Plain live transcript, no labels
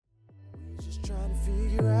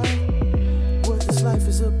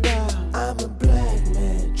is about. I'm a black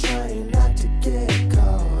man trying not to get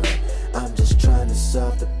caught. I'm just trying to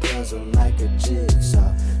solve the puzzle like a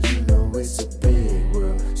jigsaw. You know it's a big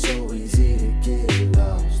world, so easy to get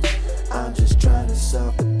lost. I'm just trying to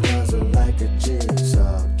solve the puzzle like a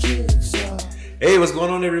jigsaw. Hey, what's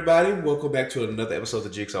going on, everybody? Welcome back to another episode of the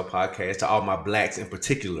Jigsaw Podcast. To all my blacks in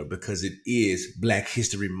particular, because it is Black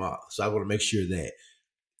History Month. So I want to make sure that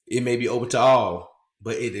it may be open to all,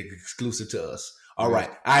 but it is exclusive to us. All right,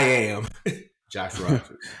 I am Josh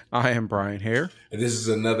Rodgers. I am Brian Hare. And this is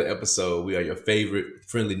another episode. We are your favorite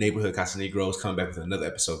friendly neighborhood Casa Negros coming back with another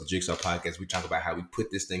episode of the Jigsaw Podcast. We talk about how we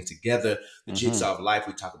put this thing together, the jigsaw of life.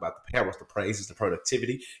 We talk about the perils, the praises, the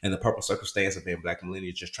productivity, and the purple circumstance of being black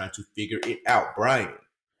millennials just trying to figure it out. Brian.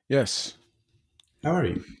 Yes. How are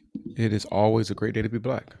you? It is always a great day to be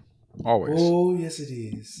black. Always. Oh, yes, it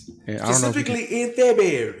is. And specifically in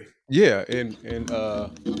February. Yeah, in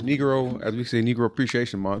Negro, as we say, Negro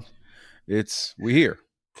Appreciation Month. We here.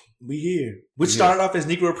 We here. Which started off as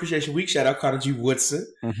Negro Appreciation Week. Shout out Carter G. Woodson.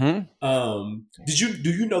 Mm-hmm. Do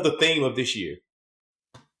you know the theme of this year?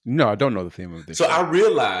 No, I don't know the theme of this year.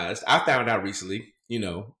 I found out recently,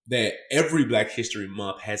 that every Black History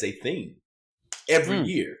Month has a theme every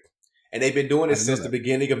year. And they've been doing it since the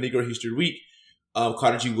beginning of Negro History Week.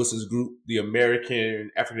 Carter G. Woodson's group, the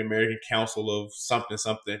African American Council of something,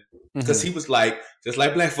 because he was like, just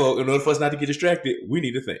like black folk, in order for us not to get distracted, we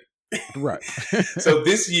need a thing. Right. So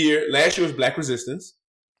last year was Black Resistance.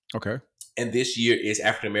 Okay. And this year is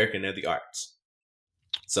African American and the arts.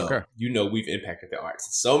 So, we've impacted the arts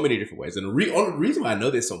in so many different ways. And the only reason why I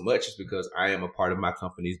know this so much is because I am a part of my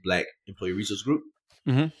company's Black Employee Resource Group.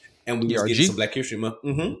 Mm-hmm. And we was getting some Black History Month.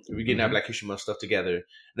 Mm-hmm. We getting our Black History Month stuff together. And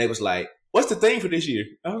they was like, what's the thing for this year?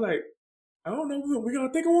 I was like, I don't know. We're going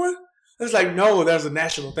to think of one? I was like, no, there's a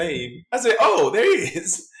national thing. I said, oh, there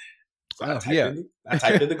is. So I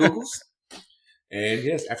typed in the Googles. And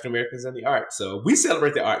yes, African Americans and the arts. So we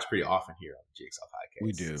celebrate the arts pretty often here on the Jigsaw Podcast.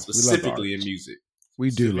 We do. Specifically in music.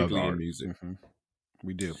 We do love in art. music. Mm-hmm.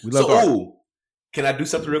 We do. We love art. Can I do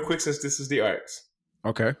something real quick since this is the arts?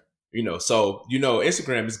 Okay.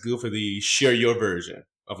 Instagram is good for the share your version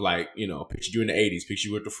of picture you in the 80s, picture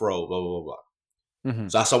you with the fro, blah, blah, blah, blah. Mm-hmm.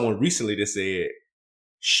 So I saw one recently that said,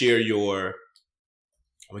 share your,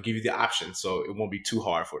 I'm going to give you the option so it won't be too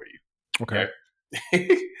hard for you. Okay.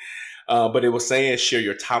 But it was saying share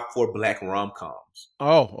your top 4 Black rom-coms.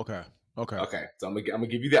 Oh, okay. So I'm gonna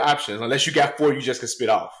give you the options. Unless you got 4, you just can spit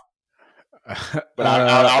off. But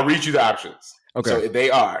I'll read you the options. Okay. So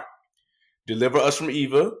they are Deliver Us from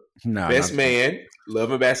Eva, Best Man,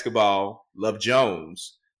 Love and Basketball, Love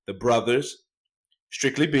Jones, The Brothers,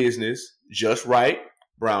 Strictly Business, Just Right,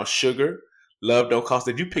 Brown Sugar, Love Don't Cost.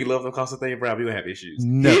 If you pick Love Don't Cost a thing, Brown, you're gonna have issues.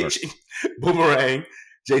 Never. Boomerang,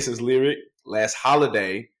 Jason's Lyric, Last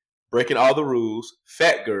Holiday, Breaking All the Rules,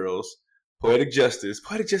 Fat Girls, Poetic Justice.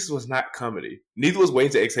 Poetic Justice was not comedy. Neither was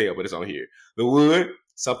Waiting to Exhale, but it's on here. The Wood,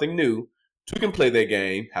 Something New, Two Can Play That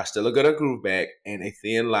Game, How Still Got a Groove Back, and A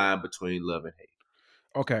Thin Line Between Love and Hate.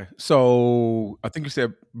 Okay, so I think you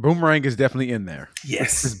said Boomerang is definitely in there.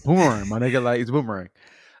 Yes. It's Boomerang, my nigga, it's Boomerang.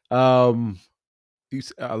 Love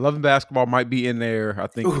and Basketball might be in there, I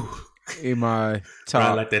think. Ooh. In my top.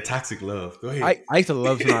 I like that toxic love. Go ahead. I used to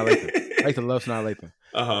love Sanaa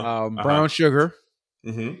Lathan. Brown Sugar.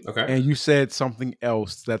 Mm-hmm. Okay. And you said something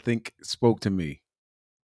else that I think spoke to me.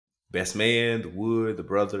 Best Man, The Wood, The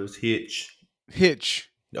Brothers, Hitch.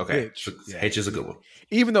 Okay. Hitch is a good one.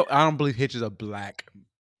 Even though I don't believe Hitch is a black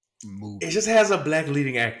movie. It just has a black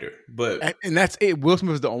leading actor. And that's it. Will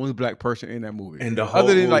Smith is the only black person in that movie. And the whole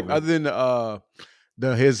movie. Other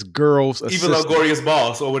than his girl's assistant. Even Glorious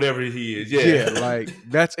Boss or whatever he is. Yeah,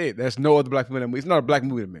 that's it. There's no other black movie in that movie. It's not a black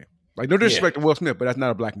movie to me. No disrespect to Will Smith, but that's not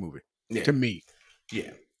a black movie to me. Yeah.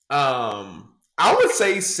 I would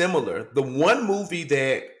say similar. The one movie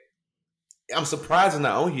that I'm surprised is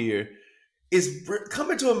not on here is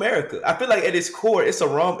Coming to America. I feel like at its core, it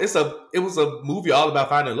was a movie all about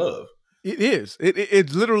finding love. It is.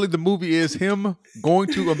 It's literally the movie is him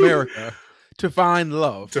going to America to find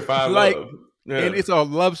love. Love. Yeah. And it's a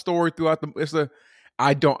love story throughout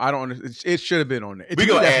I don't understand. It should have been on there.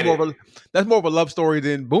 That's more of a love story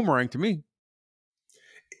than Boomerang to me.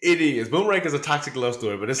 It is. Boomerang is a toxic love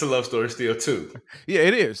story, but it's a love story still too. Yeah,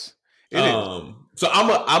 it is. So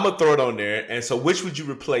I'm a throw it on there. And so, which would you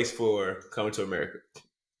replace for Coming to America?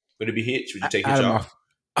 Would it be Hitch? Would you take Hitch off?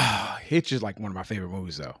 Hitch is like one of my favorite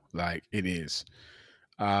movies, though. Like it is.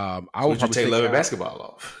 I would probably take Love and Basketball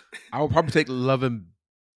off. I would probably take Love and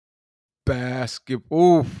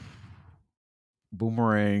Basketball.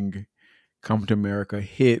 Boomerang, Coming to America,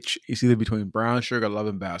 Hitch. It's either between Brown Sugar, Love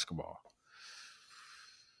and Basketball.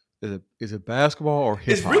 Is it basketball or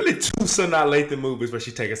hip hop? It's really two Sanaa Lathan movies where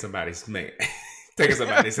she's taking somebody's man, taking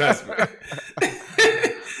somebody's husband.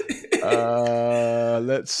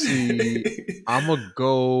 Let's see. I'm gonna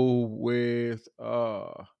go with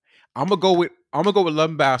Love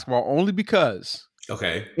and Basketball only because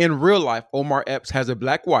in real life Omar Epps has a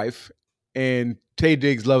black wife and Taye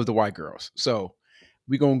Diggs loves the white girls. So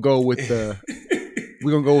we're gonna go with the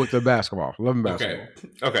basketball. Love and Basketball.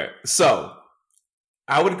 Okay. So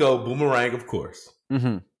I would go Boomerang, of course.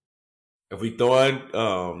 Mm-hmm. If we throw in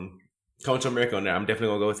Coming to America on there, I'm definitely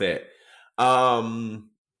gonna go with that.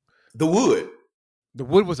 The Wood. The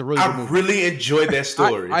Wood was a really good movie. I really enjoyed that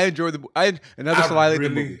story. I enjoyed another Salih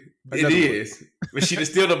movie. It is. But she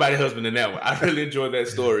still nobody's husband in that one. I really enjoyed that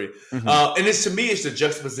story. Mm-hmm. And to me, it's the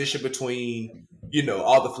juxtaposition between,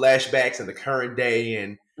 all the flashbacks and the current day.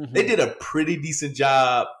 And they did a pretty decent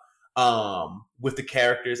job with the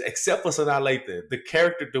characters, except for Sanaa Lathan.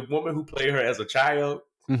 The woman who played her as a child,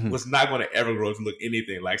 was not going to ever grow to look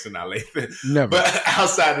anything like Sanaa Lathan. Never. But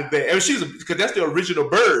outside of that, because that's the original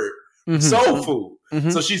Bird. Soul Food.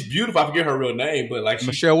 So she's beautiful. I forget her real name, but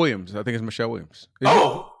Michelle Williams. I think it's Michelle Williams.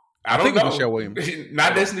 I think it's Michelle Williams.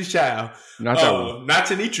 Not Destiny's Child. Not that one. Not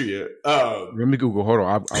Tenitria. Let me Google. Hold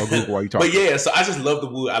on. I'll Google while you talk. But yeah, so I just love The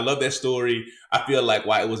Wood. I love that story. I feel like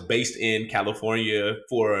while it was based in California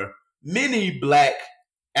for many black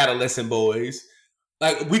adolescent boys,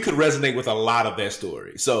 we could resonate with a lot of that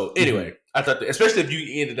story. So anyway, I thought especially if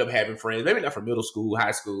you ended up having friends, maybe not from middle school,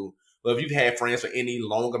 high school, but if you've had friends for any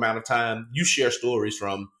long amount of time, you share stories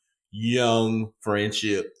from young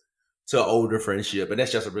friendship to older friendship. And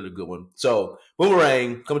that's just a really good one. So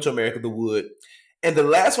Boomerang, Coming to America, The Wood. And the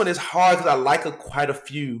last one is hard because I like quite a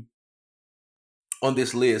few on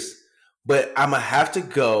this list. But I'm going to have to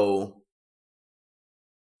go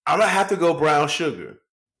Brown Sugar.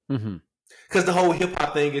 Because the whole hip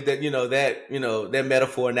hop thing is that, that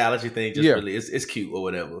metaphor analogy thing just really is cute or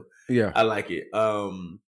whatever. Yeah. I like it.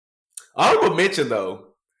 Honorable mention though,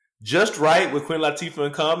 Just Right with Queen Latifah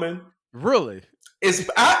and Common. Really?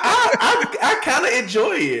 I kind of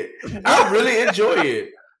enjoy it. I really enjoy it.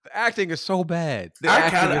 The acting is so bad. I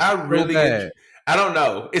don't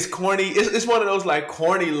know. It's corny. It's one of those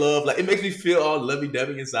corny love. It makes me feel all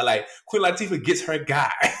lovey-dovey inside. Queen Latifah gets her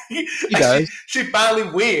guy. She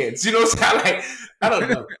finally wins. You know what I'm saying? I don't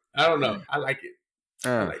know. I like it.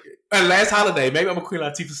 I like it. And Last Holiday, maybe I'm a Queen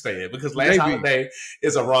Latifah stan because Last Holiday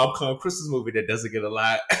is a rom-com Christmas movie that doesn't get a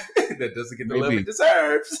lot, that doesn't get the love it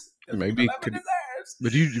deserves. Maybe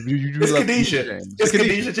but you it's Khadijah James. It's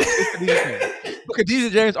Khadijah James. But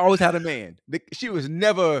Khadijah James always had a man. She was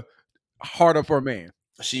never harder for a man.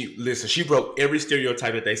 She broke every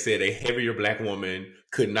stereotype that they said a heavier black woman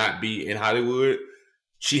could not be in Hollywood.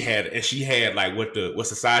 She had what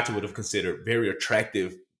society would have considered very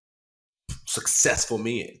attractive, successful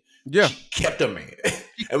men. Yeah, she kept a man,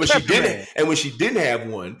 and when she didn't have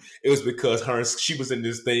one, it was because she was in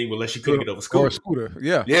this thing where she couldn't get over a scooter.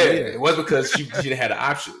 Yeah. It was because she didn't have the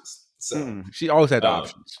options. So she always had the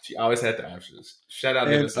options. She always had the options. Shout out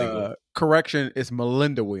to the correction, it's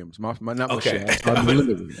Melinda Williams. Not Michelle.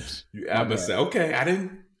 Melinda Williams. I must say, okay, I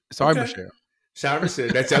didn't. Sorry, Michelle. Sorry, Michelle.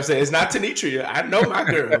 That's what I'm saying. It's not Tenitria. I know my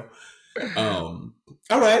girl. All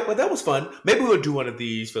right, well, that was fun. Maybe we'll do one of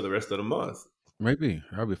these for the rest of the month. Maybe.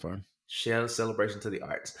 That'll be fun. Share celebration to the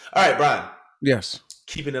arts. All right, Brian. Yes.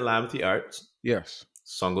 Keeping in line with the arts. Yes.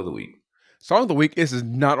 Song of the week. Song of the week is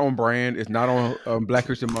not on brand. It's not on Black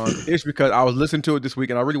Christian Month. It's because I was listening to it this week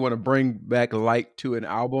and I really want to bring back light to an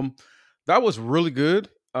album. That was really good.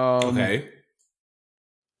 Okay.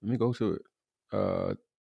 Let me go to it.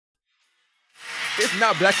 It's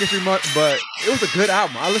not Black History Month, but it was a good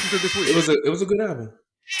album. I listened to it this week. It was a good album.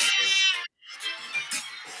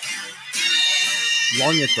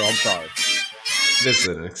 Long intro, I'm sorry. This is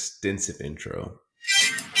an extensive intro.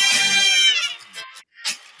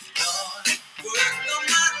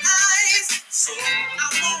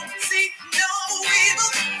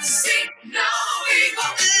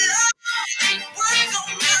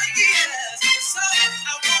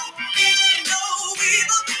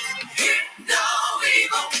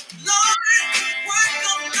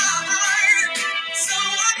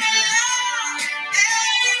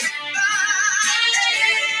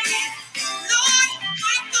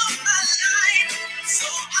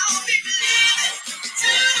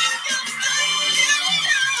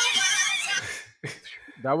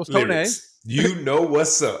 That was Tone. You know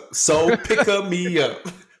what's up. So pick me up.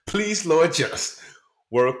 Please, Lord, just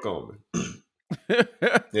work on me.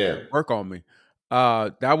 Yeah. Work on me.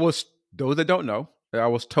 That was, those that don't know, that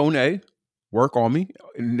was Tone, Work on Me.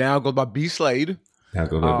 And now goes by B Slade. Now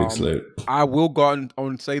go to Big Slick. I will go on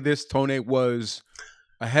and say this: Tone was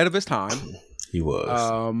ahead of his time. He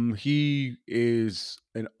was. He is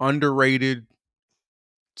an underrated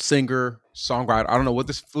singer, songwriter. I don't know what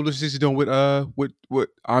this foolishness is doing with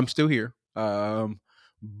I'm Still Here.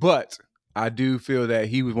 But I do feel that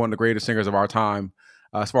he was one of the greatest singers of our time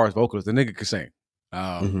as far as vocalists. The nigga could sing.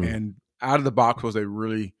 And Out of the Box was a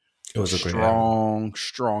really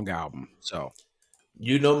strong album. So,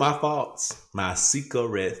 you know my thoughts, my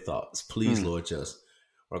secret thoughts. Please, Lord, just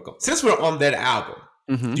welcome. Since we're on that album,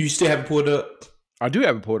 do you still have it pulled up? I do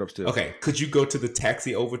have it pulled up still. Okay, could you go to the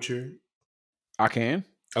Taxi Overture? I can.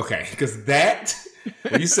 Okay, because that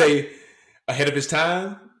when you say ahead of his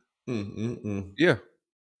time, yeah.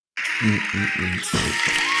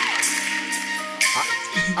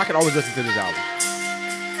 I can always listen to this album.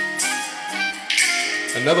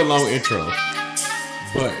 Another long intro,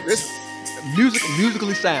 but this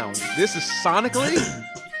musically sound. This is sonically,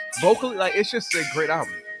 vocally, like it's just a great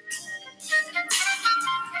album.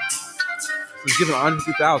 It's given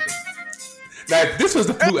 150,000. Now, if this was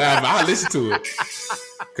the flute album, I listened to it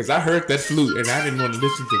because I heard that flute and I didn't want to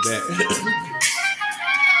listen to that.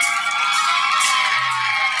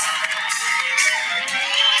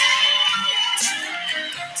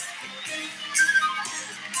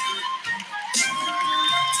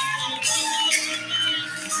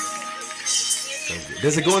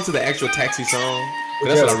 Does it go into the actual Taxi song?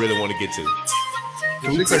 That's what I really want to get to.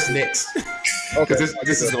 Can we press next? Okay.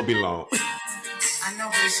 This is going to be long. I know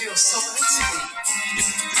it feels so good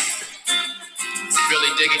really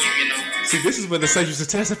digging you, you know. See, this is when the Saints used to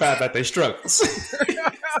testify about their struggles. Can't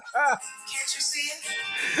you see it?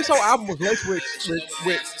 This whole album was laced with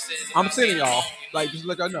I'm sitting y'all. Like, just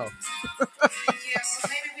let y'all know. Yeah, so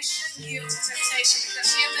maybe we shouldn't yield to temptation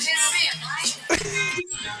because yielding is sin, right?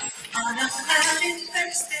 On a cloudy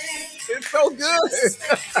Thursday. It's so good.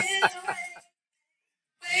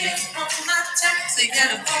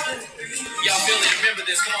 Y'all feel it? Remember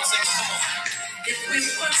this? Come on, sing it. Come on. If we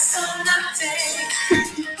were so lucky,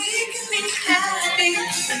 we could be happy.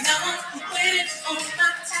 But now I'm waiting on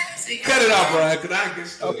my taxi. Cut it off, Brian, because I get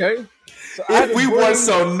started. Okay. So if we weren't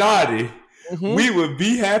so naughty, we would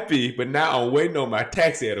be happy. But now I'm waiting on my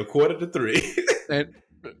taxi at 2:45.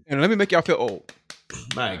 And let me make y'all feel old.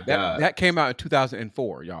 My God. That came out in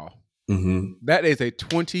 2004, y'all. That is a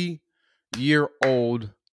 20-year-old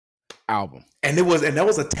album. And that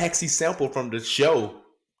was a Taxi sample from the show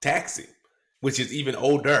Taxi, which is even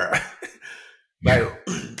older. Like,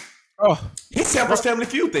 he samples Family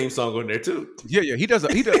Feud theme song on there too. Yeah, he does.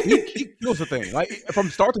 He kills the thing. Like from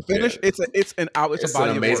start to finish, it's an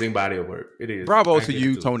amazing body of work. It is. Bravo to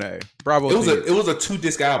you, Tone. Bravo. It was a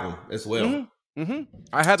 2-disc album as well.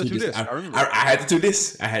 I had the 2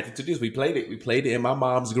 discs. I had the 2 discs. We played it. We played it in my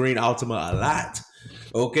mom's green Altima a lot.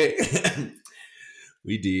 Okay.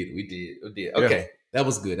 We did. Okay. Yeah. That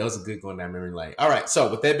was good. That was a good going down memory lane. All right. So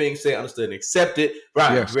with that being said, understood and accepted.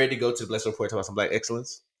 Brian, yes. Ready to go to the Blessed Report, talk about some Black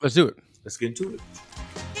excellence? Let's do it. Let's get into it.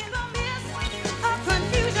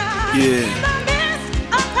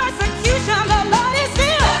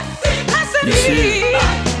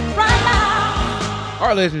 All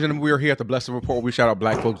right, ladies and gentlemen, we are here at the Blessed Report. We shout out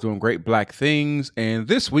Black folks doing great Black things. And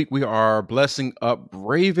this week we are blessing up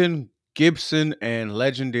Raven Gibson and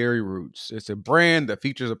Legendary Roots. It's a brand that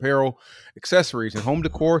features apparel, accessories, and home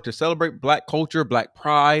decor to celebrate Black culture, Black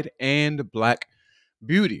pride, and Black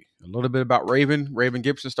beauty. A little bit about Raven. Raven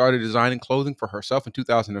Gibson started designing clothing for herself in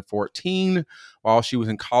 2014 while she was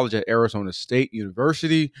in college at Arizona State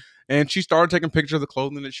University. And she started taking pictures of the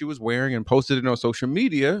clothing that she was wearing and posted it on social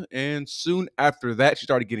media. And soon after that, she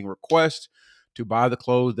started getting requests to buy the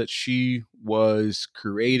clothes that she was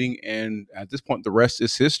creating. And at this point, the rest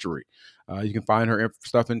is history. You can find her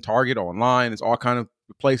stuff in Target, online. It's all kind of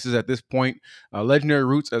places at this point. Legendary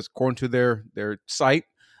Roots, as according to their site,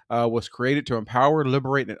 was created to empower,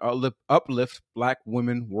 liberate, and uplift Black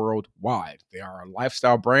women worldwide. They are a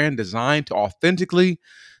lifestyle brand designed to authentically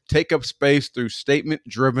take up space through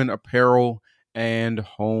statement-driven apparel and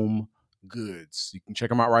home goods. You can check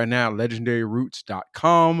them out right now,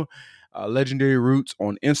 legendaryroots.com. Legendary Roots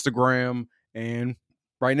on Instagram. And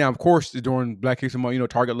right now, of course, during Black History Month,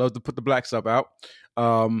 Target loves to put the Black stuff out.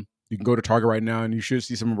 You can go to Target right now and you should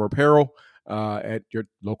see some of her apparel at your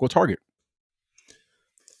local Target.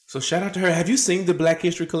 So shout out to her. Have you seen the Black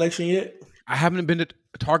History collection yet? I haven't been to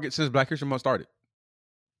Target since Black History Month started.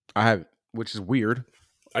 I haven't, which is weird.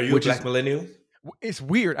 Are you a Black millennial? It's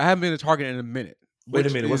weird. I haven't been to Target in a minute. Wait a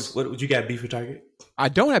minute. What you got beef with Target? I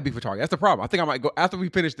don't have beef with Target. That's the problem. I think I might go after we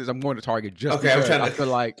finish this. I'm going to Target just because I feel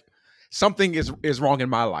like something is wrong in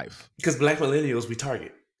my life. Because Black millennials, we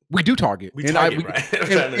Target. We do Target. We Target, right?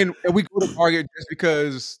 And we go to Target just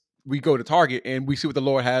because we go to Target and we see what the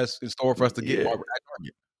Lord has in store for us to get at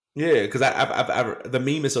Target. Yeah, because I the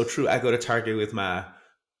meme is so true. I go to Target with my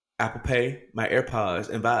Apple Pay, my AirPods,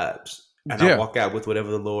 and vibes, and I walk out with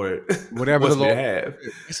whatever the Lord wants me to have.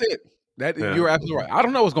 That's it. You're absolutely right. I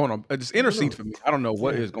don't know what's going on. Just intercede for me. I don't know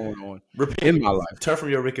what is going on in my life. Turn from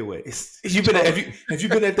your wicked ways. Have you been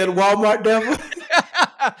at that Walmart, devil?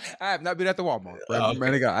 I have not been at the Walmart.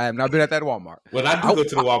 Okay. I have not been at that Walmart. Well, I do go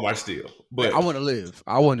to the Walmart still, but I want to live.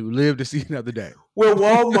 I want to live to see another day. Well,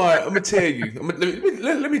 Walmart, I'm gonna tell you.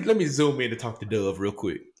 Let me zoom in to talk to Dove real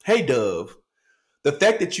quick. Hey, Dove, the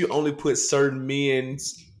fact that you only put certain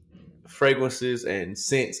men's fragrances and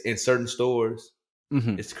scents in certain stores,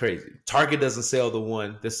 it's crazy. Target doesn't sell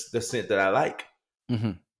the scent that I like.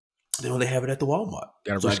 Mm-hmm. They only have it at the Walmart.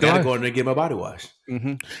 So I gotta go in there and get my body wash.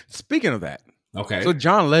 Mm-hmm. Speaking of that. Okay. So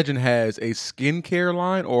John Legend has a skincare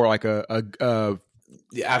line or like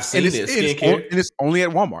yeah, I've seen it. Skincare. And it's only at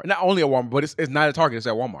Walmart. Not only at Walmart, but it's not at Target, it's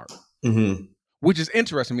at Walmart. Mm-hmm. Which is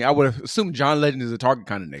interesting to me. I would have assumed John Legend is a Target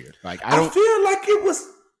kind of nigga. Like I feel like it was,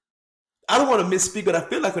 I don't want to misspeak, but I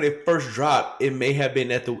feel like when it first dropped, it may have been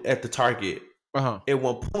at the Target at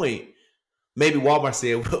one point. Maybe Walmart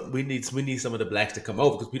said, well, we need some of the blacks to come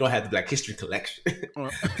over because we don't have the Black History collection.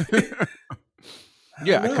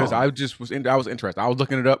 Yeah, because I was interested. I was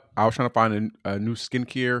looking it up. I was trying to find a new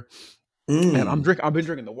skincare, and I've been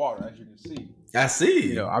drinking the water, as you can see. I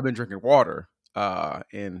see. I've been drinking water,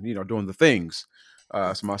 and doing the things.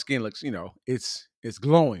 So my skin looks, it's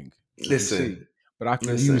glowing. Listen, but I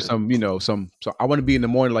can use some. So I want to be in the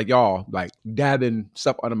morning like y'all, like dabbing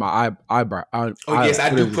stuff under my eyebrow. Yes, I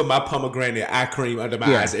do put my pomegranate eye cream under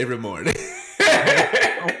my eyes every morning.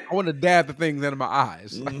 I want to dab the things under my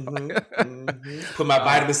eyes. Put my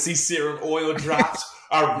vitamin C serum oil drops.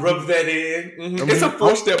 I rub that in. It's a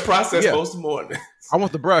 4-step process most mornings. I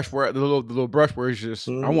want the brush where the little brush where it's just.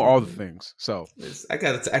 I want all the things. So I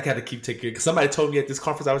gotta keep taking it. Because somebody told me at this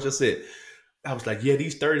conference I was just at. I was like, yeah,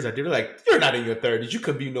 these 30s are. They're like, you're not in your 30s. You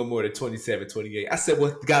could be no more than 27, 28. I said,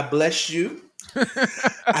 well, God bless you.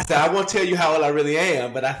 I said, I won't tell you how old I really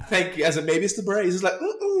am, but I thank you. I said, maybe it's the braids. It's like,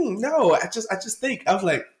 no, I just think. I was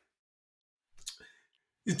like,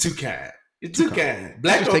 you're too kind. You're too kind.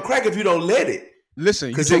 Black don't crack if you don't let it. Listen,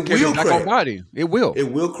 because it will crack. Body. It will. It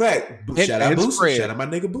will crack. Shout out Boosie. Shout out my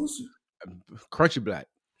nigga Boosie. Crunchy Black.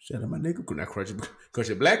 Shout out my nigga. Not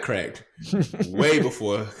Crunchy Black cracked way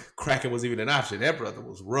before cracking was even an option. That brother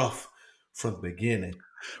was rough from the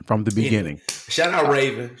beginning. Shout out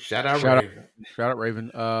Raven. Shout out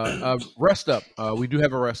Raven. Rest up. We do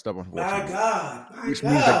have a rest up, unfortunately. My God. Which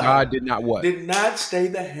means that God did not what? Did not stay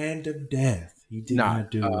the hand of death. He did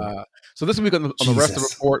not do it. So this week on the rest of the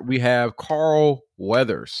report, we have Carl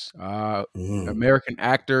Weathers, American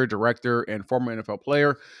actor, director, and former NFL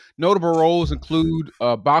player. Notable roles include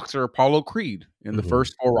boxer Apollo Creed in the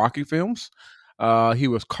first 4 Rocky films. He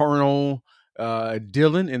was Colonel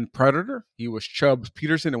Dillon in Predator. He was Chubbs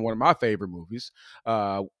Peterson in one of my favorite movies,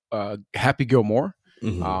 Happy Gilmore.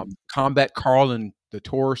 Combat Carl in the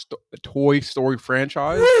Toy Story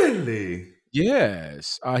franchise. Really?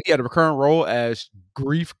 Yes. He had a recurrent role as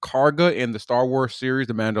Grief Karga in the Star Wars series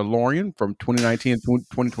The Mandalorian from 2019 and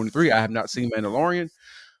 2023. I have not seen Mandalorian.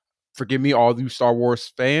 Forgive me, all you Star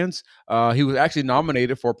Wars fans. He was actually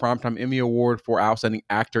nominated for a Primetime Emmy Award for Outstanding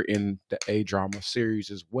Actor in the A-Drama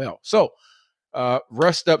series as well. So,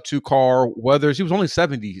 rest up to Carl Weathers. He was only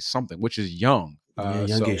 70-something, which is young.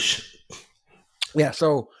 Youngish.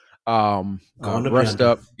 So rest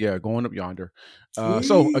up. Yeah, going up yonder.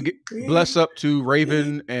 Bless up to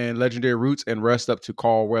Raven and Legendary Roots, and rest up to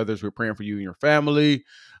Carl Weathers. We're praying for you and your family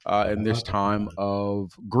in this time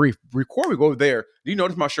of grief. Before we go there, do you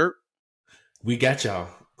notice my shirt? We got y'all.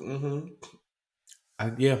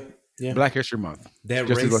 Yeah. Black History Month. That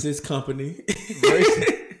racist company.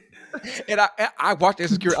 And I watched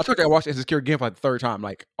Insecure. I told you I watched Insecure again for like the 3rd time,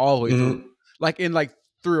 like all the way through. Like in like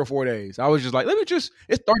 3 or 4 days. I was just like, it's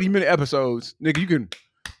 30-minute episodes. Nigga, you can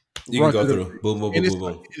go through. Boom, boom, boom,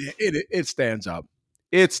 boom. It stands up.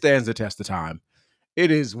 It stands the test of time.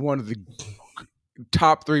 It is one of the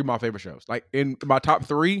top 3 of my favorite shows. Like in my top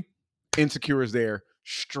 3, Insecure is there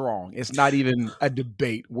strong. It's not even a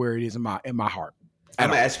debate where it is in my heart. I'm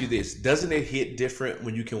gonna ask you this: doesn't it hit different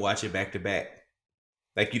when you can watch it back to back?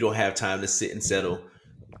 Like you don't have time to sit and settle,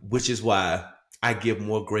 which is why I give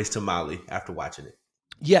more grace to Molly after watching it.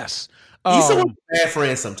 Yes, Issa was a bad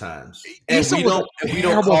friend sometimes, and we don't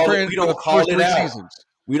call it out.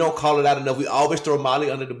 We don't call it out enough. We always throw Molly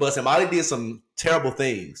under the bus, and Molly did some terrible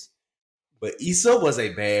things. But Issa was a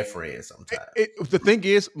bad friend sometimes. The thing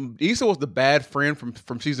is, Issa was the bad friend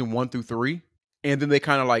from season 1 through 3. And then they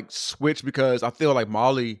kind of like switched because I feel like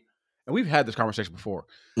Molly, and we've had this conversation before,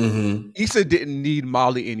 Issa didn't need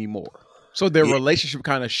Molly anymore. So their relationship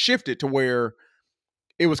kind of shifted to where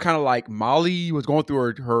it was kind of like Molly was going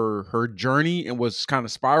through her journey and was kind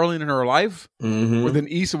of spiraling in her life. But then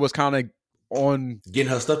Issa was kind of on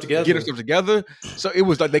getting her stuff together. So it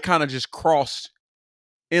was like they kind of just crossed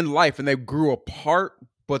in life and they grew apart,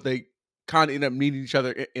 but they kind of ended up meeting each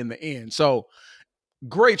other in the end. So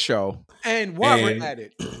great show. And while we're at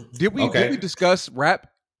it, did we discuss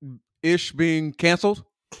Rap-ish being canceled?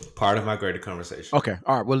 Part of my greater conversation. Okay.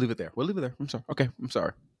 All right. We'll leave it there. I'm sorry. Okay. I'm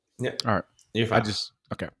sorry. Yeah. All right. You're fine.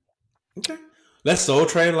 Okay. Let's Soul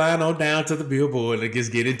Train line on down to the Billboard and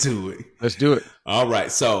just get into it. Let's do it. All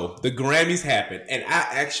right. So the Grammys happened, and I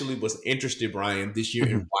actually was interested, Brian, this year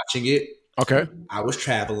in watching it. Okay. I was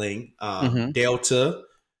traveling. Delta,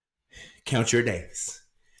 count your days.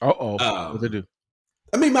 What they do?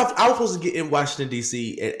 I mean, I was supposed to get in Washington,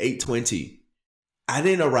 D.C. at 8:20. I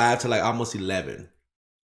didn't arrive till like almost 11.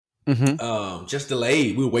 Just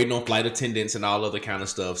delayed. We were waiting on flight attendants and all other kind of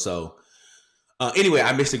stuff. So anyway,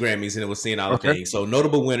 I missed the Grammys and it was seeing all the things. So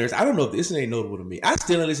notable winners. I don't know if this ain't notable to me. I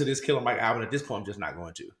still listen to this Killer Mike album. At this point, I'm just not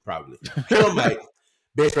going to, probably. Killer Mike,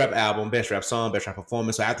 best rap album, best rap song, best rap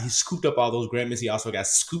performance. So after he scooped up all those Grammys, he also got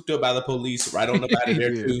scooped up by the police right on the body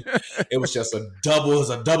there too. It was just a double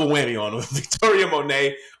whammy on him. Victoria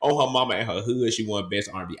Monet on Her Mama and Her Hood. She won best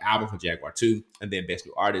R&B album for Jaguar 2 and then best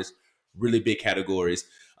new artist. Really big categories.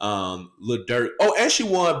 Lil Durk. Oh, and she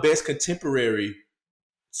won best contemporary,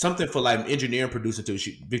 something for like engineering producer too.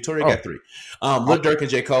 Victoria got 3. Lil Durk and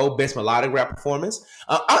J. Cole, best melodic rap performance.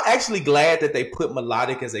 I'm actually glad that they put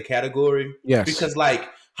melodic as a category. Yes. Because like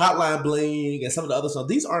Hotline Bling and some of the other songs,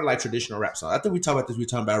 these aren't like traditional rap songs. I think we talked about this. We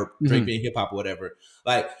talking about Drake being hip hop or whatever.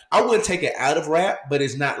 Like I wouldn't take it out of rap, but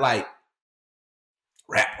it's not like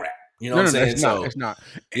rap. You know what I'm saying? It's not.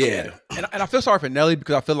 Yeah. And I feel sorry for Nelly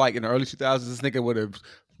because I feel like in the early 2000s, this nigga would have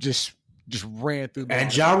just ran through.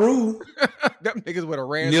 And Ja Rule. Them niggas would have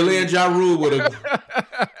ran. Nelly and Ja Rule would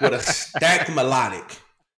have stacked melodic.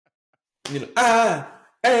 You know, I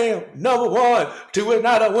am number 1, 2 is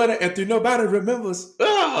not a winner, and 3 nobody remembers.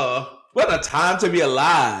 Oh, what a time to be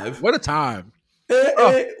alive. What a time.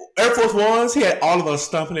 Air Force Ones. He had all of us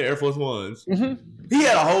stomping in Air Force Ones. He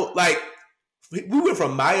had a whole like. We went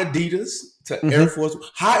from my Adidas to Air Force.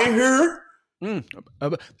 Hot in here.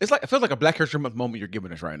 It's like it feels like a Black History Month moment you're giving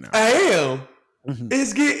us right now. I am.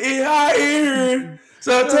 It's getting hot in here.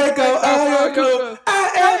 So take off all your clothes.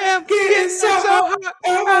 I am getting so hot.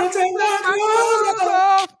 I want to take my clothes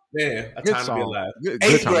off. Man, a time to be alive.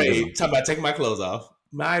 8th grade. Talking about taking my clothes off.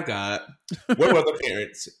 My God. Where were the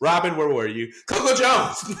parents? Robin, where were you? Coco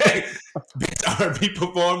Jones. Best R&B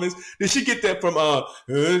performance. Did she get that from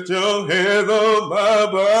Put Your Hands on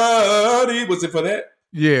My Body? Was it for that?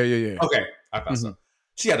 Yeah. Okay. I thought so.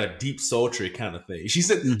 She had a deep sultry kind of thing. She's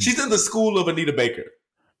in the school of Anita Baker.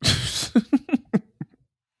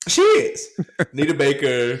 She is. Anita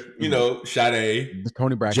Baker, you know, Sade,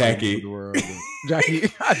 Tony Braxton, Jackie. Jackie.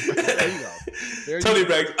 There you go. Tony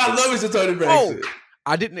Braxton. I love it to Tony Braxton.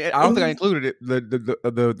 I don't think I included it.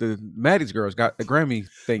 The Maddie's Girls got a Grammy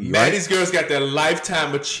thingy. Maddie's Girls got their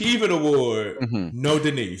Lifetime Achievement Award. No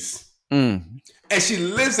Denise. And she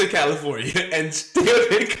lives in California and still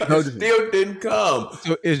didn't come.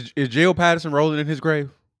 So is Jill Patterson rolling in his grave?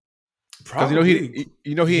 Probably.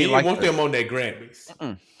 He ain't like want them on that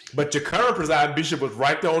Grammys. But your current presiding bishop was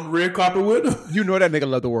right there on the red carpet with him. You know that nigga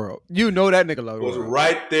love the world. Was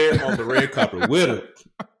right there on the red carpet with him.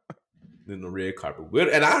 In the red carpet with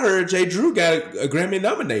him. And I heard J. Drew got a Grammy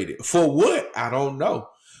nominated. For what? I don't know.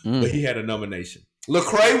 But he had a nomination.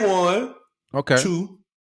 Lecrae won. Okay. 2.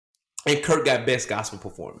 And Kirk got best gospel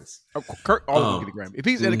performance. Kirk always get a Grammy. If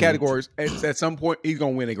he's in the categories, at some point he's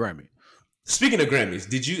gonna win a Grammy. Speaking of Grammys,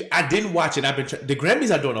 I didn't watch it. The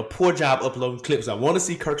Grammys are doing a poor job uploading clips. I want to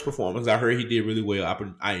see Kirk's performance. I heard he did really well.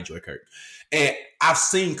 I enjoy Kirk. And I've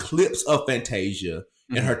seen clips of Fantasia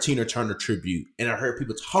and her Tina Turner tribute, and I heard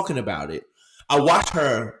people talking about it. I watched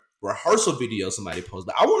her rehearsal video somebody posted,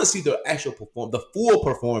 but I want to see the actual the full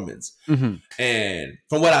performance. And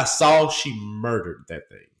from what I saw, she murdered that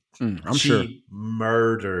thing. She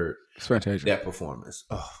murdered that performance.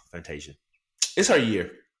 Oh, Fantasia. It's her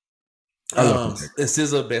year. It's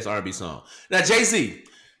SZA best R&B song. Now Jay-Z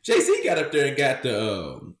got up there and got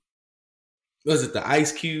the was it the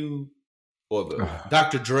Ice Cube or the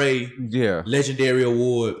Dr. Dre Legendary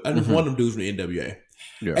Award? I one of them dudes from the NWA.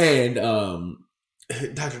 And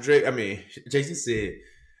Dr. Dre, Jay-Z said,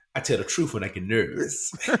 I tell the truth when I get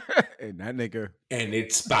nervous. And that nigga. And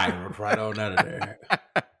it spiraled right on out of there.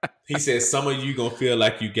 He said some of you gonna feel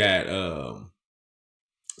like you got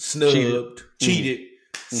snubbed, cheated.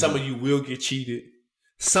 Some of you will get cheated.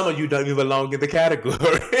 Some of you don't even belong in the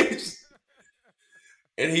categories.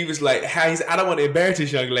 And he was like, I don't want to embarrass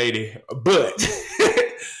this young lady, but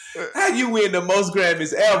how you win the most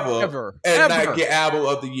Grammys ever not get album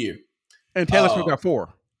of the year? And Taylor Swift got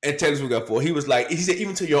 4. And Taylor Swift got 4. He was like, he said,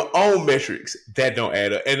 even to your own metrics, that don't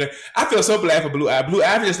add up. And I feel so bad for Blue Ivy. Blue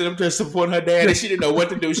Ivy just stood up there supporting her dad, and she didn't know what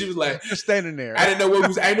to do. She was like, just standing there. I didn't know what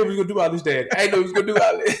was. I didn't know we was gonna do all this, Dad. I didn't know we was gonna do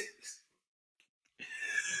all this.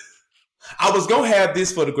 I was gonna have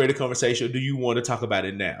this for the greater conversation. Do you want to talk about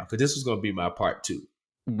it now? Because this was gonna be my part 2.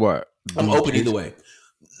 What? I'm open either way.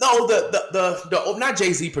 No, the not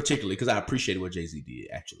Jay-Z particularly, because I appreciated what Jay-Z did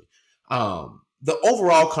actually. The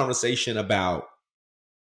overall conversation about,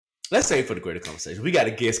 let's say for the greater conversation, we got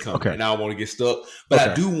a guest coming, and I don't want to get stuck, but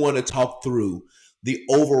I do want to talk through the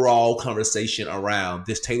overall conversation around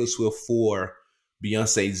this Taylor Swift 4,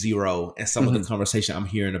 Beyonce 0, and some of the conversation I'm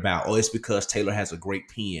hearing about. Oh, it's because Taylor has a great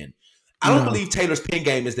pen. I don't believe Taylor's pen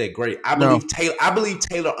game is that great. I believe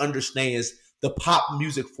Taylor understands the pop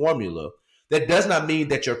music formula. That does not mean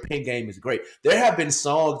that your pen game is great. There have been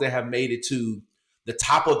songs that have made it to the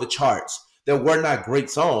top of the charts that were not great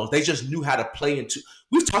songs. They just knew how to play into.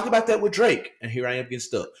 We've talked about that with Drake, and here I am getting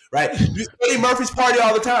stuck. Right? Eddie Murphy's Party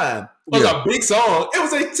all the time. It was a big song. It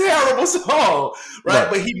was a terrible song, right?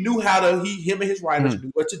 But he knew how to. Him and his writers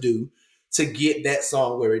knew what to do to get that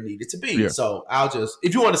song where it needed to be. Yeah. So I'll just,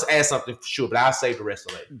 if you want to add something, sure, but I'll save the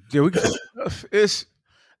rest of it. Yeah, we can. It's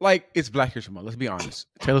Black History Month. Let's be honest.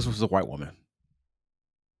 Taylor Swift is a white woman.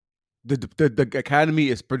 The Academy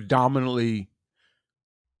is predominantly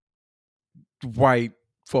white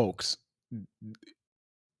folks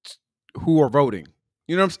who are voting.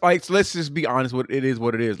 You know what I'm saying? Like, so let's just be honest. What it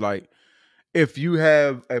is. Like, if you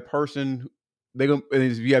have a person,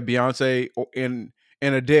 if you have Beyonce and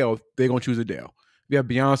Adele, they're gonna choose Adele. If you have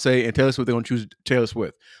Beyonce and Taylor Swift, they're gonna choose Taylor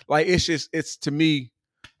Swift. Like, it's to me,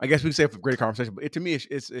 I guess we can say it for great conversation, but to me,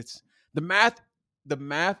 it's the math. The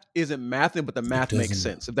math isn't mathing, but the math makes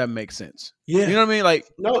sense, if that makes sense. Yeah. You know what I mean? Like,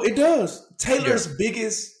 no, it does. Taylor's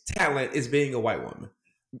biggest talent is being a white woman.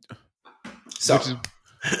 So,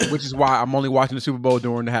 which is why I'm only watching the Super Bowl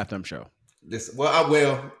during the halftime show.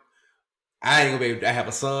 I ain't gonna be able to. I have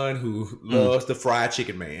a son who loves the fried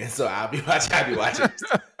chicken man, so I'll be watching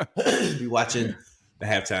the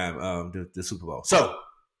halftime, the Super Bowl. So,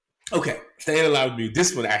 okay, staying alive with me.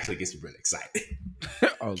 This one actually gets me really excited.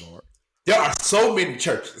 Oh Lord. There are so many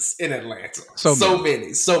churches in Atlanta. So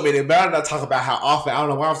many. Brian and I talk about how often, I don't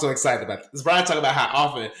know why I'm so excited about this. Brian talk about how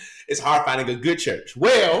often it's hard finding a good church.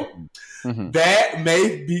 Well, that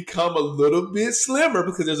may become a little bit slimmer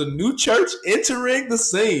because there's a new church entering the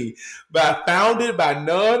scene, founded by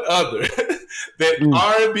none other than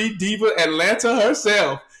R&B diva Atlanta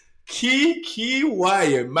herself, Kiki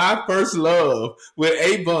Wyatt, my first love, with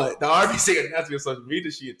A Bunt. The R&B singer announced on social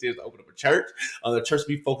media she intends to open up a church. The church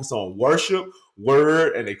will be focused on worship,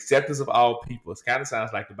 word, and acceptance of all people. It kind of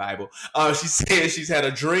sounds like the Bible. She says she's had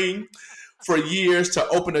a dream for years to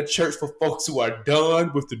open a church for folks who are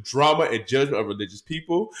done with the drama and judgment of religious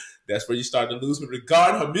people. That's where you start to lose. But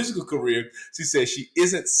regarding her musical career, she says she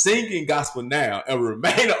isn't singing gospel now and will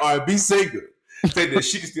remain an R&B singer. Said that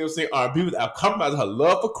she can still sing R&B without compromising her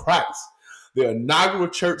love for Christ. The inaugural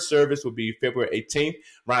church service will be February 18th.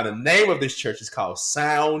 Ryan, the name of this church is called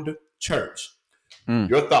Sound Church.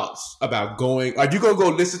 Your thoughts about going? Are you going to go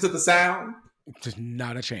listen to the sound? Just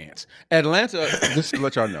not a chance. Atlanta, just to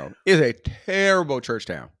let y'all know, is a terrible church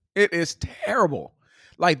town. It is terrible.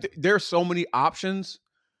 Like, there's so many options,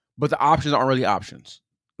 but the options aren't really options.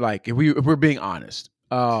 Like, if we're being honest.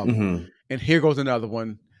 And here goes another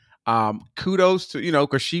one. Kudos to,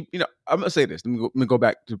 because she, I'm gonna say this. Let me go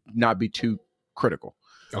back to not be too critical.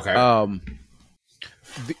 Okay.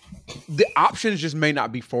 The options just may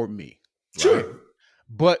not be for me. Sure. Right?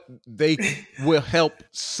 But they will help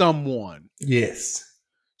someone. Yes.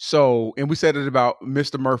 So, and we said it about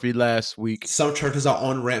Mr. Murphy last week. Some churches are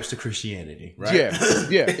on ramps to Christianity, right? Yeah.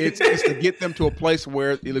 It's to get them to a place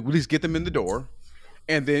where at least get them in the door.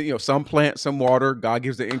 And then, some plant, some water. God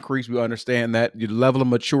gives the increase. We understand that. Your level of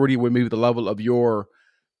maturity with maybe the level of your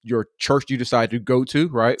church you decide to go to,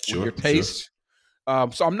 right? Sure, with your taste.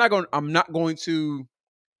 Sure. So I'm not going to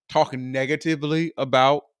talk negatively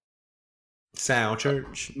about Sound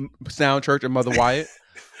Church and Mother Wyatt.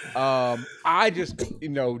 I just,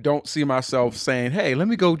 don't see myself saying, hey, let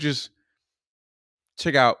me go just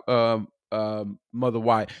check out Mother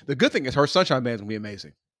Wyatt. The good thing is her Sunshine Band's gonna be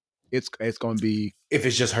amazing. it's going to be if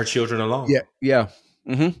it's just her children alone. Yeah, yeah.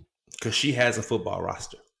 Mm-hmm. Because she has a football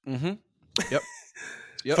roster. Mm-hmm. Yep.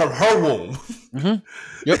 Yep. From her womb. Mm-hmm.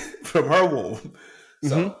 Yep. From her womb.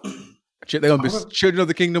 So they're gonna be children of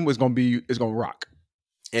the kingdom. It's gonna rock.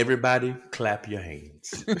 Everybody, clap your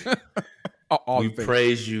hands. All we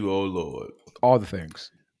praise you, oh Lord. All the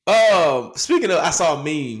things. Speaking of, I saw a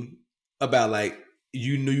meme about like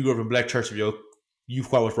you knew you grew up in black church if your youth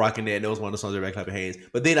choir was rocking that, and that was one of the songs everybody clap your hands.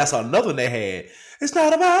 But then I saw another one they had. It's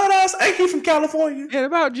not about us. Ain't he from California? Yeah,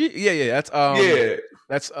 about G. Yeah.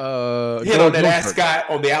 That's he had on that ascot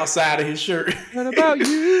on the outside of his shirt. Not about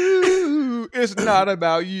you. It's not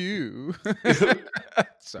about you.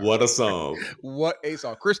 What a song. What a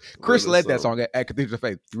song. Chris led that song at Cathedral of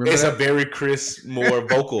Faith. It's a very Chris Moore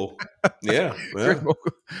vocal. Yeah.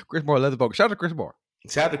 Chris Moore led the vocal. Shout out to Chris Moore.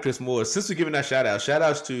 Shout out to Chris Moore. Since we're giving that shout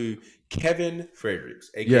outs to Kevin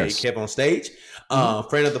Fredericks, aka Kev on Stage,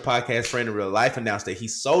 friend of the podcast, friend in real life, announced that he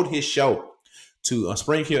sold his show to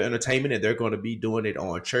Spring Hill Entertainment, and they're going to be doing it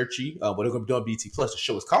on Churchy. They're going to be doing BT Plus. The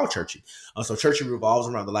show is called Churchy. So Churchy revolves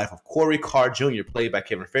around the life of Corey Carr Jr., played by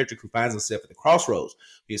Kevin Frederick, who finds himself at the crossroads.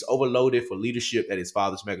 He is overloaded for leadership at his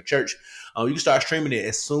father's mega church. You can start streaming it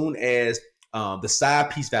as soon as the side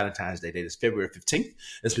piece Valentine's Day date is February 15th.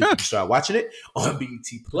 That's when you can start watching it on BET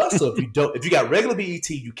Plus. So if you got regular BET,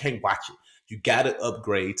 you can't watch it. You got to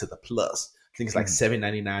upgrade to the Plus. I think it's like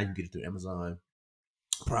 $7.99. You can get it through Amazon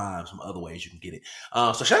Prime, some other ways you can get it.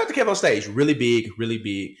 So shout out to Kevin on Stage. Really big.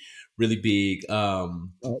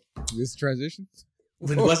 This transition?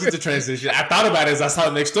 It wasn't the transition. I thought about it as I saw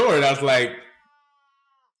it next door, and I was like,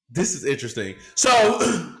 this is interesting.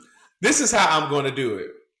 So this is how I'm going to do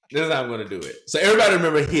it. So everybody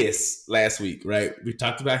remember Hiss last week, right? We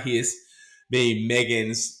talked about Hiss being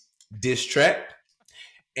Megan's diss track.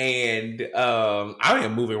 And I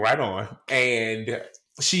am moving right on. And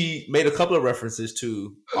she made a couple of references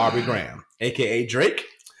to Aubrey Graham, a.k.a. Drake.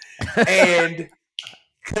 And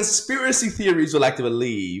conspiracy theories would like to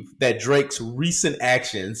believe that Drake's recent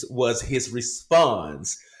actions was his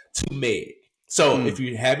response to Meg. So if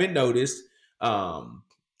you haven't noticed, let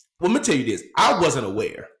me tell you this. I wasn't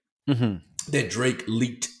aware that Drake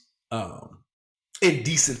leaked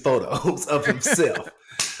indecent photos of himself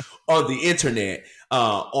on the internet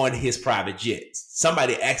on his private jets.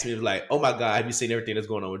 Somebody asked me, like, oh my God, have you seen everything that's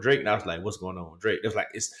going on with Drake? And I was like, what's going on with Drake? It was like,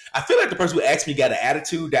 I feel like the person who asked me got an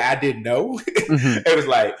attitude that I didn't know. It was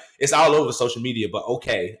like, it's all over social media, but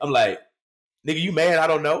okay. I'm like, nigga, you mad? I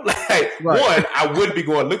don't know. Like, one, I wouldn't be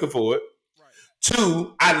going looking for it.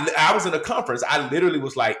 Two, I was in a conference. I literally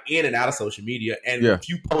was like in and out of social media, and the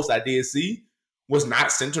few posts I did see was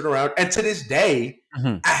not centered around. And to this day,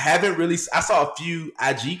 I haven't really. I saw a few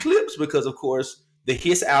IG clips because, of course, the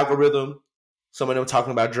Hiss algorithm. Some of them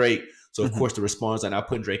talking about Drake, so of course the response and I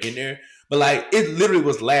putting Drake in there. But like, it literally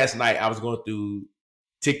was last night. I was going through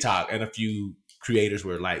TikTok, and a few creators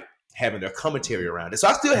were like having their commentary around it. So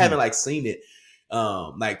I still haven't like seen it,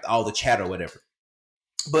 like all the chat or whatever.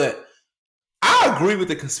 But I agree with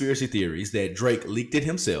the conspiracy theories that Drake leaked it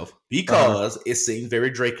himself because it seems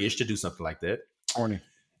very Drake-ish to do something like that. Corny.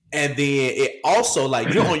 And then it also,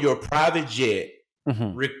 like, you're on your private jet,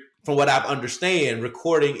 from what I understand,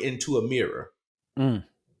 recording into a mirror.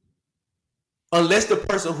 Unless the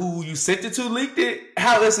person who you sent it to leaked it,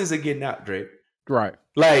 how else is it getting out, Drake? Right.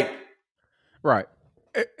 Like, right.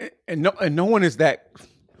 And no one is that.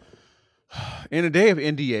 In a day of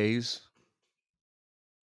NDAs,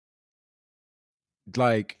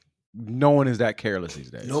 like, no one is that careless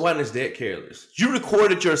these days. No one is that careless. You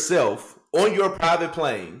recorded yourself on your private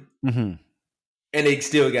plane, and it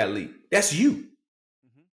still got leaked. That's you.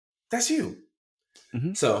 That's you.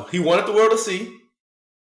 So he wanted the world to see.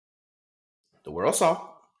 The world saw.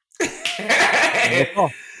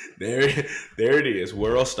 There it is.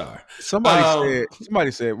 World star.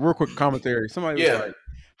 Somebody said, real quick commentary. Somebody was like,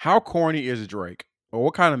 how corny is Drake? Or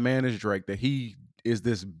what kind of man is Drake that he is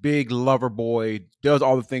this big lover boy, does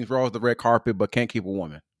all the things, rolls the red carpet, but can't keep a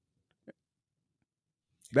woman?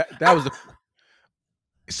 That was the.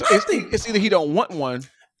 So it's either he don't want one.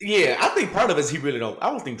 Yeah, I think part of it is he really don't.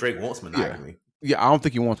 I don't think Drake wants monogamy. Yeah, I don't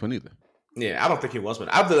think he wants one either. Yeah, I don't think he wants one.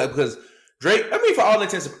 I feel like because Drake, I mean, for all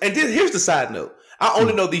intents and here's the side note. I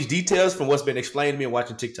only know these details from what's been explained to me and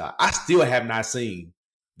watching TikTok. I still have not seen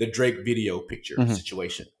the Drake video picture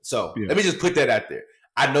situation. So let me just put that out there.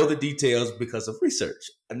 I know the details because of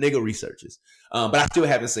research. A nigga researches. But I still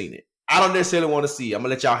haven't seen it. I don't necessarily want to see it. I'm going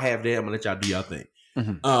to let y'all have that. I'm going to let y'all do y'all thing.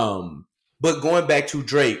 But going back to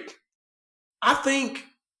Drake, I think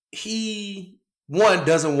he, one,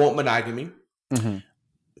 doesn't want monogamy. And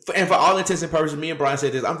for all intents and purposes, me and Brian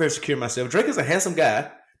said this, I'm very secure in myself. Drake is a handsome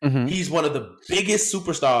guy Mm-hmm. He's one of the biggest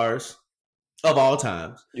superstars of all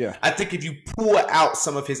times. Yeah. I think if you pull out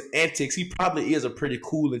some of his antics, he probably is a pretty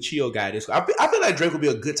cool and chill guy. I feel like Drake will be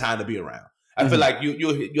a good time to be around. I feel like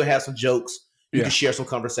you'll have some jokes. You can share some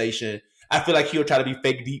conversation. I feel like he'll try to be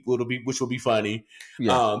fake deep, which will be funny.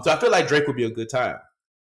 Yeah. So I feel like Drake will be a good time.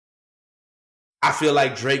 I feel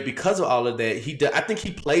like Drake, because of all of that, I think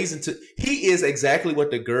he plays into. He is exactly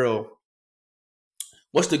what the girl.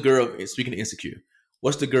 What's the girl? Speaking of Insecure,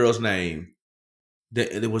 what's the girl's name?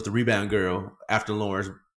 There was the rebound girl after Lawrence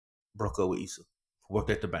broke up with Issa. Worked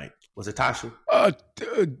at the bank. Was it Tasha?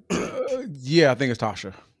 Yeah, I think it's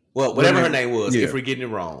Tasha. Well, whatever her name was, if we're getting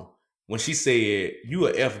it wrong, when she said you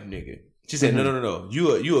a F nigga, she said no,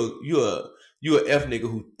 you a F nigga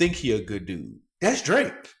who think he a good dude. That's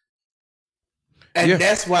Drake, and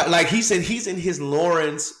that's why, like he said, he's in his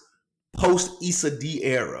Lawrence post Issa D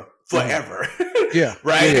era forever. Yeah.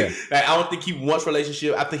 Right? Yeah. Like, I don't think he wants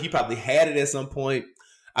relationship. I think he probably had it at some point.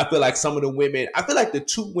 I feel like some of the women, I feel like the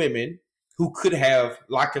two women who could have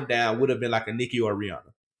locked him down would have been like a Nicki or a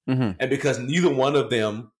Rihanna. Mm-hmm. And because neither one of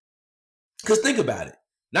them, because think about it.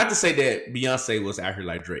 Not to say that Beyonce was out here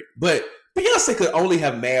like Drake, but Beyonce could only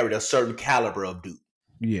have married a certain caliber of dude.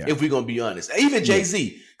 Yeah. If we're going to be honest. Even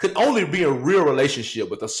Jay-Z could only be in a real relationship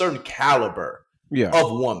with a certain caliber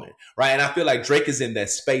of woman, right? And I feel like Drake is in that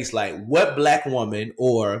space. Like, what black woman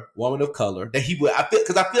or woman of color that he would? I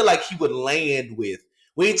feel like he would land with.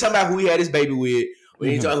 We ain't talking about who he had his baby with. We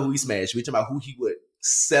ain't talking about who he smashed. We talking about who he would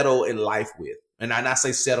settle in life with. And I not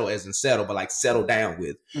say settle as in settle, but like settle down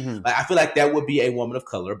with. Mm-hmm. Like, I feel like that would be a woman of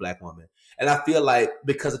color, a black woman. And I feel like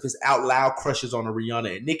because of his out loud crushes on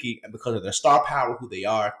Rihanna and Nicki, and because of their star power, who they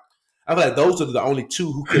are, I feel like those are the only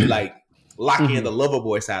two who could like lock in the lover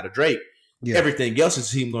boy side of Drake. Yeah. Everything else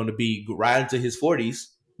is him going to be riding to his 40s,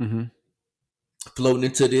 floating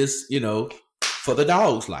into this, for the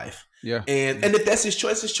dog's life. Yeah. And if that's his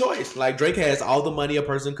choice, his choice. Like, Drake has all the money a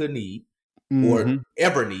person could need or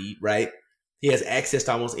ever need, right? He has access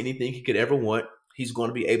to almost anything he could ever want. He's going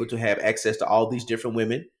to be able to have access to all these different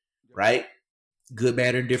women, right? Good,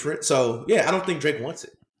 bad, and different. So, yeah, I don't think Drake wants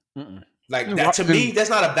it. Like, that to me, that's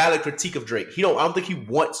not a valid critique of Drake. I don't think he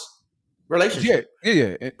wants relationship.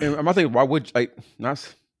 Yeah. And I think, why would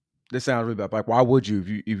this sounds really bad. Like, why would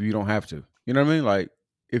you if you don't have to? You know what I mean? Like,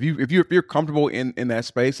 if you're comfortable in that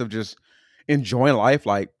space of just enjoying life,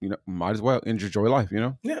 like, might as well enjoy life.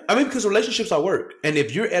 Yeah, I mean, because relationships are work, and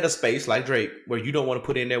if you're at a space like Drake where you don't want to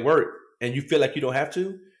put in that work and you feel like you don't have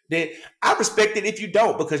to, then I respect it if you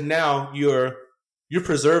don't, because now you're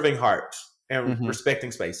preserving hearts and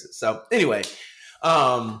respecting spaces. So anyway,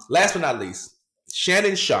 last but not least,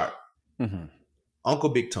 Shannon Sharp. Uncle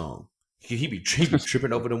Big Tongue. He be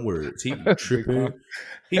tripping over them words. He be tripping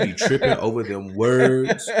over them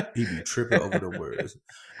words.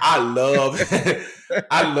 I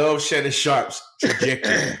love Shannon Sharp's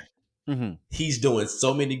trajectory. He's doing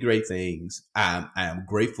so many great things. I am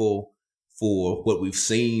grateful for what we've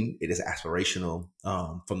seen. It is aspirational.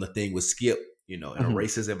 From the thing with Skip, in a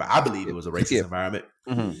racist environment. I believe it was a racist environment.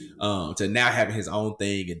 To now having his own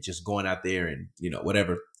thing and just going out there and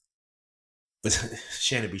whatever. But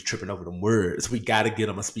Shannon be tripping over them words. We got to get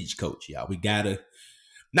him a speech coach, y'all. We got to,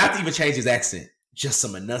 not to even change his accent, just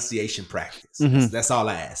some enunciation practice. That's all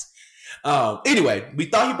I ask. Anyway, we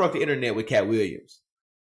thought he broke the internet with Cat Williams.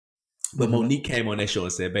 But Monique came on that show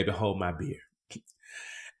and said, baby, hold my beer.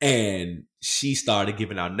 And she started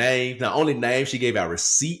giving out names. Not only names, she gave out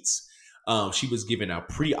receipts. She was giving out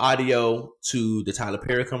pre-audio to the Tyler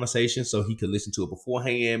Perry conversation so he could listen to it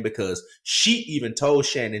beforehand, because she even told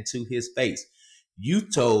Shannon to his face, you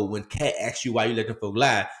told when Kat asked you why you let them folk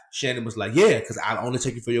lie, Shannon was like, yeah, because I only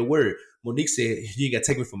take you for your word. Monique said, you ain't got to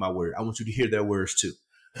take me for my word. I want you to hear their words too.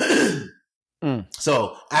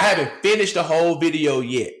 So I haven't finished the whole video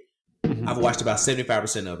yet. I've watched about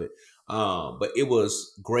 75% of it. But it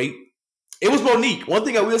was great. It was Monique. One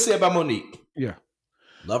thing I will say about Monique. Yeah.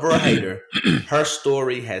 Love her or hate her, her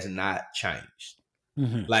story has not changed.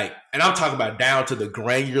 Like, and I'm talking about down to the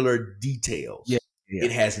granular details. Yeah.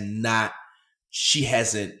 It has not. She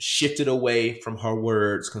hasn't shifted away from her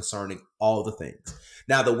words concerning all the things.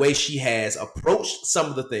 Now, the way she has approached some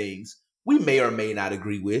of the things, we may or may not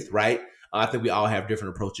agree with, right? I think we all have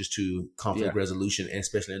different approaches to conflict resolution, and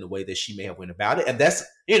especially in the way that she may have went about it. And that's,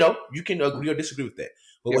 you can agree or disagree with that.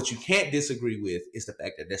 But what you can't disagree with is the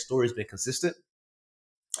fact that that story has been consistent.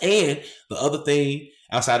 And the other thing,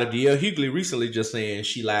 outside of D.L. Hughley recently just saying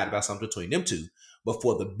she lied about something between them two, but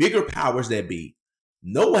for the bigger powers that be,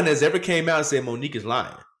 no one has ever came out and said Monique is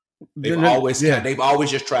lying. They've always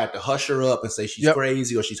just tried to hush her up and say she's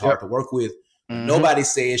crazy or she's hard to work with. Nobody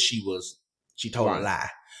says she told a lie.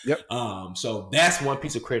 Yep. So that's one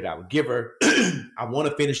piece of credit I would give her. I want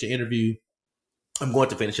to finish the interview. I'm going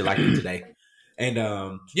to finish it likely today. And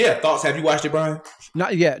thoughts? Have you watched it, Brian?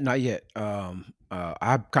 Not yet.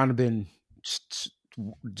 I've kind of been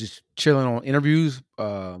just chilling on interviews.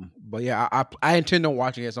 But yeah, I intend on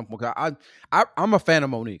watching it at some point. I'm a fan of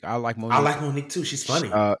Monique. I like Monique. I like Monique too. She's funny.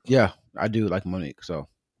 Yeah, I do like Monique. So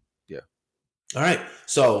yeah. All right.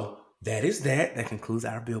 So that is that. That concludes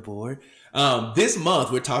our billboard. This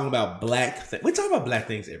month we're talking about we talk about black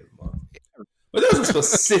things every month. But there's a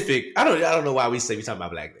specific. I don't know why we say we talk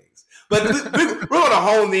about black things, but we're going to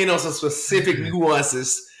hone in on some specific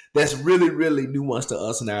nuances that's really, really nuanced to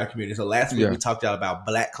us in our community. So last week we talked about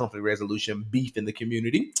black conflict resolution beef in the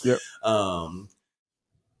community. Yep.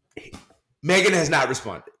 Megan has not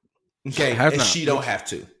responded. Okay, she don't have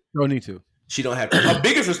to. Don't need to. She don't have to. Her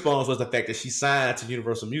biggest response was the fact that she signed to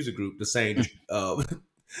Universal Music Group, the same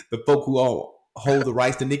the folk who all hold the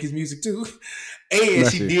rights to Nicki's music too, and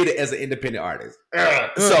she did it as an independent artist.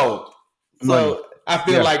 So I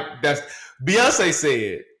feel like that's Beyonce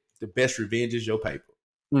said the best revenge is your paper.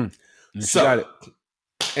 So got it.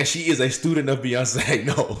 And she is a student of Beyonce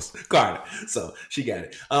knows Carter. So she got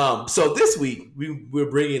it. So this week we're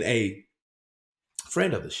bringing a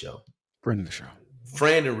friend of the show.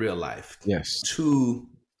 Friend in real life. Yes. To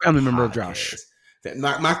family member of Josh.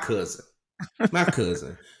 My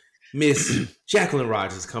cousin. Miss Jacquelyn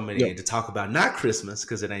Rodgers coming in to talk about not Christmas,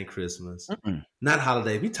 because it ain't Christmas. Not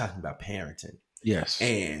holidays. We talking about parenting. Yes.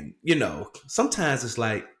 And, sometimes it's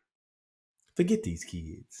like, forget these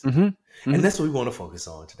kids. And that's what we want to focus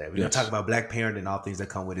on today. We're going to talk about black parenting and all things that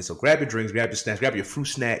come with it. So grab your drinks, grab your snacks, grab your fruit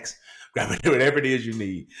snacks, grab whatever it is you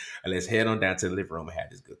need. And let's head on down to the living room and have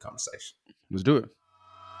this good conversation. Let's do it.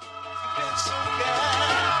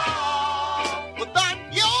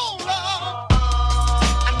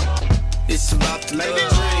 It's about to make a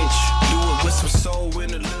change. Do it with some soul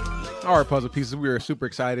in a little. All right, puzzle pieces. We are super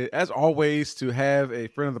excited, as always, to have a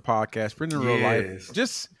friend of the podcast, friend in real life,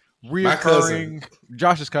 just reoccurring,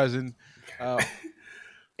 Josh's cousin.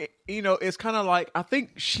 It's kind of like, I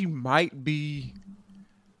think she might be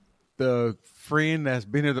the friend that's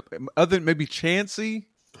been here, other than maybe Chancey.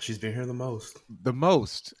 She's been here the most.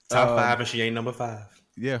 Top 5, and she ain't number 5.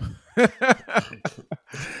 Yeah.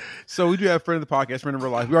 So we do have a friend of the podcast, friend in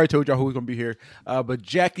real life. We already told y'all who's going to be here. But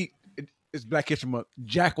Jackie, it's Black History Month.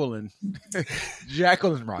 Jacquelyn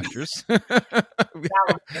Rodgers.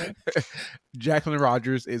 Jacquelyn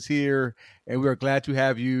Rodgers is here, and we are glad to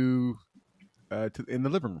have you in the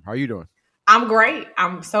living room. How are you doing? I'm great.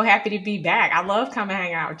 I'm so happy to be back. I love coming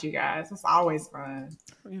hang out with you guys. It's always fun.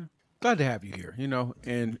 Yeah. Glad to have you here,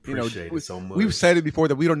 and appreciate it so much. We've said it before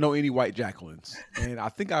that we don't know any white Jacquelyns, and I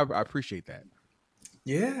think I appreciate that.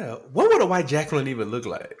 Yeah, what would a white Jacquelyn even look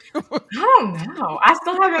like? I don't know. I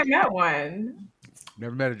still haven't met one.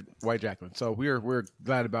 Never met a white Jacquelyn, so we're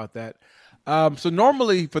glad about that. So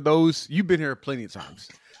normally, for those, you've been here plenty of times,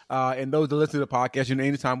 and those that listen to the podcast,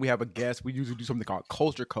 anytime we have a guest, we usually do something called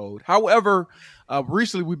Culture Code. However,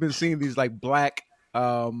 recently we've been seeing these like black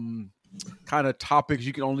kind of topics.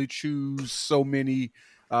 You can only choose so many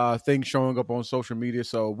things showing up on social media.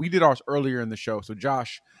 So we did ours earlier in the show. So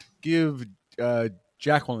Josh, give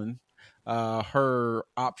Jacquelyn her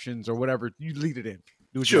options or whatever. You lead it in.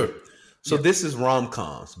 Sure. So this is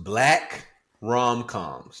rom-coms, black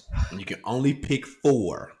rom-coms. And you can only pick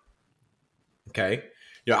 4. Okay.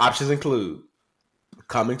 Your options include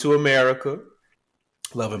Coming to America,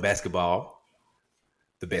 Love and Basketball,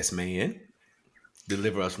 The Best Man,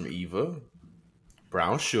 Deliver Us from Eva,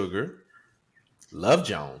 Brown Sugar, Love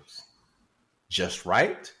Jones, Just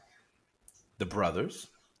Right, The Brothers,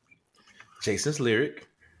 Jason's Lyric,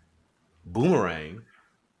 Boomerang,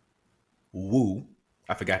 Woo.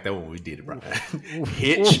 I forgot that one we did it, Brian.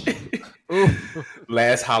 Hitch,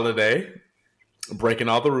 Last Holiday, Breaking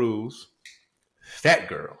All the Rules, Fat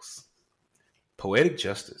Girls, Poetic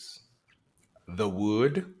Justice, The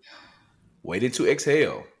Wood, Waiting to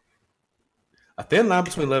Exhale, A Thin Line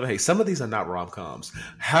Between Love and Hate. Some of these are not rom-coms.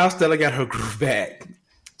 How Stella Got Her Groove Back,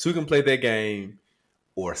 Two Can Play Their Game,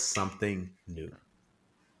 or Something New.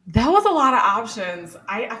 That was a lot of options.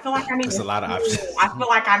 I feel like I need. That's a lot of options. I feel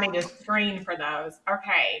like I need to screen for those.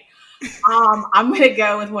 Okay, I'm gonna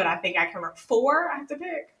go with what I think I can remember. 4. I have to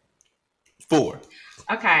pick 4.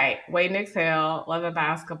 Okay, Wait and Exhale, Love and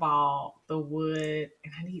Basketball, The Wood,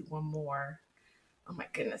 and I need one more. Oh my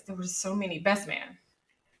goodness, there were so many. Best Man.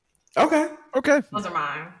 Okay. Those are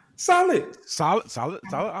mine. Solid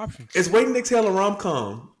options. Is Wait and Exhale a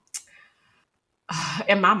rom-com?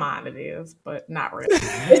 In my mind, it is, but not really.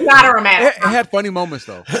 It's not a romantic. It had funny moments,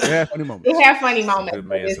 though. It had funny moments,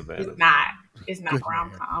 but it's not. It's not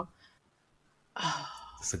rom-com.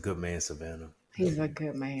 It's a good man, Savannah. He's a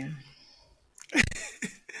good man.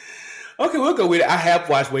 Okay, we'll go with it. I have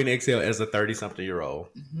watched Waiting to Exhale as a 30-something-year-old,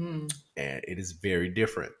 and it is very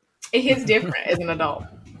different. It hits different as an adult.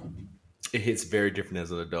 It hits very different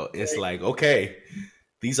as an adult. It's like, okay,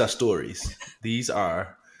 these are stories. These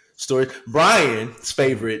are stories. Brian's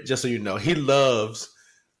favorite, just so you know, he loves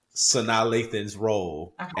Sanaa Lathan's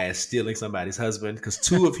role as stealing somebody's husband, because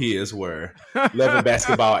 2 of his were Love and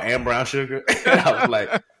Basketball and Brown Sugar. And I was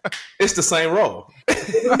like, it's the same role.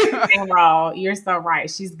 Same role. You're so right.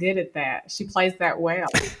 She's good at that. She plays that well.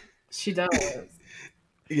 She does.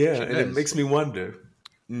 Yeah, and it makes me wonder.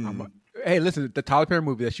 Hey, listen, the Tyler Perry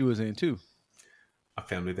movie that she was in too. A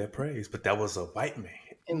Family That Prays, but that was a white man.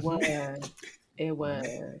 It was. It was.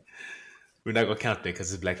 We're not gonna count that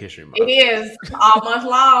because it's Black History Month. It is all month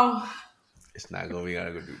long. It's not gonna be.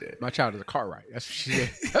 Gotta go do that. My child is a car ride. That's what she said.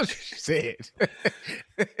 That's what she said.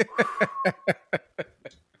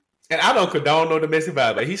 And I don't condone no domestic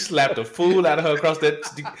violence, but he slapped a fool out of her across that.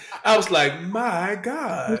 I was like, my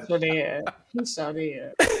God. He sure did. He sure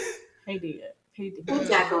did. He did. He did.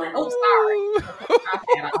 Jacquelyn. Oh,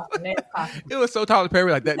 sorry. It was so Tyler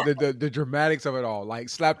Perry, like that. The dramatics of it all, like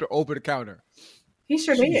slapped her over the counter. He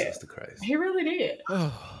sure Jesus did. Christ. He really did.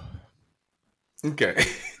 Okay.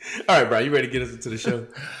 All right, Brian, you ready to get us into the show?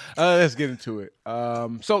 Let's get into it.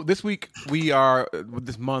 So this week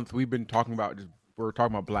this month we've been talking about we're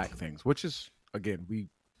talking about Black things, which is again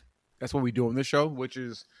that's what we do on this show,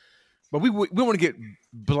 but we want to get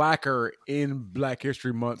blacker in Black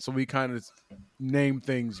History Month, so we kind of name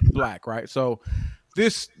things Black, right? So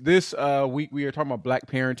this week we are talking about Black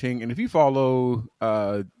parenting, and if you follow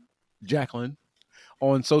Jacquelyn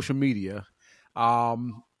on social media,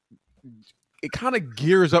 it kind of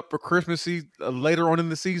gears up for Christmas later on in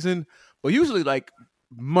the season, but usually like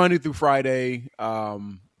Monday through Friday,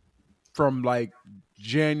 from like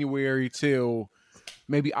January till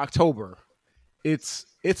maybe October, it's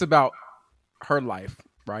about her life,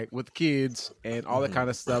 right, with kids and all that kind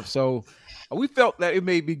of stuff. So we felt that it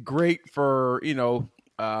may be great for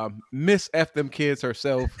Miss F them kids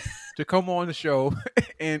herself to come on the show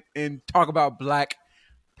and talk about Black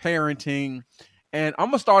parenting. And I'm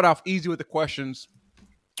gonna start off easy with the questions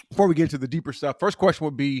before we get into the deeper stuff. First question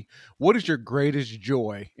would be, what is your greatest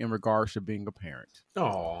joy in regards to being a parent?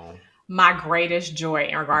 Oh, my greatest joy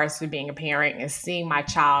in regards to being a parent is seeing my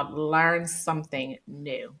child learn something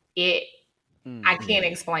new. I can't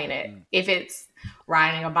explain it. If it's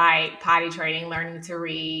riding a bike, potty training, learning to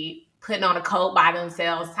read, putting on a coat by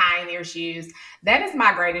themselves, tying their shoes, that is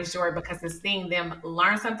my greatest joy, because it's seeing them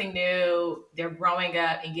learn something new. They're growing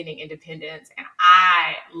up and getting independence, and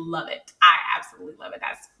I love it. I absolutely love it.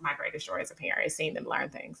 That's my greatest joy as a parent, is seeing them learn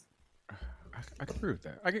things. I can agree with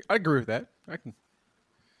that. I agree with that.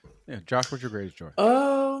 Yeah, Josh, what's your greatest joy?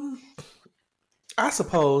 I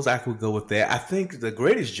suppose I could go with that. I think the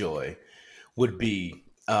greatest joy would be,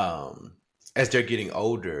 as they're getting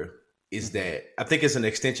older, is that I think it's an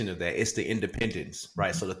extension of that. It's the independence,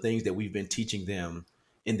 right? So the things that we've been teaching them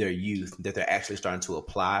in their youth that they're actually starting to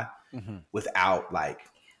apply without like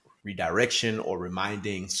redirection or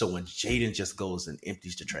reminding. So when Jaden just goes and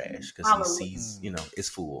empties the trash because he sees, it's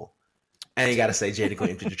full. I ain't got to say, Jaden, go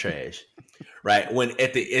empty the trash, right? When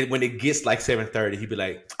it gets like 7:30, he'd be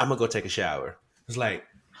like, I'm gonna go take a shower. It's like,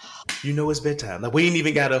 it's bedtime. Like we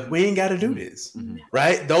ain't gotta do this,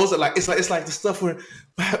 right? Those are like it's like the stuff where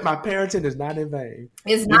my parenting is not in vain.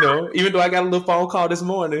 It's not. Even though I got a little phone call this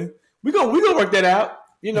morning, we gonna work that out.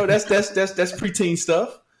 That's preteen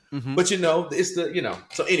stuff. But it's the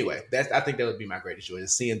So anyway, I think that would be my greatest joy,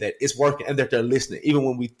 is seeing that it's working and that they're listening, even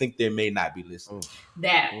when we think they may not be listening.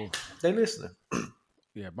 They're listening.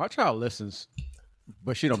 Yeah, my child listens,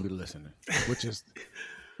 but she don't be listening. Which is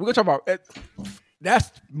we're gonna talk about it.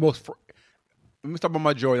 That's most. Let me talk about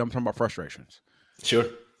my joy. I'm talking about frustrations. Sure.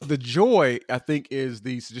 The joy, I think, is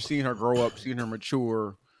just seeing her grow up, seeing her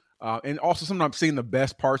mature, and also sometimes seeing the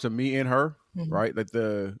best parts of me in her. Right, like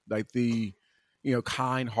the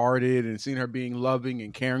kind-hearted, and seeing her being loving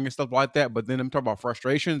and caring and stuff like that. But then I'm talking about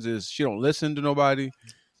frustrations is she don't listen to nobody.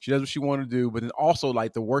 She does what she want to do, but then also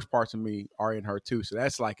like the worst parts of me are in her too. So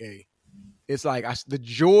that's like the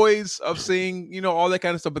joys of seeing all that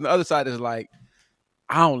kind of stuff. But the other side is like,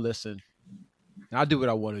 I don't listen. I do what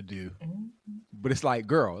I want to do. But it's like,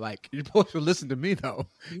 girl, like you're supposed to listen to me though.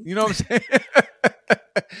 You know what I'm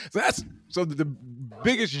saying? So the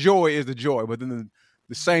biggest joy is the joy, but then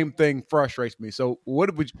the same thing frustrates me. So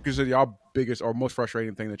what would you consider y'all biggest or most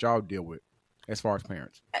frustrating thing that y'all deal with as far as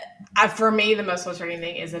parents? For me, the most frustrating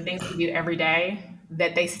thing is the things we do every day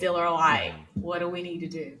that they still are like, what do we need to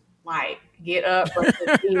do? Like, get up, brush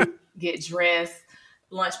your teeth, get dressed,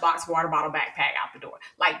 lunchbox, water bottle, backpack out the door.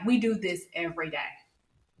 Like, we do this every day.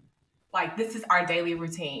 Like, this is our daily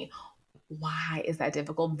routine. Why is that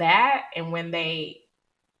difficult? That, and when they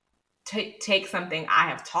take something I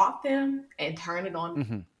have taught them and turn it on,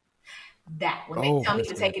 mm-hmm. that when they tell me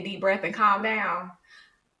to take a deep breath and calm down,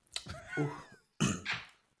 and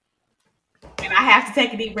I have to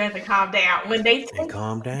take a deep breath and calm down. When they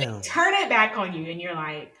calm down, they turn it back on you, and you're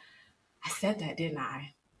like, I said that, didn't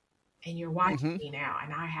I? And you're watching me now,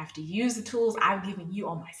 and I have to use the tools I've given you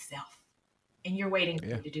on myself, and you're waiting for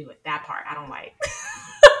me to do it. That part I don't like.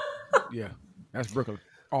 Yeah, that's Brooklyn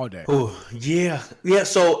all day. Oh yeah.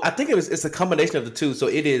 So I think it's a combination of the two. So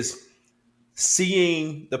it is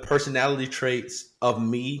seeing the personality traits of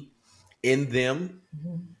me in them,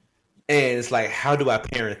 mm-hmm. and it's like, how do I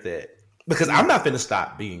parent that? Because I'm not going to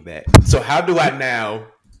stop being that. So how do I now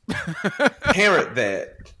parent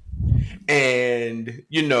that? And,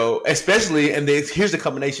 you know, especially, and here's the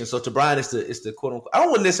combination. So to Brian, it's the quote unquote, I don't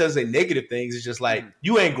want to necessarily say negative things. It's just like,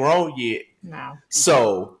 you ain't grown yet. No.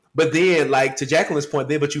 So, but then like to Jacquelyn's point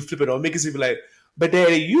there, but you flip it on me because you'd be like, but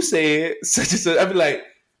Daddy, you said such and such. I'd be like,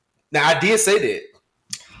 now I did say that,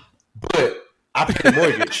 but I pay the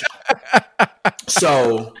mortgage.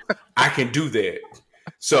 So I can do that.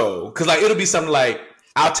 So, because like it'll be something like,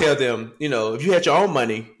 I'll tell them, you know, if you had your own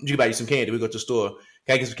money, you can buy you some candy. We go to the store.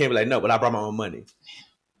 Can I get some candy? Like, no, but I brought my own money.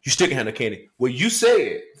 You still can have no candy. Well, you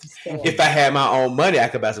said if I had my own money, I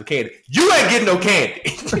could buy some candy. You ain't getting no candy.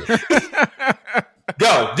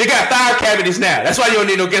 Go. You got 5 cabinets now. That's why you don't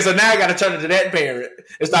need no guests. So now I got to turn into that parent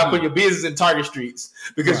and stop putting your business in Target streets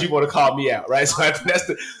because you want to call me out, right? So that's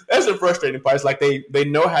the frustrating part. It's like they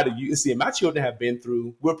know how to use. See, my children have been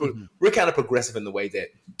through. We're kind of progressive in the way that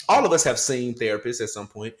all of us have seen therapists at some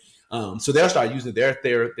point. So they'll start using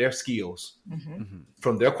their skills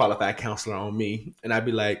from their qualified counselor on me, and I'd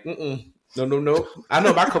be like, no. I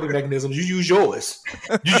know my coping mechanisms. You use yours.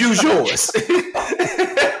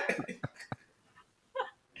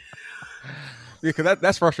 Yeah, because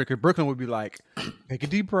that's frustrating. Because Brooklyn would be like, take a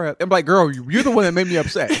deep breath. I'm like, girl, you're the one that made me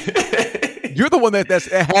upset. You're the one that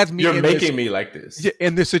has me. You're making me like this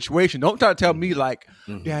in this situation. Don't try to tell me like,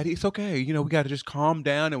 Daddy, it's okay. You know, we got to just calm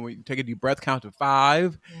down and we take a deep breath, count to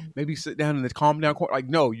 5, maybe sit down in the calm down corner. Like,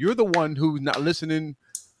 no, you're the one who's not listening,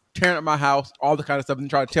 tearing up my house, all the kind of stuff, and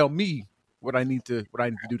try to tell me what I need to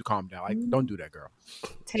do to calm down. Like, don't do that, girl.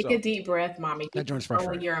 Take a deep breath, mommy.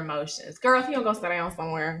 Control your emotions, girl. If you don't go sit down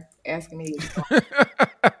somewhere, asking me.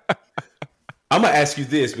 I'm gonna ask you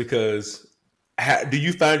this because. Do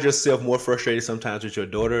you find yourself more frustrated sometimes with your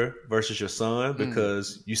daughter versus your son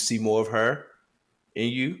because you see more of her in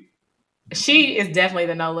you? She is definitely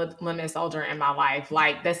the no limit soldier in my life.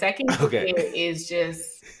 Like the second kid is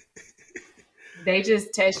just, they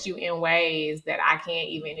just test you in ways that I can't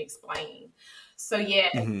even explain. So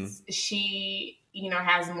yes, she, you know,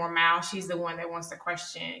 has more mouth. She's the one that wants to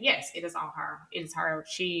question. Yes, it is all her. It is her.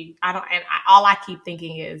 All I keep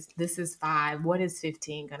thinking is, this is 5. What is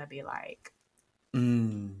 15 going to be like?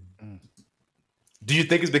 Do you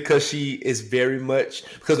think it's because she is very much,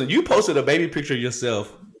 because when you posted a baby picture of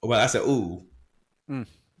yourself, well, I said, ooh,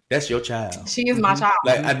 that's your child. She is my child.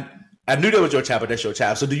 Like I knew that was your child, but that's your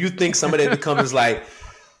child. So do you think some of that becomes like,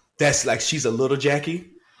 that's like she's a little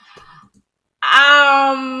Jackie?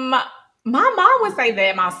 My mom would say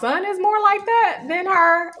that my son is more like that than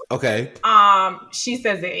her. Okay. She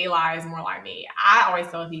says that Eli is more like me. I always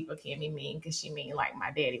tell people can't be mean because she mean like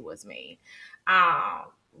my daddy was mean.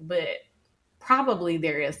 But probably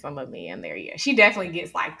there is some of me in there. Yeah, she definitely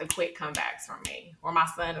gets like the quick comebacks from me. Where my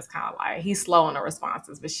son is kind of like, he's slow in the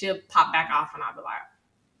responses, but she'll pop back off and I'll be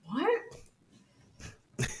Yeah, like,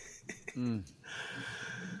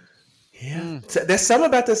 what? So there's something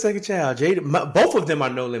about the second child. Jada, both of them are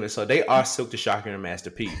no limit, so they are Silk the Shocker and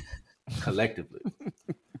Master P collectively.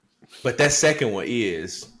 But that second one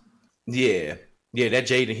is, that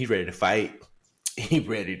Jaden, he's ready to fight. He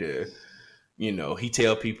ready to, you know, he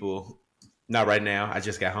tell people, not right now. I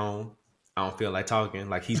just got home. I don't feel like talking.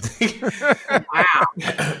 Like he's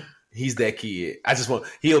he's that kid.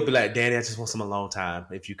 He'll be like, Daddy, I just want some alone time.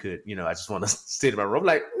 If you could, you know, I just want to sit in my room.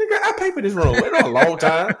 Like, nigga, I pay for this room. It's not a long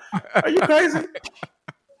time. Are you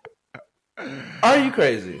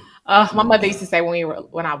crazy? My mother used to say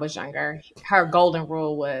when I was younger, her golden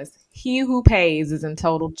rule was, he who pays is in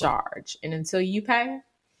total charge. And until you pay,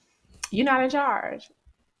 you're not in charge.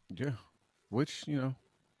 Yeah. Which, you know,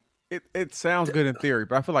 it sounds good in theory,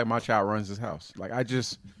 but I feel like my child runs this house. Like, I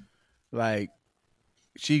just, like,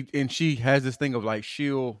 she has this thing of like, she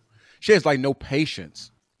has like no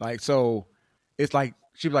patience. Like, so it's like,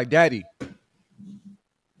 she'd be like, Daddy,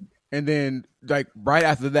 And then like right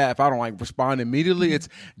after that, if I don't like respond immediately, it's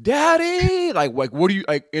daddy. Like what do you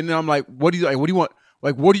like? And then I'm like, what do you want?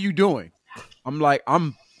 Like, what are you doing? I'm like,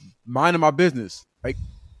 I'm minding my business. Like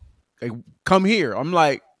come here. I'm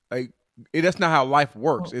like that's not how life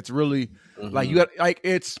works. It's really like you got like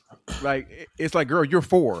it's like girl, you're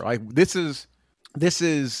 4. Like this is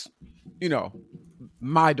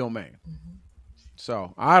my domain.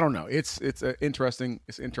 So I don't know. It's an interesting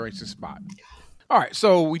spot. All right,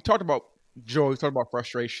 so we talked about joy. We talked about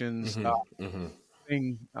frustrations. I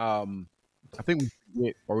think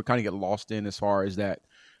we kind of get lost in as far as that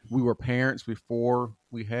we were parents before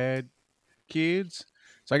we had kids.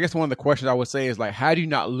 So I guess one of the questions I would say is like, how do you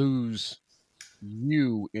not lose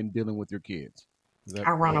you in dealing with your kids?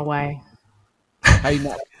 I run away. How do you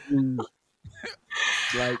not lose?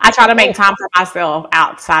 Like, I try to make time for myself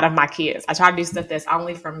outside of my kids. I try to do stuff that's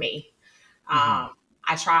only for me.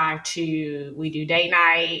 We do date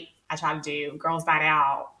night. I try to do girls' night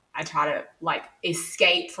out. I try to like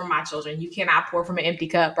escape from my children. You cannot pour from an empty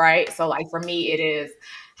cup, right? So like for me, it is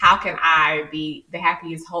how can I be the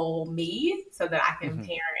happiest whole me so that I can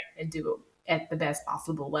parent and do it at the best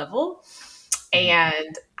possible level.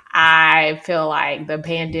 And I feel like the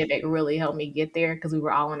pandemic really helped me get there because we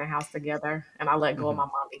were all in the house together and I let go of my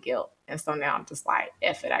mommy guilt. And so now I'm just like,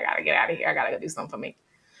 F it, I got to get out of here. I got to go do something for me.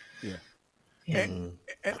 Yeah. And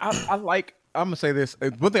I like, I'm going to say this.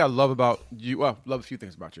 One thing I love about you, well, I love a few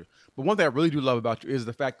things about you, but one thing I really do love about you is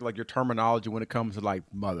the fact that like your terminology when it comes to like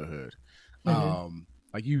motherhood.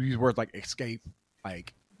 Like you use words like escape,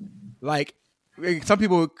 like some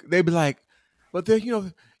people, they'd be like, but then,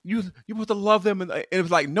 you're supposed to love them. And it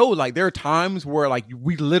was like, no, like there are times where like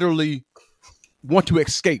we literally want to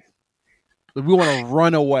escape. We want to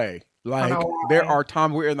run away. Like there are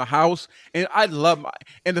times we're in the house and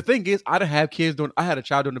and the thing is I didn't have kids I had a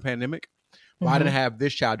child during the pandemic, but I didn't have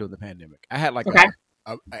this child during the pandemic. I had like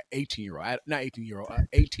a 18-year-old, not 18-year-old,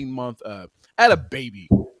 18-month, I had a baby,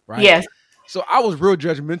 right? Yes. So I was real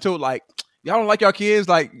judgmental. Like, y'all don't like your kids.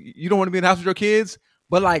 Like you don't want to be in the house with your kids.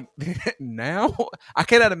 But like now I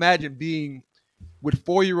cannot imagine being with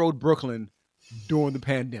 4-year-old Brooklyn during the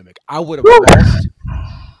pandemic. I would have lost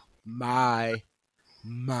my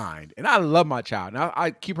mind. And I love my child. Now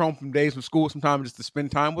I keep her home from days from school sometimes just to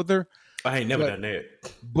spend time with her. I ain't never done that.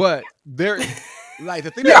 But there, like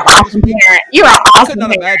the thing you're awesome parent. You're an awesome. I could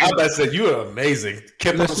not imagine. I was about to say you are amazing.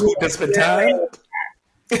 Kept on school to spend time.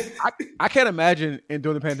 I can't imagine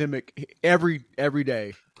during the pandemic every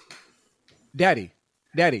day, Daddy,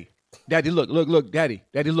 look, Daddy, look, Daddy,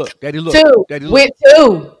 look, Daddy, look, with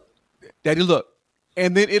 2, Daddy, look,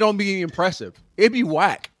 and then it don't be impressive. It'd be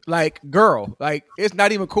whack. Like, girl, like it's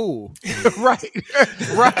not even cool, right?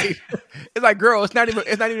 It's like, girl, it's not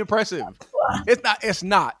even impressive. It's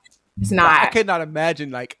not. I cannot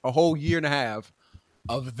imagine like a whole year and a half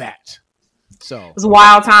of that. So it was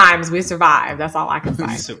wild times. We survived. That's all I can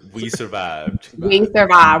say. We survived. We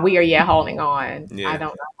survived. We are yet holding on. Yeah. I don't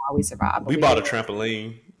know how we survived. We bought a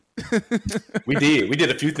trampoline. We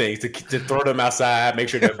did a few things to throw them outside, make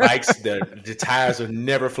sure their bikes, the tires are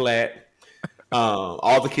never flat.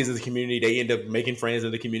 All the kids in the community, they end up making friends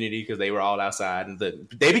in the community because they were all outside, and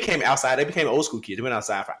they became outside. They became old school kids. They went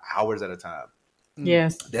outside for hours at a time.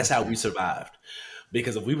 Yes, that's how we survived.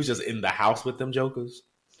 Because if we was just in the house with them jokers,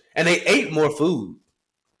 and they ate more food.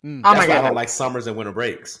 Oh that's my God! I don't like summers and winter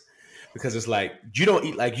breaks because it's like you don't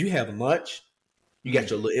eat like you have lunch. You got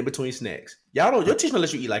your little in between snacks. Your teacher don't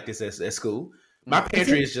let you eat like this at school. My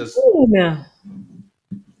pantry is just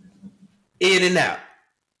in and out.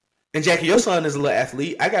 And Jackie, your son is a little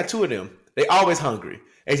athlete. I got 2 of them. They always hungry.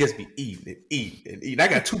 They just be eating and eating and eating. I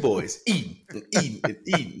got 2 boys eating and eating and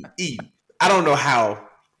eating and eating. I don't know how.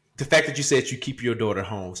 The fact that you said you keep your daughter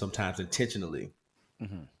home sometimes intentionally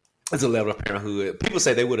is a level of parenthood. People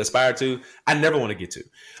say they would aspire to. I never want to get to.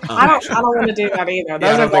 I don't want to do that either. I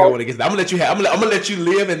don't think I want to get to that. I'm gonna let you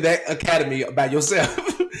live in that academy by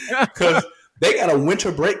yourself because they got a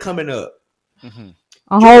winter break coming up.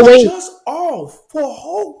 A whole week. Just off for a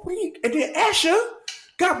whole week. And then Asha,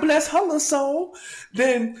 God bless her little soul,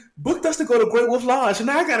 then booked us to go to Great Wolf Lodge. And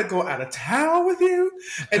now I got to go out of town with you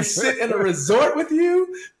and sit in a resort with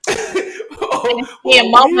you.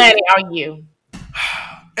 More money on you.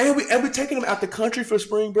 And we taking them out the country for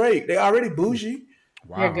spring break. They already bougie.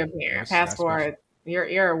 Wow. You're a good parent. Passport.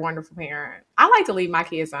 You're a wonderful parent. I like to leave my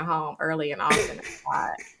kids at home early and often.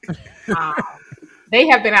 They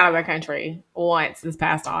have been out of the country once this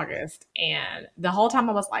past August. And the whole time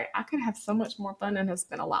I was like, I could have so much more fun and have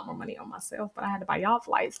spent a lot more money on myself. But I had to buy y'all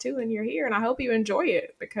flights too. And you're here. And I hope you enjoy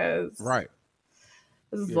it because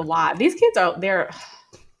this is a lot. These kids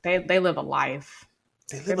they live a life.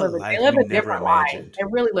 They live a life they live we a never different life. imagined. They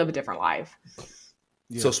really live a different life.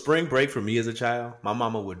 Yeah. So spring break for me as a child, my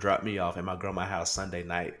mama would drop me off at my grandma's house Sunday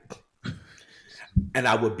night. And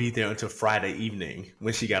I would be there until Friday evening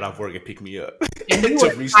when she got off work and picked me up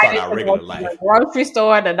to restart our regular life. The grocery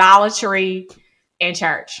store, the Dollar Tree, and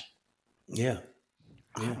church. Yeah.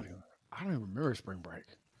 I don't even remember spring break.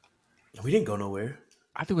 We didn't go nowhere.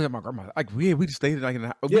 I think we had my grandma. Like we just stayed like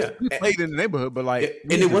we played in the neighborhood, but like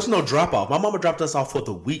and it was no drop off. My mama dropped us off for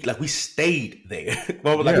the week. Like we stayed there.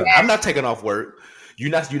 Mama was like, I'm not taking off work. You're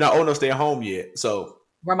not old enough to stay at home yet. So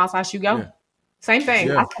grandma's house, you go. Yeah. Same thing.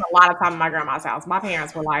 Yeah. I spent a lot of time at my grandma's house. My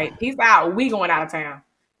parents were like, "Peace out. We going out of town.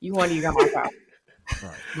 You going to your grandma's house."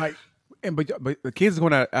 Right. Like, but the kids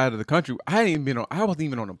going out of the country. I wasn't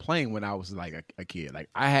even on a plane when I was like a kid. Like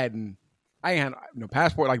I had no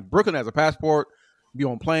passport. Like Brooklyn has a passport. Be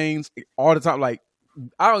on planes all the time. Like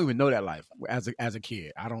I don't even know that life as a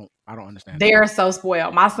kid. I don't understand. They are so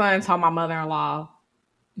spoiled. My son told my mother-in-law,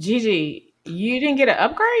 "Gigi, you didn't get an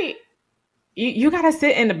upgrade. You got to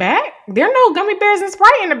sit in the back. There are no gummy bears and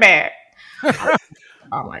Sprite in the back."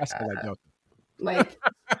 Oh my God. Like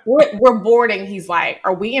we're boarding. He's like,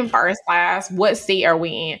 "Are we in first class? What seat are we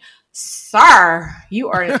in?" "Sir, you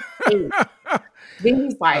are in seat." Then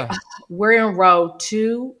he's like, "We're in row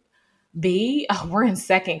 2B. Oh, we're in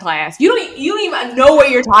second class. You don't even know what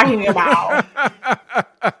you're talking about."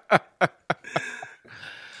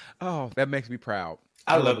 Oh, that makes me proud.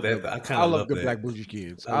 I love that. I love good black bougie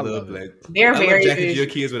kids. I love black. They're very Jack and Jill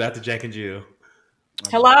kids without the Jack and Jill.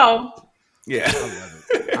 Hello. Yeah,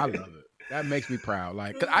 I love it. That makes me proud.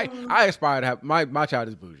 Like, 'cause I aspire to have my child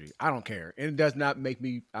is bougie. I don't care, and it does not make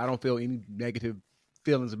me. I don't feel any negative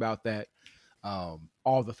feelings about that.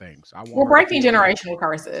 All the things we're breaking generational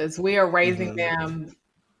curses. We are raising them.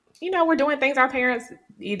 We're doing things our parents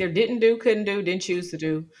either didn't do, couldn't do, didn't choose to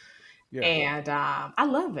do. Yeah. And I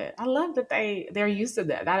love it. I love that they're used to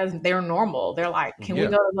that. They're normal. They're like, "Can we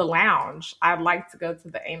go to the lounge? I'd like to go to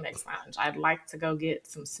the Amex lounge. I'd like to go get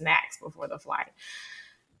some snacks before the flight."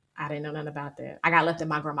 I didn't know nothing about that. I got left at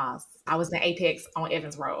my grandma's. I was in Apex on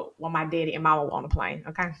Evans Road while my daddy and mama were on the plane.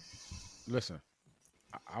 Okay. Listen,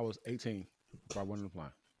 I was 18 before I went on the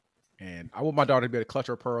plane. And I want my daughter to be able to clutch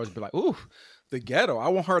her pearls and be like, "Ooh, the ghetto." I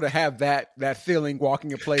want her to have that feeling walking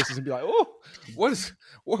in places and be like, "Oh,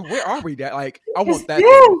 where are we, Dad?" Like, I want that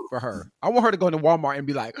for her. I want her to go into Walmart and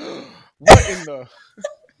be like, "What in the?"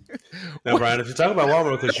 Now, Brian, if you talk about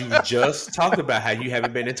Walmart, because you just talked about how you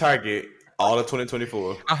haven't been in Target all of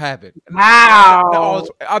 2024. I haven't. Wow.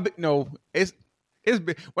 It's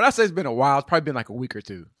been, when I say it's been a while, it's probably been like a week or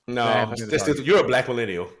two. No, you're a black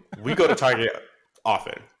millennial. We go to Target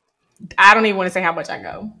often. I don't even want to say how much I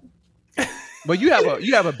go. But you have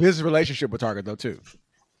a business relationship with Target though too.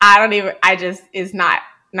 It's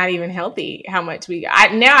not even healthy how much we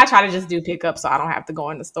now I try to just do pickup so I don't have to go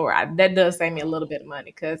in the store. That does save me a little bit of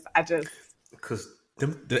money because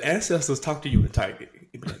the ancestors talk to you at Target.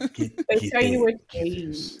 Like, they tell you what to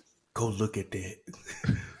do. Go look at that.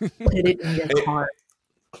 Put it in your cart.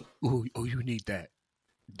 Oh, you need that.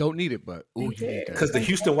 Don't need it, but you need that. Because the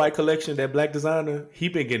Houston White collection, that black designer, he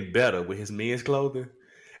been getting better with his men's clothing.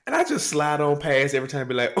 And I just slide on past every time and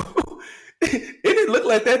be like, "Oh, it didn't look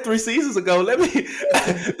like that 3 seasons ago. Let me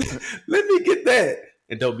get that."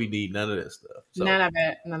 And don't be need none of that stuff. So. None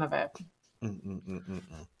of it.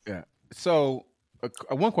 Yeah. So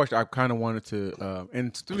one question I kind of wanted to,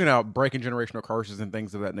 and speaking out breaking generational curses and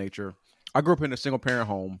things of that nature. I grew up in a single parent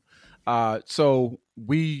home. So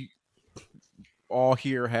we all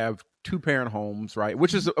here have 2-parent homes, right?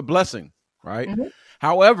 Which is a blessing, right? Mm-hmm.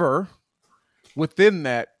 However, within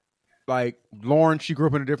that, like Lauren, she grew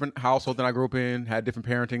up in a different household than I grew up in, had different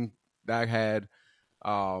parenting that I had.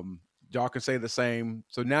 Y'all can say the same.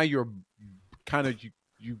 So now you're kind of,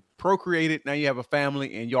 you procreated, now you have a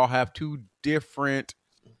family and y'all have 2 different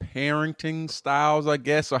parenting styles, I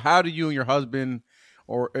guess. So how do you and your husband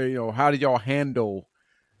or, how do y'all handle,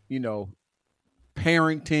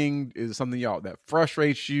 parenting? Is it something that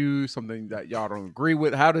frustrates you, something that y'all don't agree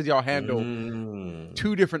with? How does y'all handle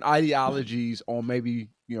 2 different ideologies on maybe,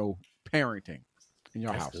 parenting in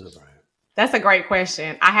your house? That's a great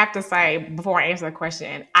question. I have to say, before I answer the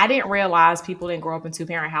question, I didn't realize people didn't grow up in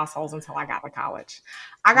 2-parent households until I got to college.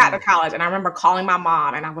 I got to college and I remember calling my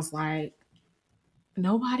mom and I was like,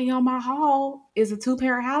 "Nobody on my hall is a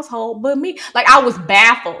 2-parent household but me." Like, I was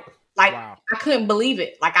baffled. Like, wow. I couldn't believe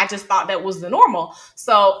it. Like, I just thought that was the normal.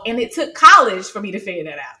 So, and it took college for me to figure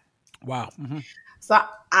that out. Wow. Mm-hmm. So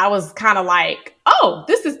I was kind of like, "Oh,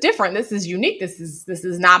 this is different. This is unique. This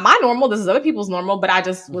is not my normal. This is other people's normal." But I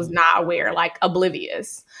just was not aware, like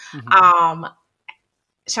oblivious. Mm-hmm.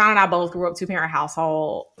 Sean and I both grew up 2-parent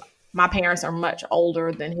household. My parents are much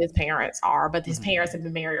older than his parents are, but his parents have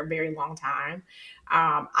been married a very long time.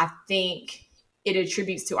 I think it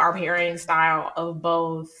attributes to our parenting style of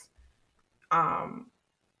both,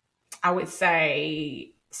 I would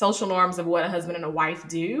say, social norms of what a husband and a wife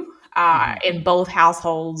do. In both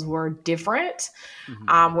households were different.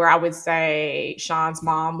 Where I would say Sean's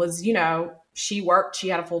mom was, she worked, she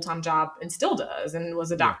had a full-time job and still does, and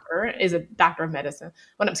was a doctor, is a doctor of medicine.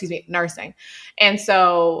 Well, no, excuse me, nursing. And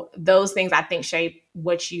so those things I think shape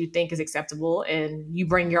what you think is acceptable, and you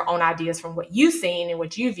bring your own ideas from what you've seen and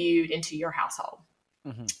what you viewed into your household.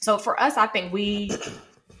 So for us, I think we've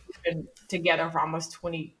been together for almost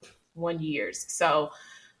 21 years. So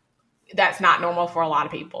that's not normal for a lot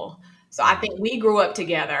of people. So I think we grew up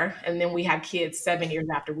together, and then we had kids 7 years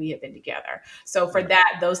after we had been together. So for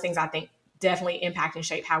that, those things I think definitely impact and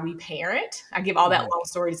shape how we parent. I give all that long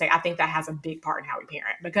story to say I think that has a big part in how we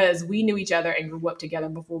parent, because we knew each other and grew up together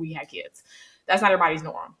before we had kids. That's not everybody's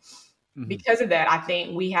norm. Because of that, I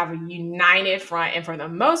think we have a united front, and for the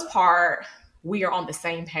most part, we are on the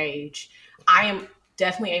same page. I am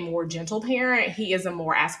definitely a more gentle parent. He is a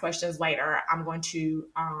more ask questions later. I'm going to,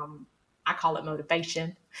 I call it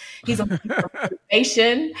motivation. He's a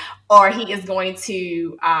motivation, or he is going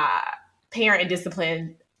to parent and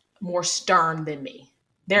discipline more stern than me.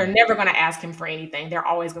 They're never going to ask him for anything. They're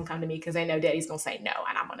always going to come to me because they know daddy's going to say no,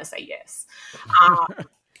 and I'm going to say yes.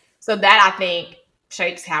 So that I think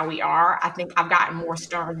shapes how we are. I think I've gotten more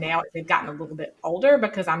stern now. They've gotten a little bit older,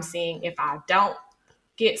 because I'm seeing if I don't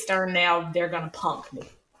get stern now, they're going to punk me,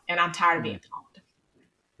 and I'm tired of being punked.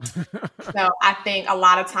 So I think a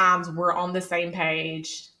lot of times we're on the same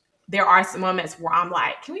page. There are some moments where I'm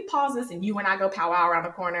like, can we pause this? And you and I go powwow around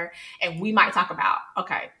the corner, and we might talk about,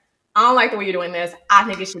 okay, I don't like the way you're doing this. I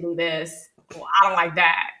think it should do this. Well, I don't like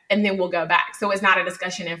that. And then we'll go back. So it's not a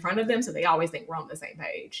discussion in front of them. So they always think we're on the same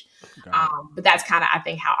page. But that's kind of, I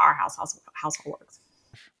think, how our household works.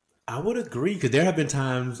 I would agree, because there have been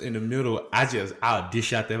times in the middle, I'll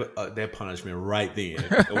dish out that punishment right then.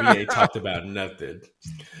 And we ain't talked about nothing.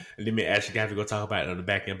 And then me actually have to go talk about it on the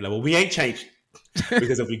back end. Like, well, we ain't changed it.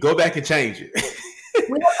 Because if we go back and change it,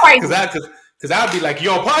 because I'll be like,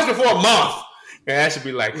 you're on punishment for a month. And I should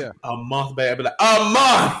be like, a month, babe. I'd be like, a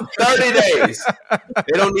month, 30 days.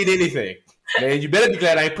 They don't need anything. Man, you better be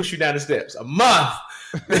glad I ain't push you down the steps. A month.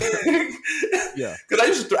 Because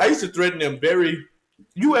I used to threaten them very.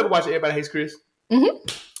 You ever watch Everybody Hates Chris? And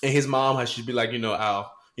his mom, how she'd be like,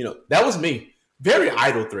 that was me. Very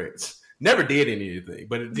idle threats. Never did anything.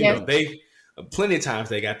 But, they plenty of times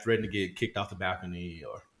they got threatened to get kicked off the balcony,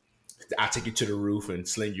 or I'll take you to the roof and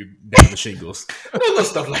sling you down the shingles. Little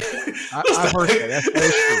stuff like that. I've heard that.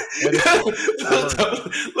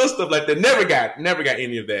 Little stuff like that. Never got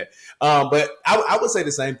any of that. But I would say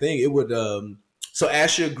the same thing. It would. So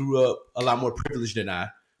Asher grew up a lot more privileged than I.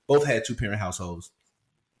 Both had 2-parent households.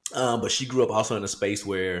 But she grew up also in a space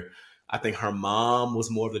where I think her mom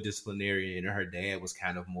was more of the disciplinarian, and her dad was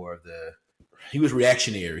kind of more of he was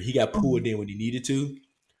reactionary. He got pulled in when he needed to.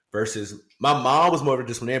 Versus my mom was more of a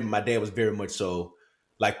disciplinarian, but my dad was very much so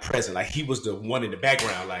like present. Like he was the one in the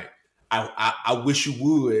background. Like I wish you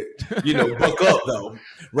would, buck up though,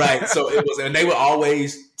 right? So it was, and they were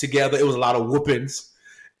always together. It was a lot of whoopings,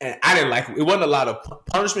 and I didn't like it. It wasn't a lot of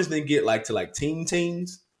punishments. Didn't get like to like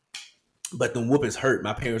teens, but the whoopings hurt.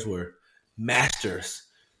 My parents were masters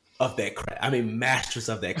of that crap. I mean, masters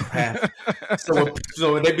of that crap.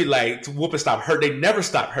 So when they'd be like, whooping stop hurt, they never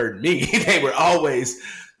stopped hurting me. They were always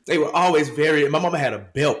very. My mama had a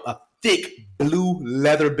belt, a thick blue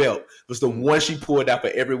leather belt. It was the one she pulled out for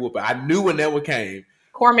every whooping. I knew when that one came.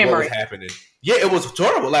 Core memory. What was happening? Yeah, it was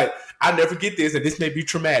terrible. Like I'll never forget this, and this may be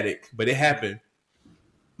traumatic, but it happened.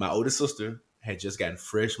 My older sister had just gotten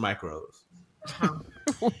fresh micros.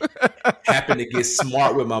 Happened to get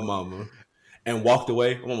smart with my mama and walked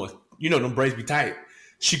away. Mama, them braids be tight.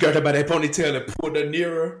 She grabbed her by that ponytail and pulled her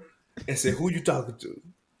nearer and said, "Who you talking to?"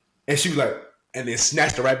 And she was like, and then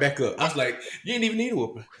snatched her right back up. I was like, "You didn't even need a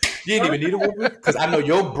whooping. You didn't even need a whooping because I know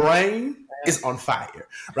your brain is on fire,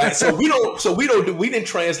 right?" So we didn't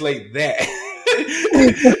translate that.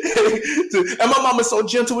 And my mama's so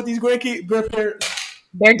gentle with these grandparents.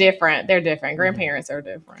 They're different. Grandparents are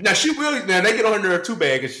different. Now they get on her nerve too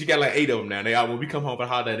bad because she got like 8 of them now. They all, when we come home for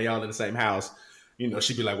holiday, they all in the same house.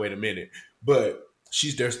 She'd be like, "Wait a minute," but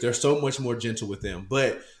they're so much more gentle with them.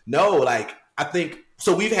 But no, like I think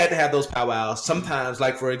so. We've had to have those powwows sometimes.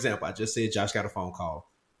 Like for example, I just said Josh got a phone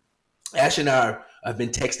call. Ash and I have been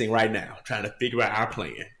texting right now, trying to figure out our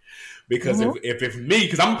plan because if it's me,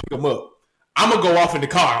 because I'm gonna pick him up. I'm gonna go off in the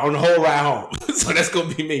car on the whole ride home. So that's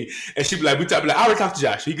gonna be me. And she'd be like, I already talked to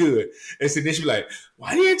Josh. He good. And so then she'd be like,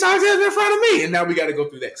 why didn't you talk to him in front of me? And now we got to go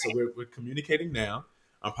through that. So we're communicating now.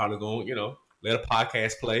 I'm probably going, let a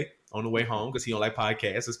podcast play on the way home because he don't like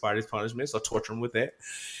podcasts as part of his punishment. So torture him with that.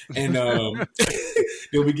 And then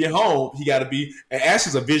we get home. He got to be. And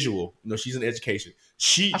Ashley's a visual. She's in education.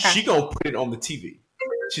 She gonna put it on the TV.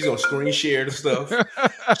 She's gonna screen share the stuff.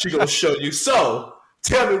 She gonna show you. So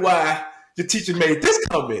tell me why the teacher made this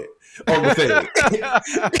comment on the thing.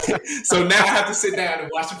 So now I have to sit down and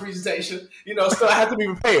watch the presentation. So I have to be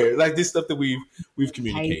prepared. Like this stuff that we've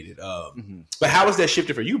communicated. But how was that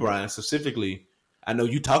shifted for you, Brian? Specifically, I know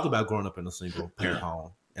you talked about growing up in a single parent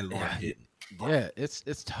home and Lauren hitting. Yeah,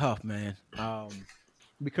 it's tough, man.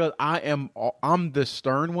 Because I'm the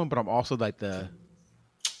stern one, but I'm also like the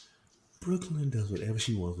Brooklyn does whatever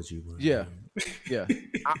she wants with you, bro. Yeah.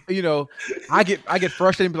 I get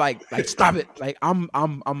frustrated and be like stop it. Like I'm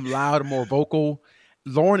loud and more vocal.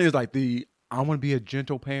 Lauren is like I want to be a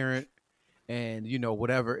gentle parent and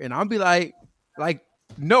whatever. And I'll be like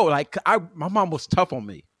no, like my mom was tough on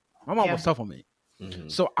me. Mm-hmm.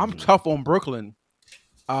 So I'm tough on Brooklyn.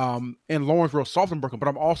 And Lauren's real soft on Brooklyn, but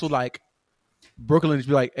I'm also like Brooklyn is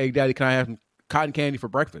be like, hey daddy, can I have some cotton candy for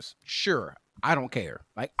breakfast? Sure. I don't care.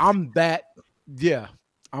 Like I'm that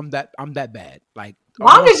bad. Like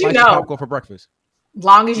long as you know, go for breakfast.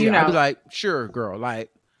 Long as you know, I'd be like, sure, girl,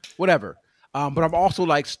 like whatever. But I'm also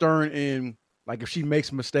like stern in like if she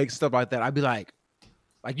makes mistakes and stuff like that, I'd be like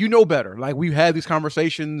better. Like we've had these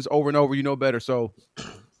conversations over and over, better. So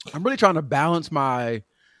I'm really trying to balance my,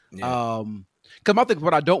 because my thing,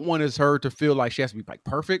 what I don't want is her to feel like she has to be like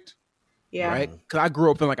perfect. Yeah. Right. Because I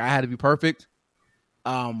grew up feeling like I had to be perfect.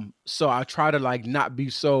 So I try to like not be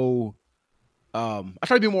so. I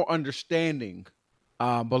try to be more understanding.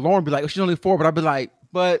 But Lauren be like, she's only 4, but I'd be like,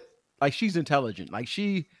 but like she's intelligent. Like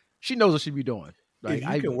she knows what she be doing. Like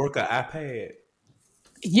if you can work an iPad.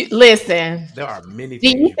 You listen. There are many.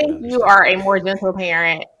 Do you think you are a more gentle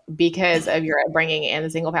parent because of your upbringing in the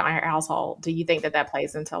single parent household? Do you think that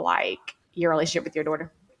plays into like your relationship with your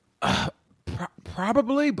daughter?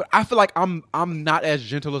 Probably, but I feel like I'm not as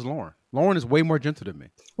gentle as Lauren. Lauren is way more gentle than me.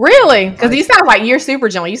 Really? Because you sound like you're super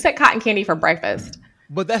gentle. You said cotton candy for breakfast.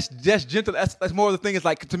 But that's just gentle. That's more of the thing. Is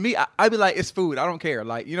like to me, I'd be like, it's food. I don't care.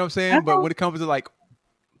 Like what I'm saying. But when it comes to like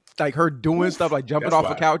her doing stuff, like jumping off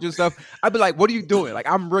the couch and stuff, I'd be like, what are you doing? Like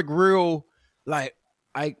I'm real. Like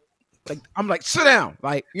I'm like sit down.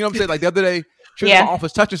 Like what I'm saying. Like the other day, she was in my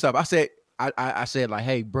office touching stuff. I said like,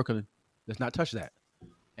 hey Brooklyn, let's not touch that.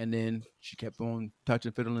 And then she kept on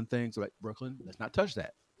touching, fiddling things. Like Brooklyn, let's not touch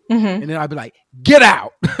that. Mm-hmm. And then I'd be like, get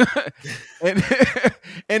out.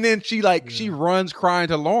 and then she runs crying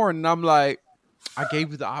to Lauren. And I'm like, I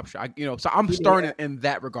gave you the option. So I'm starting in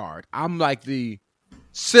that regard. I'm like the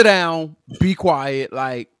sit down, be quiet.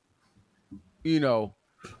 Like, and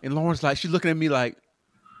Lauren's like, she's looking at me like,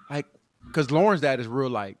 cause Lauren's dad is real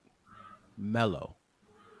like mellow.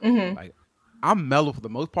 Mm-hmm. Like I'm mellow for the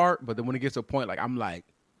most part. But then when it gets to a point, like I'm like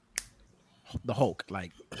the Hulk,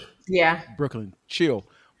 like, Brooklyn, chill.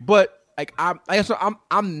 But like I'm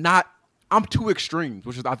too extremes,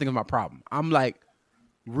 which is I think is my problem. I'm like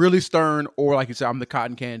really stern, or like you said, I'm the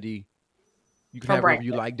cotton candy. You can have whatever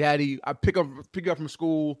you like, Daddy. I pick up from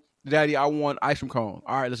school, Daddy. I want ice cream cone.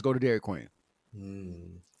 All right, let's go to Dairy Queen.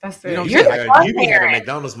 That's it. You're the fun you be having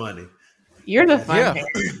McDonald's money. You're the fun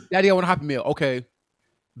parent. Daddy, I want a Happy Meal. Okay,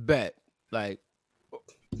 bet. Like.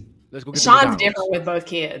 Let's go get Sean's different with both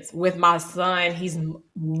kids. With my son, he's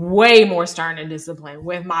way more stern and disciplined.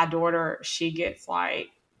 With my daughter, she gets away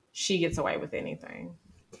with anything.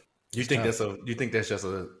 You think that's just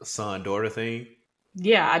a son-daughter thing?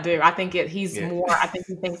 Yeah, I do. I think more. I think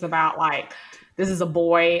he thinks about like this is a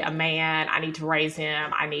boy, a man. I need to raise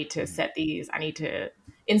him. I need to set these. I need to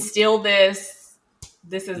instill this.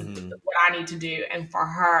 This is what I need to do. And for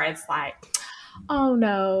her, it's like, oh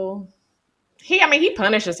no. He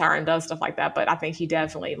punishes her and does stuff like that, but I think he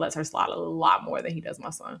definitely lets her slide a lot more than he does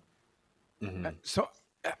my son. Mm-hmm. So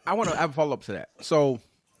I want to have a follow-up to that. So,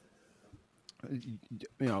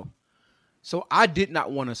 so I did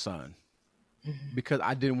not want a son because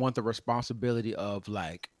I didn't want the responsibility of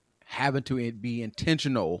like having to be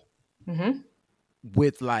intentional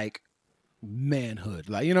with like manhood.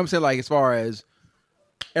 Like, you know what I'm saying? Like as far as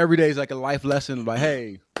every day is like a life lesson, like,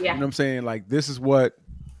 hey, you know what I'm saying? Like this is what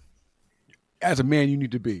as a man you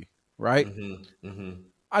need to be, right? Mm-hmm. Mm-hmm.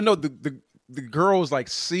 I know the girls like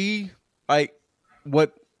see like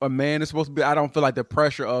what a man is supposed to be. I don't feel like the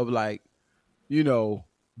pressure of like, this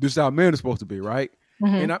is how a man is supposed to be, right?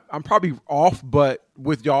 and I'm probably off, but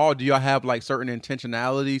with y'all, do y'all have like certain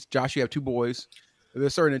intentionalities? Josh, you have 2 boys.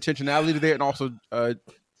 There's certain intentionality there, and also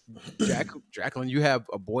Jacquelyn, you have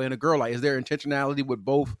a boy and a girl. Like, is there intentionality with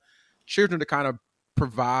both children to kind of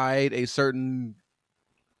provide a certain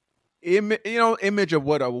image of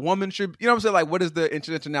what a woman should? You know what I'm saying? Like, what is the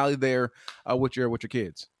intentionality there with your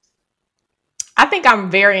kids? I think I'm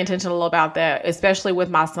very intentional about that, especially with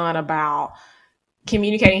my son, about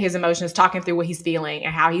communicating his emotions, talking through what he's feeling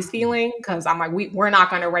and how he's feeling. Because I'm like, we're not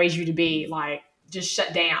going to raise you to be like just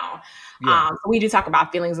shut down. Yeah. So we do talk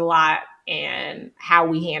about feelings a lot and how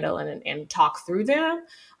we handle and talk through them.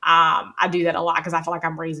 I do that a lot because I feel like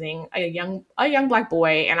I'm raising a young Black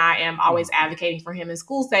boy, and I am always advocating for him in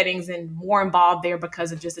school settings and more involved there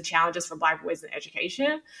because of just the challenges for Black boys in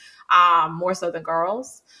education, more so than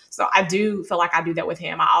girls. So I do feel like I do that with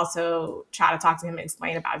him. I also try to talk to him and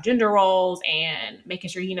explain about gender roles and making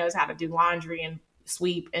sure he knows how to do laundry and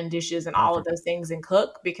sweep and dishes and all of those things and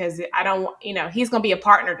cook, because I don't, he's going to be a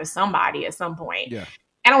partner to somebody at some point. Yeah.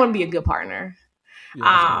 And I want to be a good partner,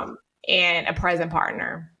 and a present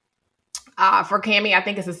partner. For Cammie, I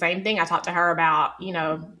think it's the same thing. I talked to her about,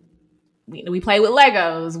 we play with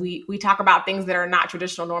Legos. We talk about things that are not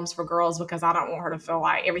traditional norms for girls, because I don't want her to feel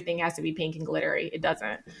like everything has to be pink and glittery. It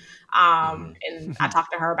doesn't. And I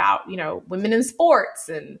talk to her about, women in sports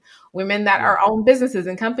and women that are own businesses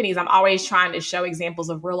and companies. I'm always trying to show examples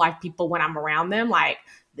of real life people when I'm around them. Like,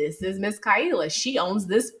 this is Miss Kaila. She owns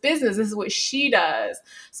this business. This is what she does.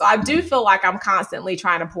 So I do feel like I'm constantly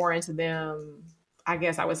trying to pour into them. I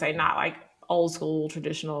guess I would say not like old school,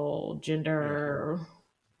 traditional gender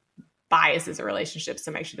biases or relationships,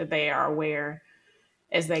 to make sure that they are aware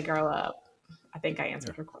as they grow up. I think I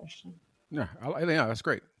answered your question. Yeah, that's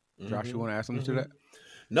great. Josh, you want to add something to that?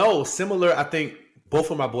 No, similar. I think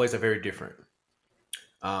both of my boys are very different.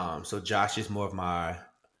 So Josh is more of my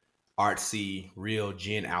artsy, real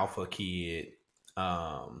Gen Alpha kid.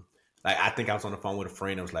 Like, I think I was on the phone with a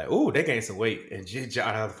friend. I was like, "Oh, they gained some weight," and Josh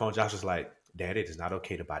on the phone. Josh was like, "Dad, it is not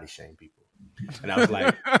okay to body shame people." And I was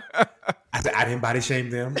like, I said, I didn't body shame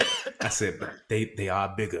them. I said, but they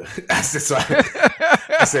are bigger. I said,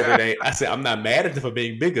 I'm not mad at them for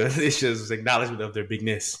being bigger. It's just acknowledgement of their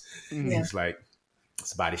bigness. It's like,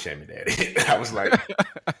 it's body shaming, Daddy. I was like,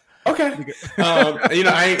 okay. I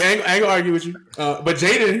ain't gonna argue with you. But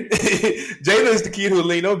Jaden is the kid who'll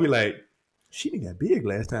lean over and be like, she didn't get big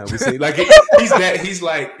last time we see. Like, he's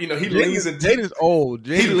like, he leans into. Jaden's old.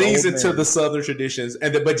 He leans into the Southern traditions,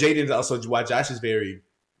 but Jaden is also why Josh is very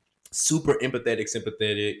super empathetic,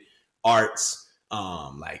 sympathetic, arts,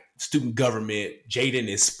 like student government. Jaden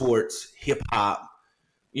is sports, hip hop,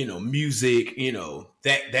 music,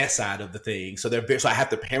 that side of the thing. So so I have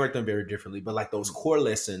to parent them very differently. But like those core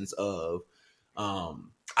lessons of, I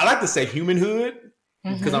like to say humanhood.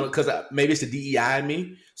 Because maybe it's the DEI in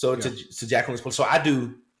me. So to Jacquelyn's point, so I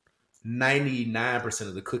do 99%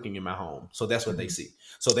 of the cooking in my home. So that's what they see.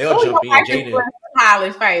 So they'll jump in. Jaden,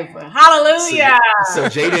 highly favored. Hallelujah. So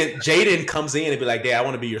Jaden comes in and be like, "Dad, I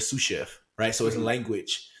want to be your sous chef." Right. So it's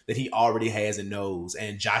language that he already has and knows.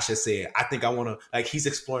 And Josh has said, "I think I want to." Like, he's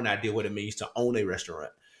exploring the idea what it means to own a restaurant.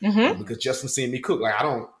 Because just from seeing me cook, like, I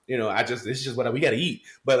don't, this is just what we got to eat.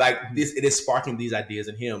 But like this, it is sparking these ideas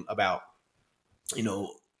in him about,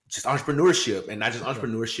 just entrepreneurship, and not just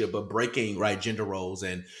entrepreneurship, but breaking gender roles.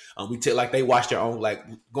 And we like they watch their own, like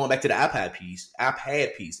going back to the iPad piece.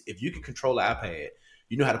 If you can control the iPad,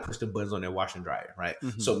 you know how to push the buttons on their wash and dryer, right?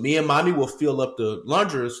 So me and mommy will fill up the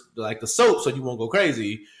laundress, like the soap, so you won't go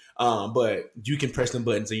crazy. But you can press them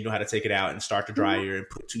buttons and you know how to take it out and start the dryer and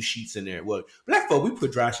put 2 sheets in there. Well, Black folk, we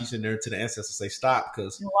put dry sheets in there to the ancestors say stop,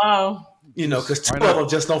 because because 2 of them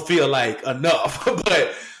just don't feel like enough.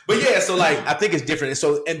 But yeah, so like I think it's different.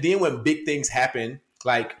 And then when big things happen,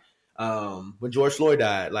 like when George Floyd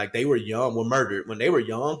died, like they were murdered when they were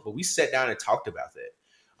young, but we sat down and talked about that.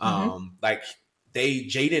 Like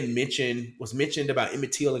Jaden was mentioned about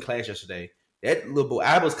Emmett Till in class yesterday. That little boy,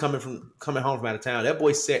 I was coming home from out of town. That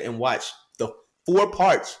boy sat and watched the 4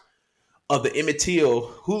 parts of the Emmett Till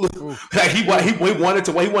Hulu. Like he wanted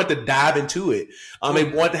to dive into it. He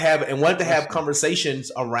wanted to have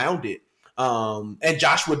conversations around it. And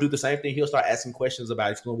Josh would do the same thing. He'll start asking questions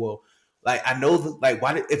about it. Well, like I know,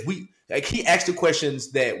 he asked the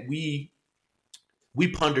questions that we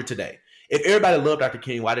ponder today. If everybody loved Dr.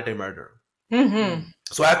 King, why did they murder him?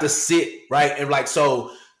 So I have to sit and like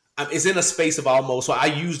so. It's in a space of almost. So I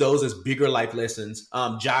use those as bigger life lessons.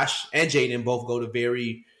 Josh and Jaden both go to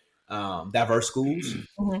very diverse schools.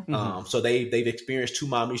 So they've experienced 2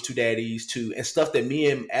 mommies, 2 daddies, and stuff that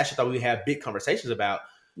me and Ashley thought we'd have big conversations about.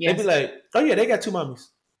 Yes. They'd be like, "Oh yeah, they got 2 mommies."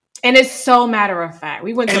 And it's so matter of fact.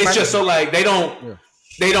 We went to it's just so like they don't.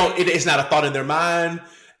 It's not a thought in their mind.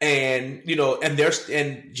 And you know, and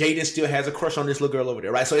Jaden still has a crush on this little girl over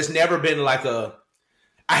there, right? So it's never been like I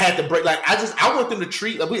had to break. Like I want them to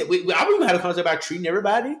treat. Like I even had a concept about treating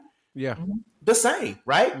everybody, the same,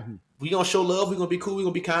 right? Mm-hmm. We gonna show love. We gonna be cool. We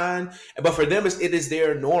gonna be kind. But for them, it is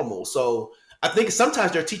their normal. So I think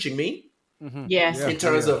sometimes they're teaching me, yes, in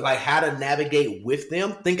terms of like how to navigate with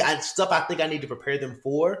them. I think I need to prepare them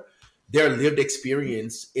for. Their lived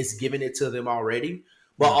experience is giving it to them already.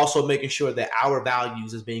 While also making sure that our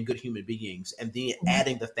values as being good human beings, and then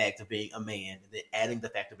adding the fact of being a man, and then adding the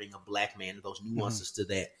fact of being a black man, and those nuances to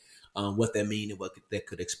that, what that mean and what that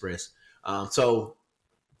could express. So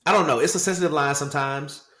I don't know. It's a sensitive line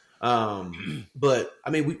sometimes, but I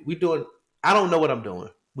mean, we doing. I don't know what I'm doing.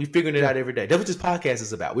 We figuring it out every day. That's what this podcast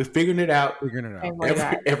is about. We're figuring it out.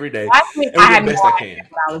 Every day. Last week I had no idea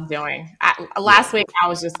what I was doing. Last week I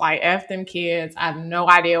was just like, F them kids. I have no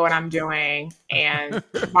idea what I'm doing. And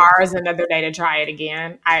tomorrow's another day to try it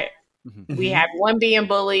again. We had one being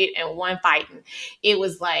bullied and one fighting. It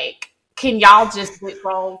was like, can y'all just switch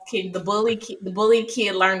roles? Can the bully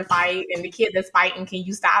kid learn to fight, and the kid that's fighting, can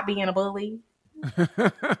you stop being a bully?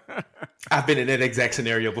 I've been in that exact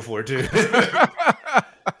scenario before too.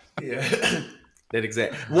 Yeah, that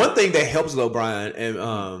exact. One thing that helps though, Brian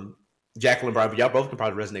and Jacquelyn, Brian, but y'all both can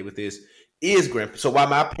probably resonate with this, is So while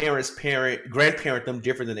my parents grandparent them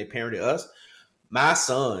different than they parented us, my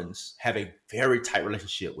sons have a very tight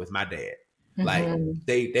relationship with my dad. Mm-hmm. Like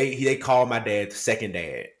they call my dad second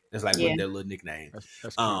dad. It's like their little nickname.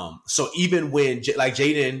 That's so even when like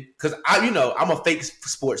Jaden, because I'm a fake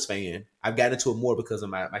sports fan. I've gotten into it more because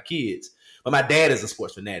of my kids, but my dad is a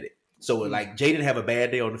sports fanatic. So like Jaden have a bad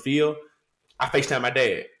day on the field, I FaceTime my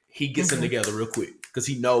dad. He gets them together real quick because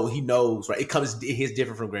he knows, right? It's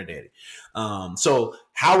different from granddaddy. So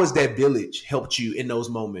how has that village helped you in those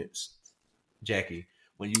moments, Jackie?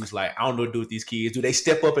 When you was like, I don't know what to do with these kids. Do they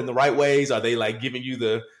step up in the right ways? Are they like giving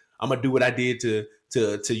you I'm gonna do what I did to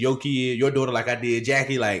your kid, your daughter, like I did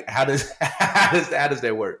Jackie? Like how does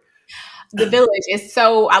that work? The village is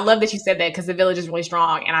so, I love that you said that, because the village is really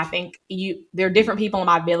strong. And I think there are different people in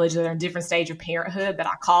my village that are in different stage of parenthood that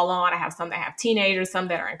I call on. I have some that have teenagers, some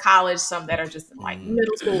that are in college, some that are just in like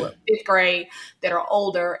middle school or fifth grade that are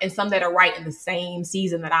older, and some that are right in the same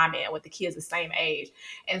season that I'm in with the kids the same age.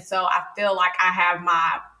 And so I feel like I have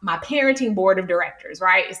my parenting board of directors,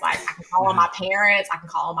 right? It's like I can call on my parents, I can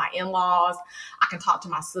call on my in-laws, I can talk to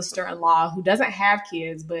my sister-in-law who doesn't have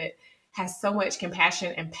kids, but has so much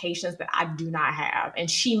compassion and patience that I do not have.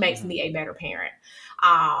 And she makes me a better parent.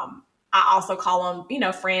 I also call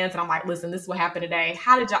on, friends, and I'm like, listen, this is what happened today.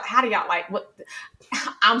 How do y'all like what?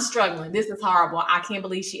 I'm struggling. This is horrible. I can't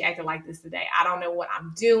believe she acted like this today. I don't know what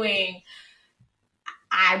I'm doing.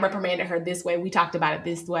 I reprimanded her this way. We talked about it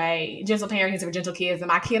this way. Gentle parenting is for gentle kids, and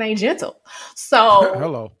my kid ain't gentle. So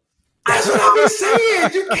hello. That's what I've been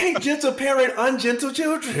saying. You can't gentle parent ungentle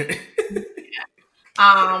children.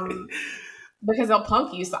 Because they'll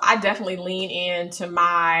punk you. So I definitely lean into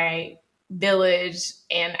my village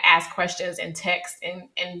and ask questions and text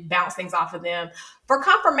and bounce things off of them for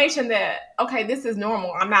confirmation that, okay, this is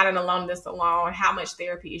normal. I'm not an alone this alone. How much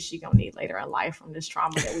therapy is she going to need later in life from this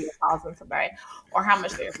trauma that we are causing today? Or how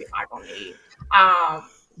much therapy am I going to need?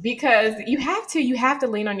 Because you have to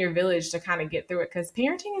lean on your village to kind of get through it, because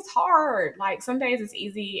parenting is hard. Like some days it's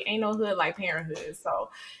easy. Ain't no hood like parenthood. So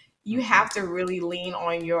you have to really lean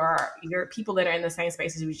on your people that are in the same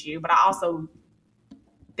spaces as you. But I also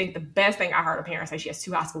think the best thing I heard a parent say, she has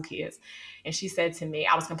 2 high school kids. And she said to me,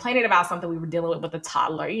 I was complaining about something we were dealing with a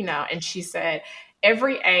toddler, and she said,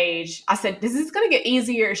 every age, I said, is this going to get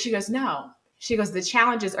easier? She goes, no. She goes, the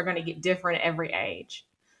challenges are going to get different at every age,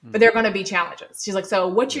 but they're going to be challenges. She's like, so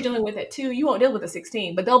what you're dealing with at 2, you won't deal with at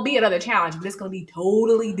 16, but there'll be another challenge, but it's going to be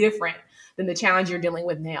totally different than the challenge you're dealing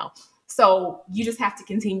with now. So you just have to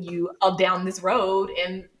continue down this road,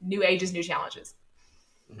 and new ages, new challenges.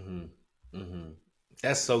 Mm-hmm. Mm-hmm.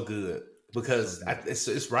 That's so good, because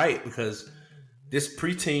it's right, because this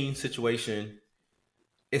preteen situation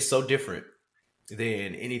is so different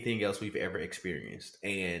than anything else we've ever experienced.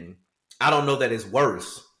 And I don't know that it's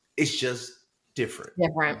worse. It's just different.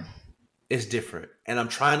 It's different. And I'm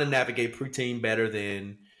trying to navigate preteen better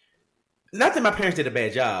than, not that my parents did a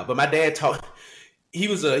bad job, but my dad taught. He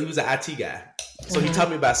was an IT guy, so he taught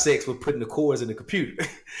me about sex with putting the cords in the computer.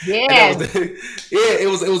 Yeah, it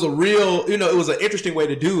was a real, it was an interesting way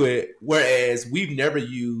to do it. Whereas we've never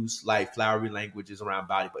used like flowery languages around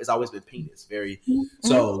body, but it's always been penis.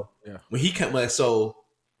 So when he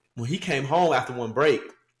came home after one break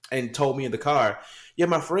and told me in the car, yeah,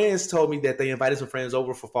 my friends told me that they invited some friends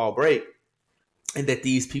over for fall break, and that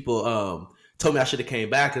these people told me I should have came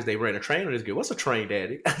back because they ran a train on this girl. What's a train,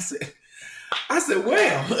 Daddy? I said,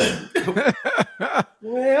 well,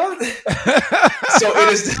 so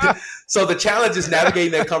it is. So the challenge is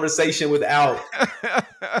navigating that conversation without,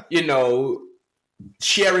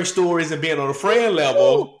 sharing stories and being on a friend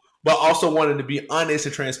level, but also wanting to be honest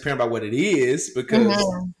and transparent about what it is, because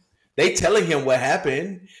they telling him what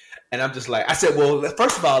happened. And I'm just like, I said, well,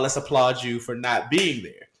 first of all, let's applaud you for not being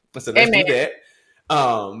there. I said, let's do that.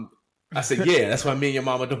 I said, yeah, that's why me and your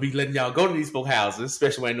mama don't be letting y'all go to these folk houses,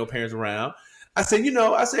 especially when ain't no parents around. I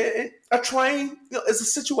said, a train is a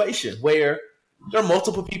situation where there are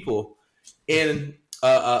multiple people in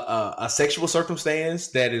a sexual circumstance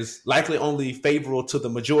that is likely only favorable to the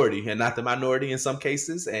majority and not the minority in some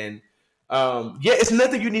cases. And it's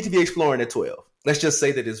nothing you need to be exploring at 12. Let's just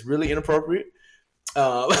say that it's really inappropriate.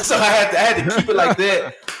 So I had to keep it like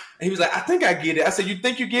that. And he was like, I think I get it. I said, you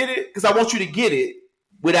think you get it? Because I want you to get it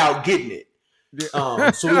without getting it.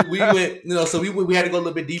 So we went, we had to go a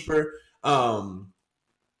little bit deeper.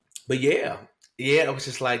 But yeah, it was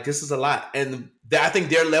just like, this is a lot. And I think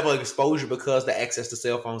their level of exposure, because the access to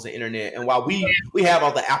cell phones and internet, and while we have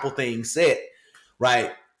all the Apple things set,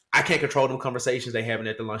 right, I can't control them conversations they having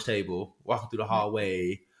at the lunch table, walking through the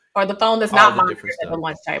hallway. Or the phone that's not monitored at the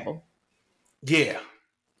lunch table. Yeah,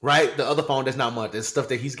 right. The other phone that's not monitored. It's stuff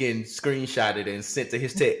that he's getting screenshotted and sent to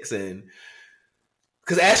his text. And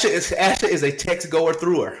because Asha is a text goer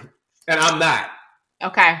through her, and I'm not.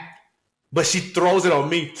 Okay. But she throws it on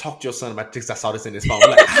me. Talk to your son about text. I saw this in his phone.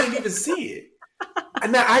 I'm like, I didn't even see it.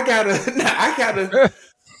 And now I gotta.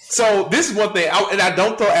 So this is one thing, and I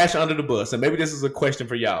don't throw Asha under the bus. And maybe this is a question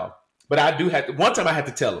for y'all, but I do have to. One time I had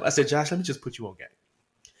to tell him. I said, Josh, let me just put you on game.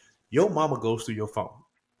 Your mama goes through your phone.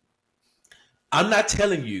 I'm not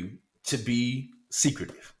telling you to be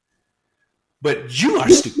secretive, but you are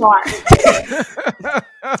stupid.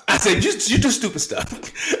 I said, you do stupid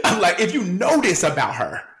stuff. I'm like, if you know this about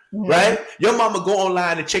her, right? Your mama go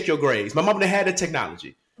online and check your grades. My mama done had the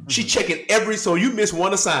technology. She checking so you miss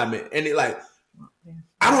one assignment, and it like,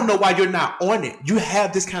 I don't know why you're not on it. You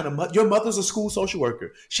have this kind of your mother's a school social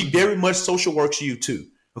worker. She very much social works you too.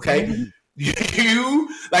 Okay, you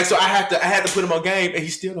like, so I had to put him on game, and he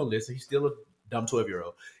still don't listen. He's still a dumb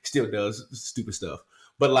 12-year-old. He still does stupid stuff.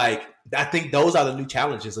 But like, I think those are the new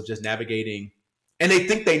challenges of just navigating. And they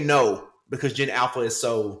think they know because Gen Alpha is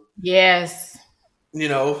so. Yes.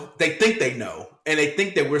 They think they know. And they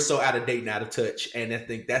think that we're so out of date and out of touch. And I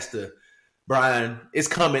think that's Brian, it's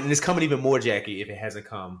coming. And it's coming even more, Jackie, if it hasn't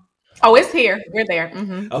come. Oh, it's here. We're there.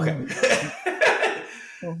 Mm-hmm. Okay.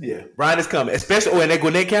 Yeah. Brian is coming. Especially in that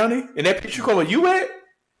Gwinnett County. In that picture call where you at?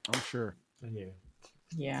 I'm sure.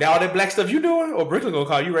 Yeah. Now all that black stuff you doing, or Brooklyn gonna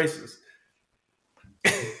call you racist?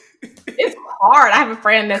 It's hard. I have a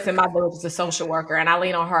friend that's in my village, is a social worker, and I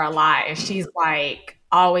lean on her a lot. And she's like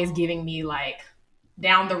always giving me like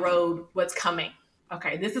down the road what's coming.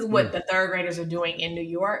 Okay, this is what the third graders are doing in New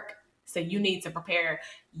York. So you need to prepare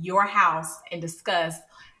your house and discuss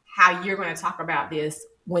how you're going to talk about this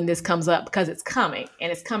when this comes up, because it's coming,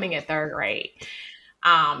 and it's coming at third grade.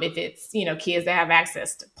 If it's, kids that have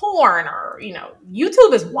access to porn, or,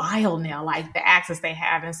 YouTube is wild now, like the access they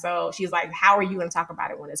have. And so she's like, how are you going to talk about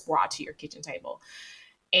it when it's brought to your kitchen table?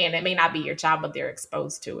 And it may not be your child, but they're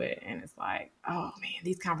exposed to it. And it's like, oh man,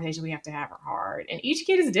 these conversations we have to have are hard. And each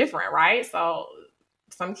kid is different, right? So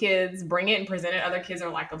some kids bring it and present it. Other kids are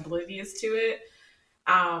like oblivious to it.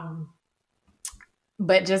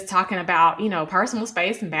 But just talking about, personal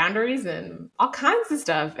space and boundaries and all kinds of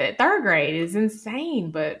stuff at third grade is insane.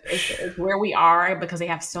 But it's where we are, because they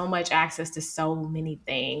have so much access to so many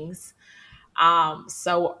things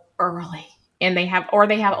so early. And they have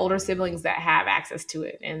older siblings that have access to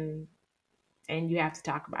it. And you have to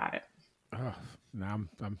talk about it. Oh, now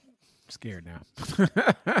I'm scared now.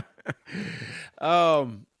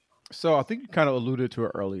 So I think you kind of alluded to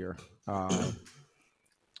it earlier.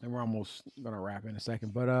 And we're almost gonna wrap in a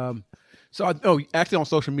second, but actually on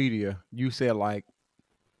social media, you said like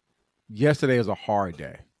yesterday is a hard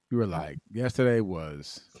day. You were like, yesterday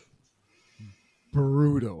was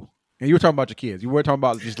brutal, and you were talking about your kids. You weren't talking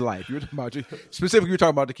about just life. You were talking about specifically. You were talking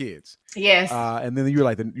about the kids. Yes. And then you're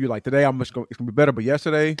like, today it's gonna be better, but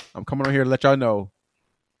yesterday I'm coming on here to let y'all know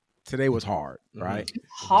today was hard, right?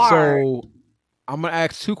 Hard. So I'm gonna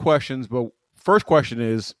ask two questions, but first question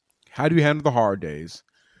is, how do you handle the hard days?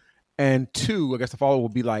 And two, I guess the follow-up will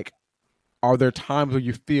be like, are there times where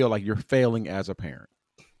you feel like you're failing as a parent?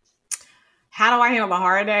 How do I handle the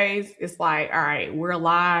hard days? It's like, all right, we're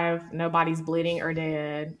alive. Nobody's bleeding or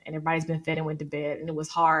dead. And everybody's been fed and went to bed. And it was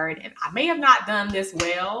hard. And I may have not done this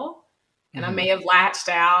well. And I may have latched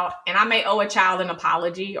out. And I may owe a child an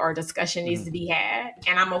apology, or a discussion needs to be had.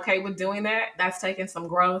 And I'm okay with doing that. That's taking some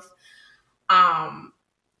growth.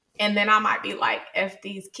 And then I might be like, F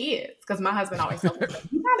these kids. Because my husband always tells me,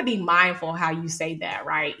 you got to be mindful how you say that,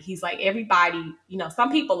 right? He's like, everybody, you know,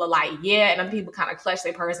 some people are like, yeah. And other people kind of clutch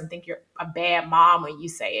their purse and think you're a bad mom when you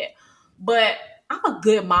say it. But I'm a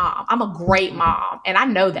good mom. I'm a great mom. And I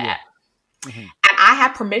know that. Yeah. Mm-hmm. And I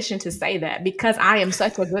have permission to say that because I am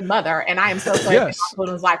such a good mother. And I am so glad that my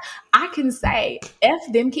children's life. I can say, F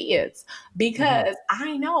them kids, because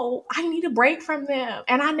I know I need a break from them.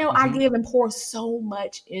 And I know I give and pour so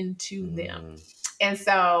much into them. And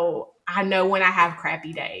so I know when I have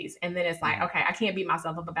crappy days. And then it's like, okay, I can't beat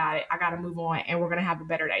myself up about it. I got to move on. And we're going to have a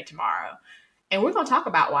better day tomorrow. And we're going to talk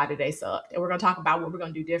about why today sucked. And we're going to talk about what we're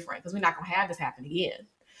going to do different, because we're not going to have this happen again.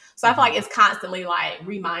 So I feel like it's constantly like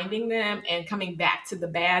reminding them and coming back to the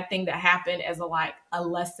bad thing that happened as a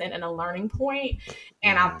lesson and a learning point.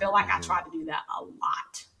 And I feel like I try to do that a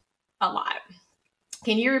lot.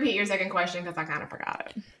 Can you repeat your second question? Because I kind of forgot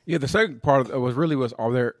it. Yeah, the second part was,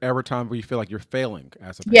 are there ever times where you feel like you're failing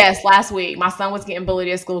as a parent? Yes, last week my son was getting bullied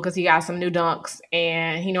at school because he got some new Dunks,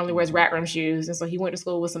 and he normally wears rat rim shoes. And so he went to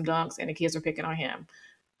school with some Dunks, and the kids were picking on him.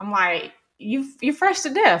 I'm like, you're fresh to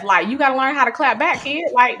death. Like, you got to learn how to clap back,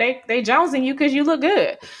 kid. Like, they jonesing you because you look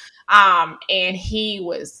good. And he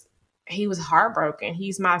was heartbroken.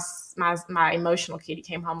 He's my emotional kid. He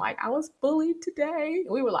came home like, I was bullied today.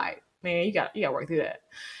 We were like, man, you got to work through that.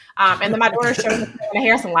 And then my daughter showed her in the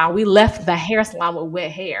hair salon. We left the hair salon with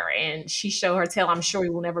wet hair, and she showed her tail. I'm sure we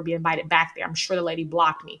will never be invited back there. I'm sure the lady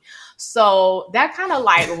blocked me. So that kind of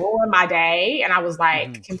like ruined my day, and I was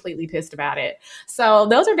like completely pissed about it. So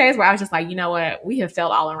those are days where I was just like, you know what? We have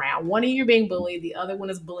failed all around. One of you are being bullied. The other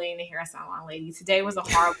one is bullying the hair salon lady. Today was a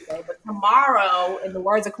horrible day, but tomorrow, in the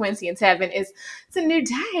words of Quincy and Tevin, it's a new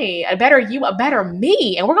day, a better you, a better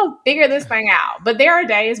me, and we're going to figure this thing out. But there are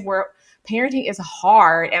days where parenting is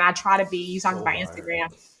hard, and I try to be, you talking about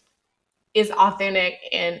Instagram, is authentic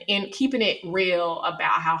and in keeping it real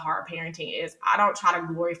about how hard parenting is. I don't try to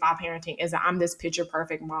glorify parenting as I'm this picture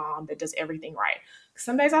perfect mom that does everything right.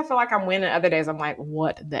 Some days I feel like I'm winning, other days I'm like,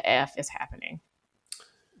 what the F is happening?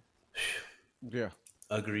 Yeah.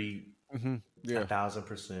 Agreed. Yeah.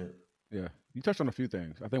 1,000%. Yeah. You touched on a few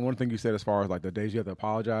things. I think one thing you said as far as like the days you have to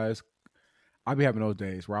apologize, I'll be having those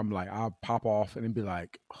days where I'm like, I'll pop off and then be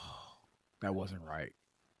like, oh, that wasn't right.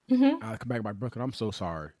 I'll come back to my book and I'm so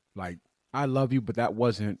sorry. Like, I love you, but that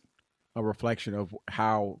wasn't a reflection of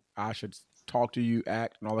how I should talk to you,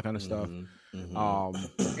 act, and all that kind of stuff.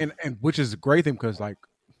 And which is a great thing because, like,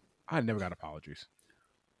 I never got apologies.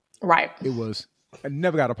 Right. I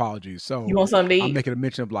never got apologies. So you want something to eat? I'm making a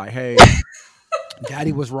mention of like, hey,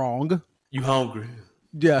 Daddy was wrong. You hungry?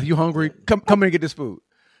 Yeah, you hungry? Come in and get this food.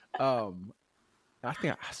 I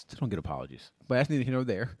think I still don't get apologies, but that's neither here nor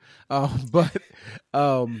there.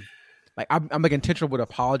 Like I'm like intentional with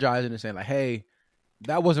apologizing and saying like, hey,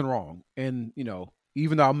 that wasn't wrong. And, you know,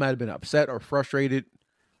 even though I might have been upset or frustrated,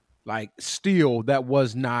 like still that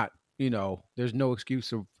was not, you know, there's no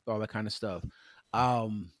excuse of all that kind of stuff. I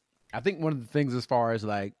think one of the things as far as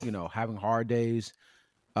like, you know, having hard days,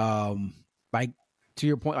 like to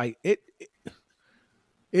your point, like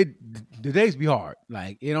the days be hard.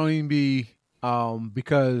 Like it don't even be,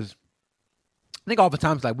 because I think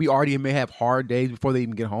oftentimes like we already may have hard days before they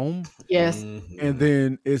even get home. Yes. And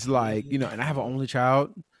then it's like, you know, and I have an only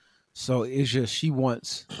child. So it's just, she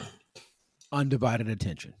wants undivided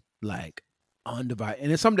attention, like undivided. And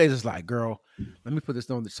then some days it's like, girl, let me put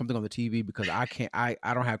something on the TV because I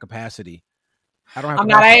don't have capacity. I'm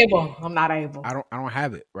not able. I don't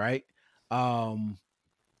have it. Right. And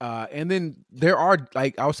then there are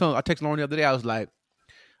like, I texted Lauren the other day. I was like,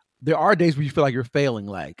 there are days where you feel like you're failing.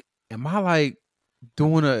 Like, am I like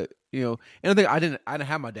doing and I think I didn't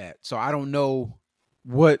have my dad. So I don't know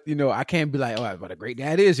what, I can't be like, oh, what a great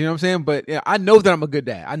dad is, you know what I'm saying? But yeah, I know that I'm a good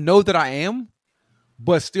dad. I know that I am,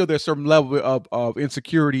 but still there's some level of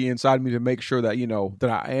insecurity inside me to make sure that, that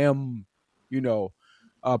I am,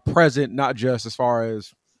 present, not just as far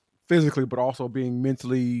as physically, but also being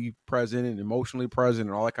mentally present and emotionally present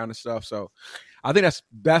and all that kind of stuff. So I think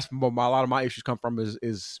that's where a lot of my issues come from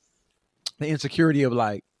is the insecurity of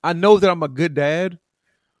like, I know that I'm a good dad,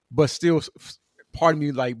 but still part of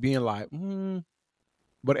me like being like,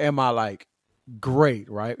 but am I like great?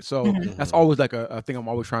 Right. So that's always like a thing I'm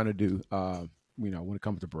always trying to do, when it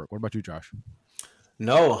comes to Brooke. What about you, Josh?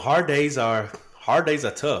 No, hard days are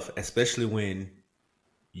tough, especially when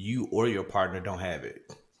you or your partner don't have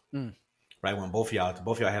it. Right? When both of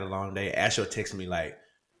y'all had a long day, Asher texted me like,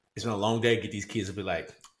 it's been a long day. Get these kids to be like,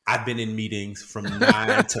 I've been in meetings from 9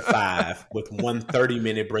 to 5 with 1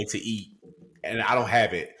 30-minute break to eat, and I don't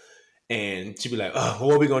have it. And she'd be like, oh,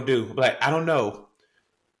 what are we going to do? I'm like, I don't know.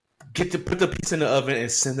 Put the pizza in the oven and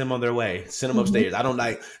send them on their way. Send them upstairs. I don't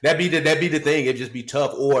like that'd be the thing. It'd just be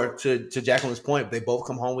tough. Or to Jacquelyn's point, they both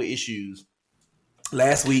come home with issues.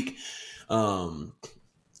 Last week,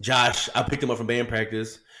 Josh, I picked him up from band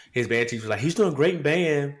practice. His band teacher was like, he's doing great in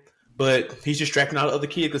band, but he's distracting all the other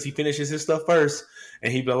kids because he finishes his stuff first,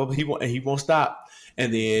 and he won't stop.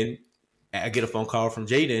 And then I get a phone call from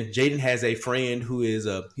Jaden. Jaden has a friend who is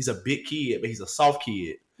he's a big kid, but he's a soft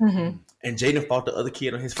kid. Mm-hmm. And Jaden fought the other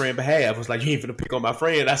kid on his friend's behalf. I was like, you ain't finna pick on my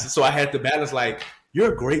friend. I said, so I had to balance like,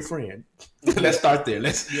 you're a great friend. Let's start there.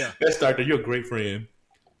 Let's start there. You're a great friend,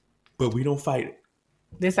 but we don't fight it.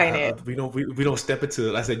 This ain't it. We don't step into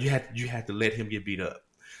it. I said, you have to let him get beat up.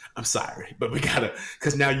 I'm sorry, but we gotta,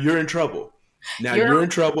 because now you're in trouble. Now you're in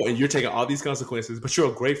trouble, and you're taking all these consequences. But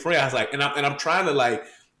you're a great friend. I was like, and I'm trying to like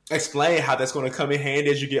explain how that's going to come in handy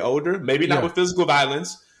as you get older. Maybe not with physical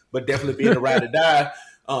violence, but definitely being a ride or die.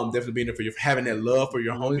 Definitely being there for you, having that love for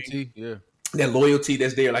your homie, that loyalty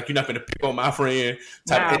that's there. Like, you're not going to pick on my friend.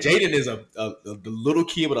 Wow. Jaden is a little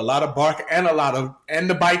kid with a lot of bark and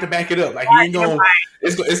the bite to back it up. Like, he ain't gonna.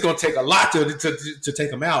 It's gonna take a lot to take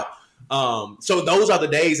him out. So those are the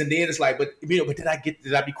days, and then it's like, but did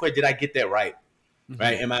I be quick? Did I get that right?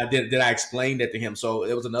 Mm-hmm. Right? Did I explain that to him? So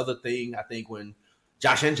it was another thing, I think, when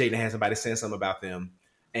Josh and Jaden had somebody saying something about them.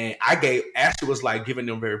 And Ashley was like giving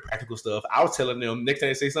them very practical stuff. I was telling them, next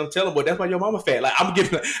time they say something, tell them, well, that's why your mama fat. Like,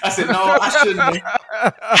 I said, no, I shouldn't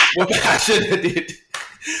have. Well, I shouldn't have did.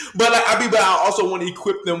 But I also want to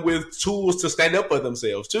equip them with tools to stand up for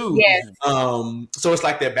themselves too. Yes. So it's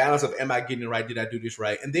like that balance of, am I getting it right? Did I do this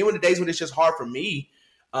right? And then when the days when it's just hard for me,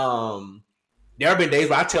 there have been days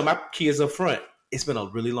where I tell my kids up front, it's been a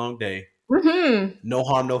really long day. Mm-hmm. No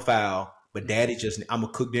harm, no foul. But Daddy I'm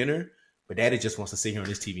gonna cook dinner. But Daddy just wants to sit here on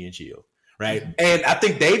this TV and chill, right? Mm-hmm. And I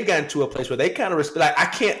think they've gotten to a place where they kind of respect. Like, I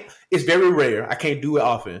can't. It's very rare. I can't do it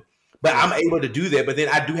often, but I'm able to do that. But then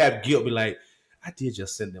I do have guilt. Be like, I did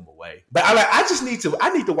just send them away. But I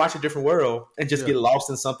need to watch a different world and just get lost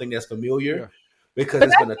in something that's familiar, because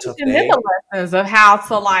it's been a tough day. Lessons of how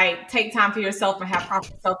to like take time for yourself and have proper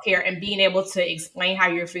self-care, and being able to explain how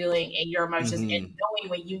you're feeling and your emotions, and knowing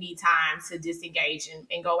when you need time to disengage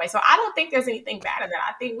and go away. So I don't think there's anything bad in that.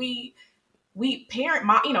 I think we parent,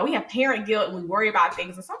 we have parent guilt, and we worry about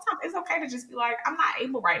things. And sometimes it's okay to just be like, I'm not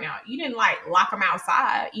able right now. You didn't like lock them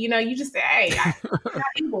outside. You just say, hey, I'm not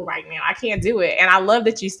able right now. I can't do it. And I love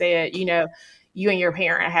that you said, you and your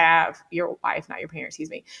parent have, your wife, not your parent, excuse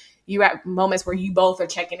me. You have moments where you both are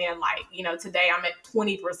checking in, like, today I'm at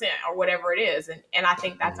 20% or whatever it is. And I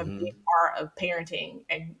think that's a big part of parenting,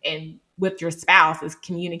 and with your spouse is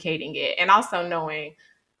communicating it, and also knowing,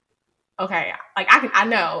 okay, like I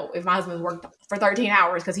know if my husband's worked for 13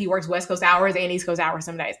 hours because he works West Coast hours and East Coast hours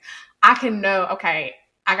some days, I can know, okay,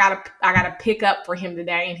 I gotta pick up for him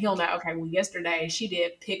today, and he'll know, okay, well, yesterday she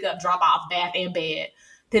did pick up, drop off, bath, and bed.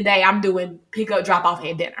 Today I'm doing pick up, drop off,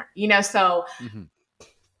 and dinner. So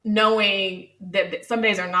knowing that some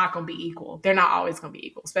days are not going to be equal. They're not always going to be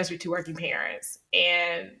equal, especially two working parents,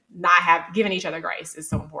 and not giving each other grace is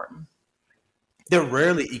so important. They're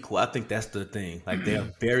rarely equal. I think that's the thing. Like,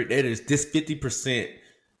 there's this 50%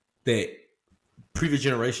 that previous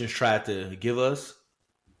generations tried to give us.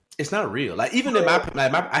 It's not real. Like, even in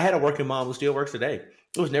I had a working mom who still works today.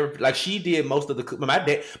 It was never like she did most of the.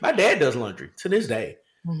 My dad does laundry to this day,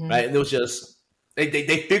 right? And it was just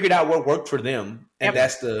they figured out what worked for them, and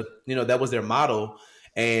that's that was their model.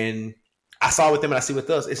 And I saw with them, and I see with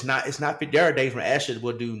us, it's not. There are days when Ashley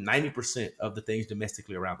will do 90% of the things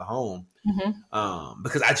domestically around the home,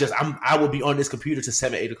 because I will be on this computer to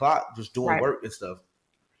 7, 8 o'clock just doing work and stuff.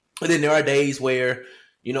 But then there are days where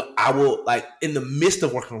I will, like, in the midst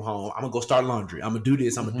of working from home, I'm gonna go start laundry. I'm gonna do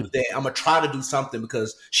this. I'm gonna do that. I'm gonna try to do something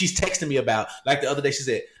because she's texting me about, like, the other day she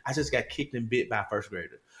said, I just got kicked and bit by a first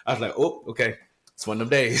grader. I was like, oh, okay. It's one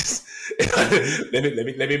of them days.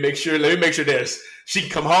 let me make sure she can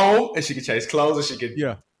come home and she can change clothes and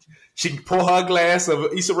she can pour her a glass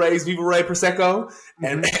of Issa Rae's Viva Ray Prosecco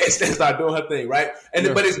and start doing her thing, right?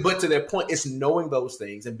 And but to that point, it's knowing those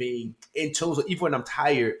things and being in tune. So even when I'm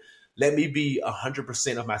tired, let me be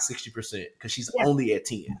 100% of my 60% because she's only at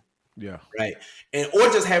 10. Yeah. Right. And or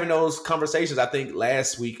just having those conversations. I think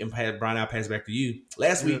last week, and Brian, I'll pass it back to you.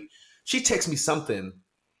 Last week, she texted me something,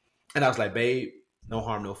 and I was like, babe, no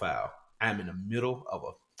harm, no foul. I'm in the middle of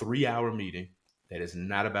a 3-hour meeting that is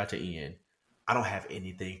not about to end. I don't have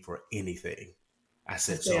anything for anything. I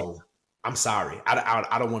said, so I'm sorry.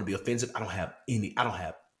 I don't want to be offensive. I don't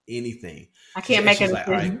have anything. I can't make it. Like,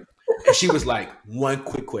 all right. And she was like, one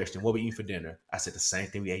quick question. What we eat for dinner? I said, the same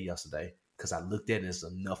thing we ate yesterday. Because I looked at it and it's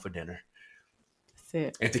enough for dinner. That's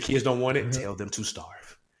it. If the kids don't want it, tell them to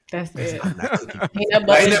starve. That's it. I'm not cooking.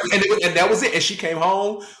 and that was it. And she came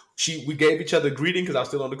home. We gave each other a greeting because I was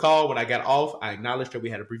still on the call. When I got off, I acknowledged her.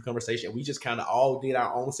 We had a brief conversation. We just kind of all did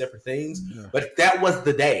our own separate things. Yeah. But that was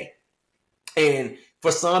the day. And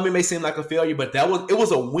for some, it may seem like a failure, but it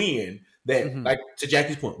was a win. That, like to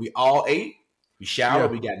Jackie's point, we all ate, we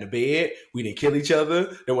showered, we got into bed, we didn't kill each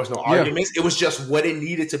other. There was no arguments. It was just what it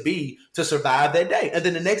needed to be to survive that day. And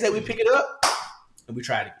then the next day, we pick it up and we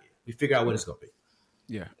try it again. We figure out what it's going to be.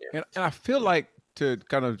 Yeah. And I feel like to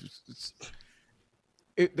kind of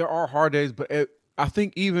there are hard days, but I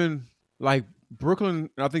think even like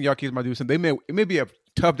Brooklyn, I think y'all kids might do something. It may be a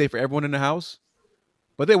tough day for everyone in the house,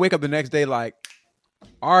 but they wake up the next day like,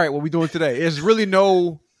 all right, what we doing today? It's really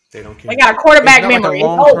no. They don't care. They got a quarterback memory. Like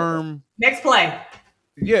long term. Next play.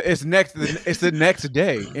 Yeah, it's the next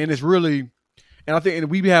day, and it's really, and I think,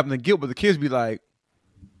 and we be having the guilt, but the kids be like,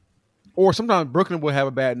 or sometimes Brooklyn will have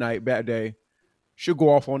a bad day. She'll go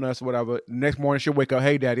off on us, or whatever. Next morning, she'll wake up,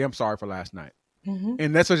 hey, Daddy, I'm sorry for last night. Mm-hmm.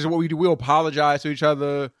 And that's just what we do. We'll apologize to each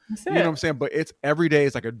other. You know what I'm saying? But it's every day.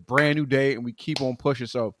 It's like a brand new day, and we keep on pushing.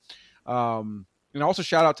 So, and also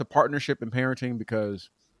shout out to partnership and parenting because,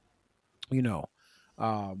 that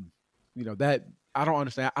I don't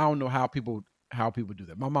understand. I don't know how people do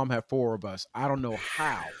that. My mom had 4 of us. I don't know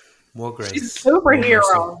how. More grace. She's a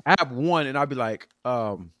superhero. I have 1, and I'd be like,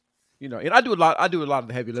 and I do a lot of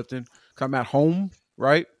the heavy lifting because I'm at home,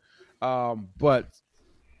 right?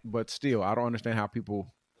 But still, I don't understand how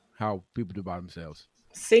people do by themselves.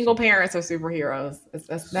 Single parents are superheroes.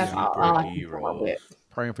 That's all I can come up with.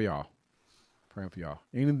 Praying for y'all.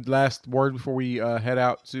 Any last words before we head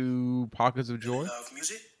out to Pockets of Joy? Love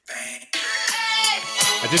music.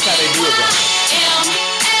 I just how they do it, Brian.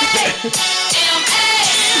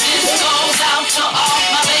 This goes out to all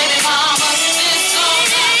my baby mamas. This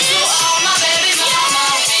goes out to all my baby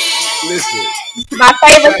mamas. Listen. My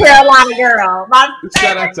favorite Carolina girl.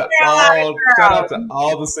 Shout out to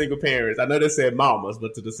all the single parents. I know they said mamas,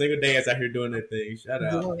 but to the single dads out here doing their thing, shout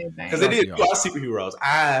out. Because it is y'all superheroes.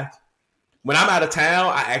 When I'm out of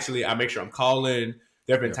town, I make sure I'm calling.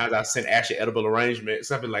 There have been times I've sent Ashley edible arrangements.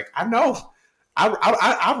 Something like, I know.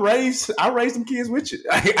 I raised them kids with you.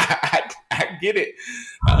 I get it.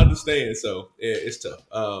 I understand. So yeah, it's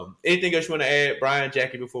tough. Anything else you want to add, Brian,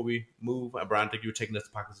 Jackie, before we move? Brian, I think you were taking us to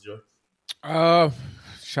Pockets of Joy.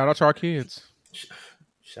 Shout out to our kids.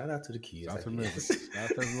 Shout out to the kids. Shout out to the niggas. Shout out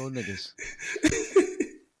to the little niggas.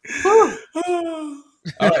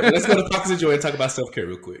 All right, let's go to Pockets of Joy and talk about self-care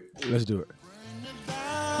real quick. Let's do it.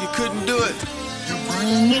 You couldn't do it. You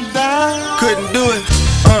bring me down. Couldn't do it.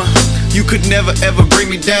 You could never ever bring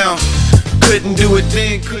me down. Couldn't do it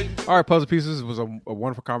then. Couldn't. All right, Puzzle Pieces. It was a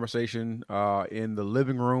wonderful conversation in the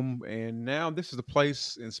living room, and now this is the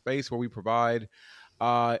place and space where we provide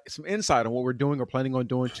some insight on what we're doing or planning on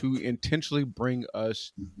doing to intentionally bring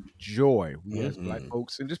us joy. We as Black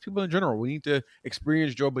folks and just people in general, we need to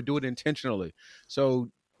experience joy, but do it intentionally. So,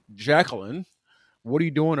 Jacquelyn, what are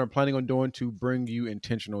you doing or planning on doing to bring you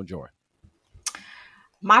intentional joy?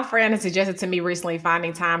 My friend has suggested to me recently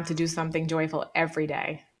finding time to do something joyful every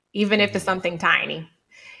day, even if it's something tiny.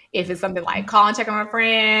 If it's something like calling, checking on a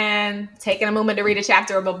friend, taking a moment to read a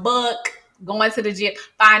chapter of a book, going to the gym,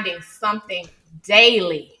 finding something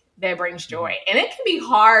daily that brings joy. And it can be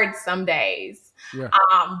hard some days. Yeah.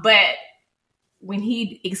 But when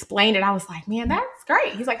he explained it, I was like, man, that's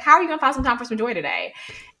great. He's like, how are you going to find some time for some joy today?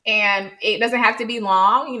 And it doesn't have to be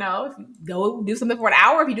long, if you go do something for an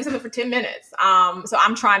hour, if you do something for 10 minutes. So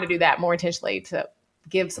I'm trying to do that more intentionally to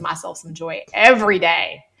give myself some joy every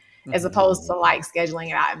day, as opposed to like scheduling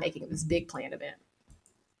it out and making this big planned event.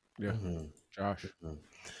 Yeah. Josh.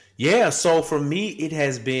 Yeah. So for me, it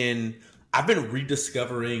has been, I've been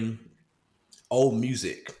rediscovering old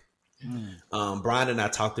music. Brian and I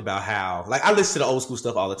talked about how, like, I listen to old school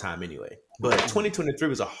stuff all the time anyway, but 2023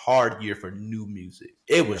 was a hard year for new music.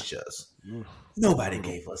 It was just, nobody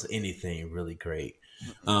gave us anything really great.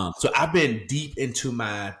 So I've been deep into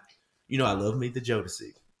my, I love Meet the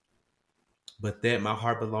Jodeci, but that My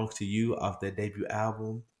Heart Belongs to You off their debut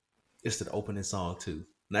album, it's the opening song too.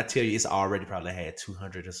 And I tell you, it's already probably had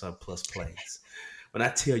 200 or some plus plays. When I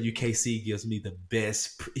tell you KC gives me the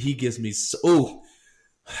best, he gives me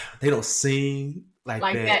they don't sing like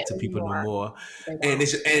that to people no more. And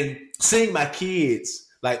seeing my kids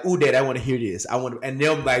like, ooh, Dad, I want to hear this. And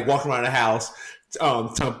them like walking around the house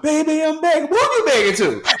baby, I'm begging. Who you begging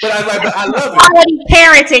to? But I love it. Quality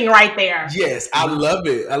parenting right there. Yes, I love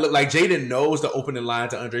it. I look like Jaden knows the opening line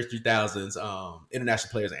to Andre 3000's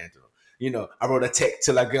International Players Anthem. I wrote a text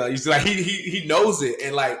to like he knows it,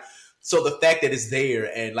 and like so the fact that it's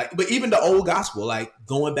there and like, but even the old gospel, like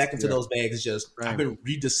going back into those bags is just I've been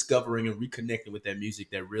rediscovering and reconnecting with that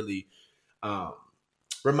music that really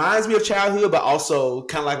reminds me of childhood, but also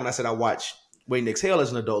kind of like when I said I watch Wait and Exhale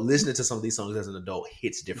as an adult, listening to some of these songs as an adult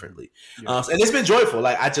hits differently. And it's been joyful.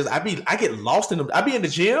 Like I get lost in them. I be in the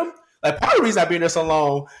gym. Like part of the reason I be in there so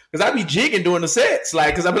long because I be jigging during the sets.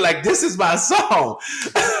 Like because I be like, this is my song.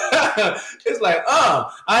 It's like,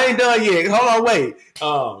 I ain't done yet. Hold on, wait.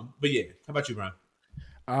 But yeah, how about you, Brian?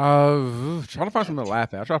 Trying to find something to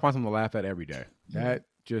laugh at. I try to find something to laugh at every day. That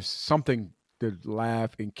just something to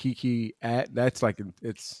laugh and kiki at. That's like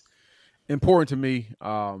it's important to me.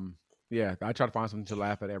 Yeah, I try to find something to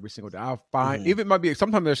laugh at every single day. I'll find even it might be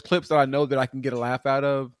sometimes there's clips that I know that I can get a laugh out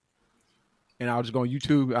of, and I'll just go on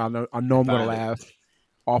YouTube. I know I'm going to laugh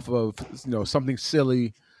off of something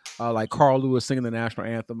silly, like Carl Lewis singing the national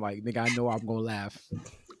anthem. Like nigga, I know I'm going to laugh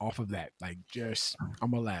off of that. Like just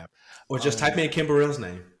I'm gonna laugh. Or just type in Kim Burrell's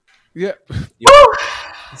name. Yeah. You'll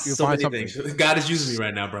so find something. Things. God is using me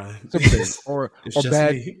right now, Brian. Or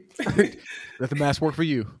bad. Let the mask work for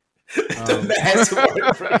you. The mask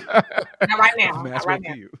work for you. Not right now. Not right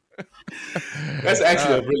now. That's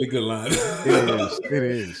actually a really good line. It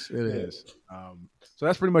is. So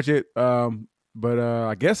that's pretty much it. But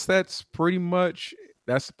I guess that's pretty much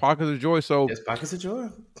Pockets of Joy. So yes, Pockets of Joy.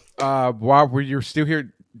 While you're still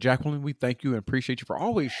here, Jacquelyn, we thank you and appreciate you for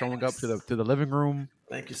always showing up to the living room.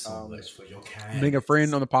 Thank you so much for your kindness. Being a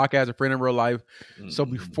friend on the podcast, a friend in real life. So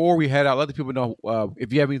before we head out, let the people know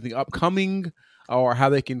if you have anything upcoming or how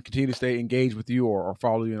they can continue to stay engaged with you or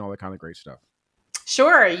follow you and all that kind of great stuff.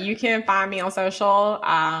 Sure. You can find me on social,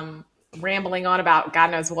 rambling on about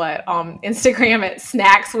God knows what, on Instagram at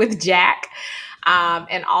Snacks with Jack.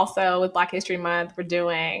 And also with Black History Month, we're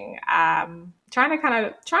doing, trying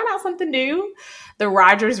out something new, the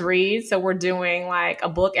Rodgers Read. So we're doing like a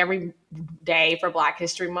book every day for Black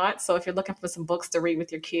History Month. So if you're looking for some books to read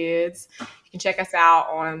with your kids, you can check us out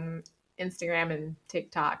on Instagram and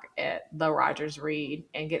TikTok at the Rodgers Read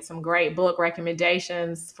and get some great book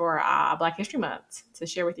recommendations for Black History Month to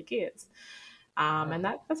share with your kids. And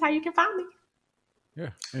that's how you can find me.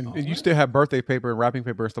 Yeah, and you still have birthday paper and wrapping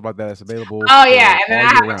paper and stuff like that that's available. Oh yeah, and then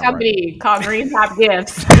I have a company called Green Top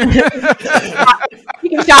Gifts. You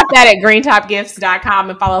can shop that at greentopgifts.com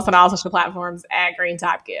and follow us on all social platforms at Green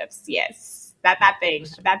Top Gifts. Yes, that thing.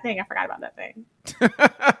 I forgot about that thing.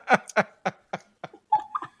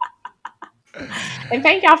 And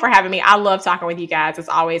thank y'all for having me. I love talking with you guys. It's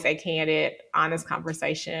always a candid, honest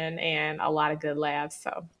conversation and a lot of good laughs.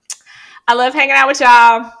 So I love hanging out with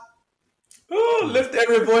y'all. Oh, lift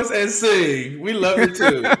every voice and sing. We love it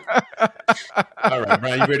too. All right,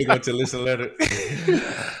 Brian, you ready to go to listen letter?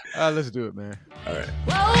 Let's do it, man. All right.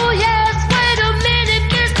 Oh, yes, wait a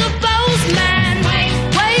minute, Mr. Postman. Wait,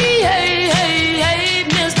 hey,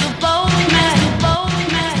 Mr. Postman.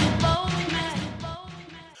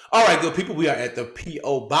 All right, good people. We are at the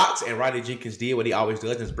P.O. Box, and Rodney Jenkins did what he always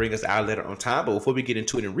does, is bring us our letter on time. But before we get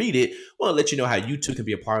into it and read it, I want to let you know how you too can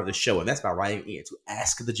be a part of the show, and that's by writing in to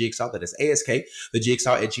Ask the Jigsaw. That is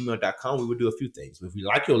askthejigsaw@gmail.com. We will do a few things. If we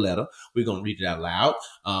like your letter, we're going to read it out loud.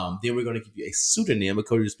 Then we're going to give you a pseudonym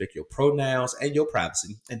because you respect your pronouns and your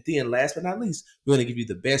privacy. And then last but not least, we're going to give you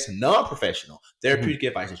the best non-professional therapeutic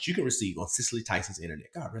advice that you can receive on Cicely Tyson's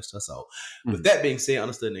internet. God rest her soul. With that being said,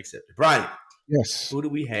 understood and accepted. Brian. Yes. Who do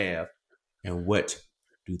we have and what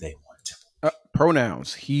do they want?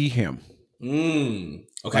 Pronouns. He, him. Okay.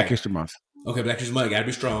 Black History Month. Okay, Black History Month. Gotta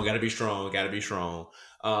be strong.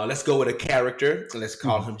 Let's go with a character. Let's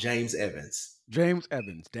call him James Evans. James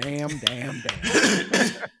Evans. Damn.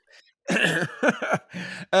 Can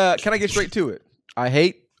I get straight to it? I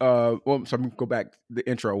hate, so I'm going to go back. The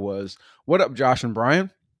intro was, what up, Josh and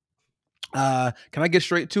Brian? Can I get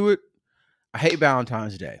straight to it? I hate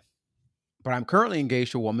Valentine's Day. But I'm currently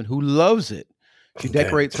engaged to a woman who loves it. She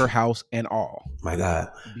decorates her house and all. My God.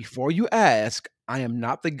 Before you ask, I am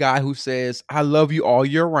not the guy who says, I love you all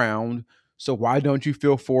year round. So why don't you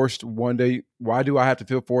feel forced one day? Why do I have to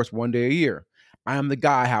feel forced one day a year? I am the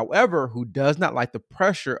guy, however, who does not like the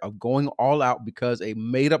pressure of going all out because a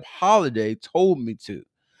made-up holiday told me to.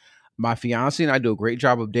 My fiance and I do a great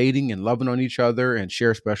job of dating and loving on each other and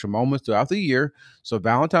share special moments throughout the year. So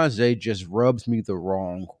Valentine's Day just rubs me the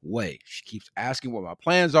wrong way. She keeps asking what my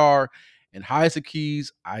plans are and hides the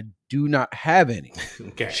keys. I do not have any.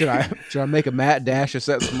 Okay. Should I make a mad dash to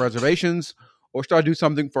set some reservations, or should I do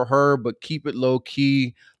something for her but keep it low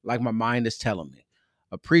key like my mind is telling me?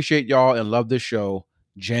 Appreciate y'all and love this show.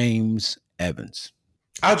 James Evans.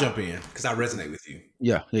 I'll jump in because I resonate with you.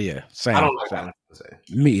 Yeah. Same. I don't like Valentine's Day.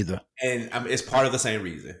 Me either. And it's part of the same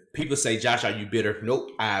reason. People say, Josh, are you bitter?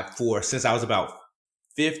 Nope. Since I was about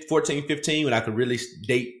 14, 15, when I could really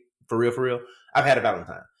date for real, I've had a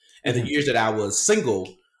Valentine. And the years that I was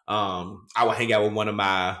single, I would hang out with one of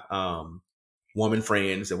my woman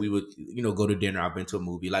friends and we would, go to dinner. I've been to a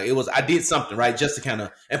movie. Like I did something, right? Just to kind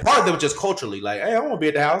of, and part of it was just culturally like, hey, I want to be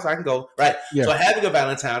at the house. I can go, right? Yeah. So having a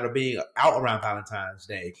Valentine or being out around Valentine's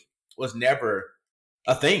Day was never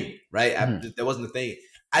a thing, right? That wasn't a thing.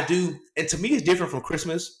 I do. And to me, it's different from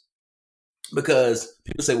Christmas because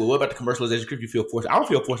people say, well, what about the commercialization? If you feel forced, I don't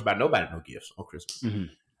feel forced by nobody, no gifts on Christmas.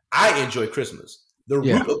 I enjoy Christmas. The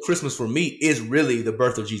root of Christmas for me is really the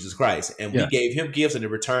birth of Jesus Christ. And we gave him gifts, and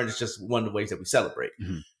in return, it's just one of the ways that we celebrate.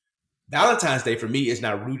 Valentine's Day for me is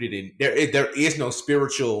not rooted in, there is no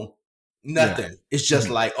spiritual nothing. It's just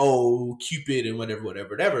like, oh, Cupid and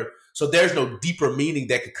whatever. So there's no deeper meaning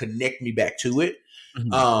that could connect me back to it.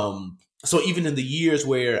 So even in the years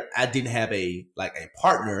where I didn't have a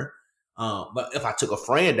partner, but if I took a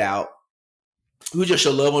friend out, we would just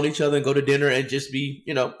show love on each other and go to dinner and just be,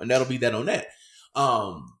 and that'll be that on that.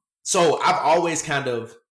 So I've always kind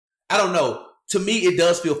of, I don't know, to me, it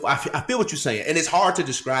does feel, I feel what you're saying. And it's hard to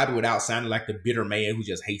describe it without sounding like the bitter man who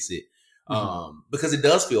just hates it. Because it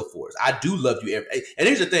does feel forced. I do love you. And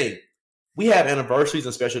here's the thing. We have anniversaries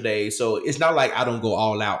and special days. So it's not like I don't go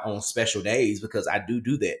all out on special days because I do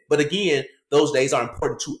that. But again, those days are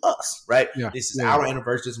important to us, right? This is our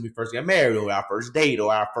anniversaries when we first got married or our first date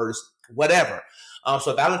or our first whatever.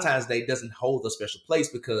 So Valentine's Day doesn't hold a special place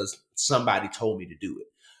because somebody told me to do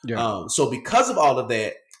it. So because of all of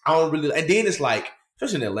that, I don't really, and then it's like,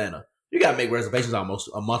 especially in Atlanta, you got to make reservations almost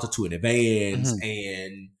a month or two in advance.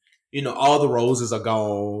 And, all the roses are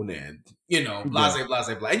gone and, blah.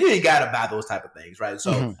 And you ain't got to buy those type of things, right?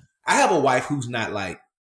 So I have a wife who's not like,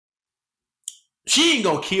 she ain't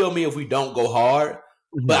going to kill me if we don't go hard,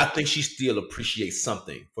 but I think she still appreciates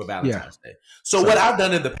something for Valentine's Day. So what I've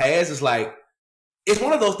done in the past is like, it's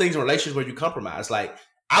one of those things in relationships where you compromise. Like,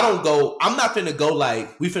 I'm not finna go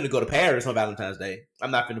like, we finna go to Paris on Valentine's Day.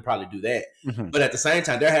 I'm not finna probably do that. But at the same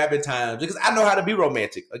time, there have been times, because I know how to be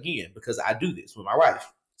romantic, again, because I do this with my wife.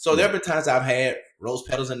 So there have been times I've had rose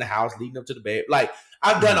petals in the house leading up to the bed. Like,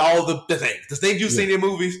 I've done all the things. The things you've seen in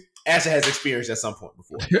movies, Ashley has experienced at some point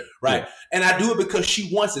before, right? And I do it because she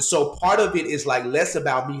wants it. So part of it is like less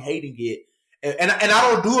about me hating it. And I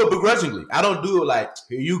don't do it begrudgingly. I don't do it like,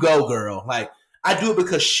 here you go, girl. Like, I do it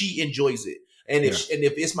because she enjoys it. And if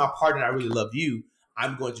it's my partner and I really love you,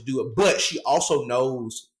 I'm going to do it. But she also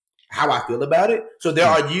knows how I feel about it. So there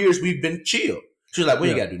are years we've been chill. She's like, we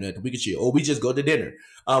ain't got to do nothing. We can chill. Or we just go to dinner.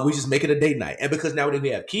 We just make it a date night. And because now that we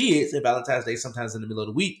have kids and Valentine's Day, sometimes in the middle of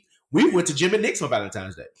the week, we went to Jim and Nick's on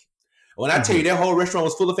Valentine's Day. When I tell you that whole restaurant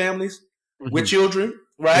was full of families with children,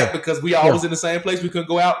 right? Because we all was in the same place. We couldn't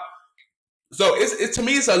go out. So it's to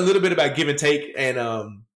me, it's a little bit about give and take. And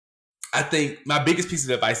I think my biggest piece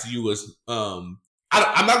of advice to you was, I'm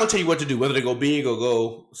not going to tell you what to do, whether to go big or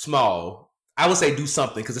go small. I would say do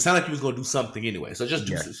something because it sounded like you was going to do something anyway. So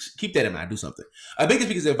just keep that in mind. Do something. My biggest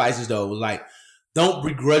piece of advice is though, like, don't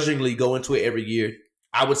begrudgingly go into it every year.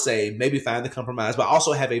 I would say maybe find the compromise, but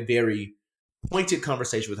also have a very pointed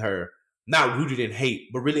conversation with her, not rooted in hate,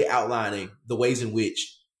 but really outlining the ways in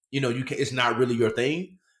which, it's not really your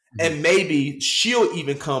thing. And maybe she'll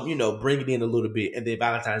even come, bring it in a little bit. And then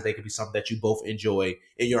Valentine's Day could be something that you both enjoy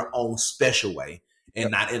in your own special way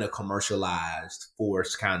and not in a commercialized,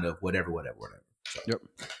 forced kind of whatever. So,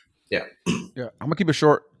 Yeah. I'm going to keep it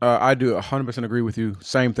short. I do 100% agree with you.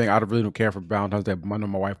 Same thing. I really don't care for Valentine's Day. I know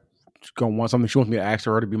my wife is going to want something. She wants me to ask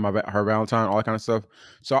her to be her Valentine, all that kind of stuff.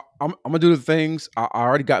 So I'm going to do the things. I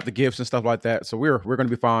already got the gifts and stuff like that. So we're going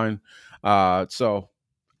to be fine. So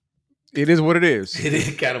it is what it is. It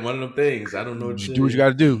is kind of one of them things. I don't know what to do. What you got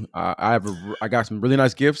to do. I got some really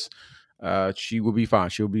nice gifts. She will be fine.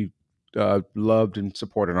 She'll be loved and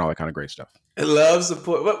supported and all that kind of great stuff. Love,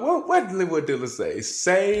 support. What did Dilla say?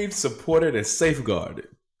 Saved, supported, and safeguarded.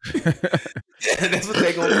 That's what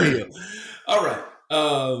they're gonna feel. All right.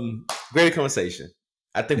 Great conversation.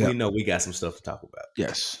 I think we know we got some stuff to talk about.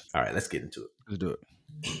 Yes. All right, let's get into it. Let's do it.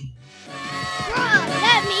 Bro,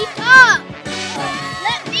 let me talk.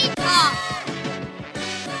 Let me talk.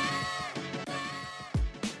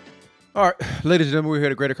 All right, ladies and gentlemen, we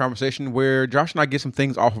had a greater conversation where Josh and I get some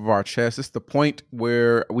things off of our chest. It's the point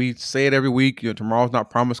where we say it every week. Tomorrow's not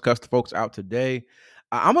promised. Cuss the folks out today.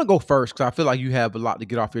 I'm gonna go first because I feel like you have a lot to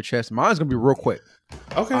get off your chest. Mine's gonna be real quick.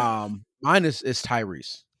 Okay. Mine is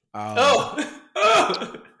Tyrese.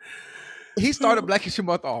 He started Black History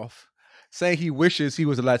Month off saying he wishes he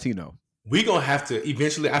was a Latino. We gonna have to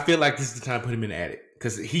eventually. I feel like this is the time to put him in the attic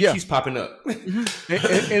because he keeps popping up.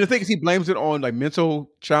 Mm-hmm. and the thing is, he blames it on like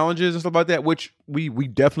mental challenges and stuff like that, which we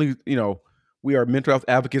definitely, we are mental health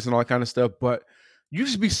advocates and all that kind of stuff. But you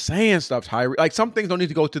just be saying stuff, Tyrese. Like some things don't need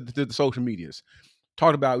to go to the social medias.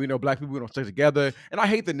 Talk about, Black people don't stick together. And I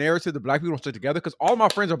hate the narrative that Black people don't stick together because all of my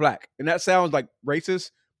friends are Black. And that sounds like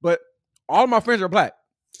racist, but all of my friends are Black.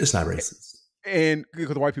 It's not racist. And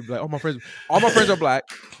because white people are like, all my friends are Black.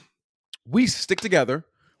 We stick together.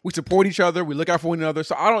 We support each other. We look out for one another.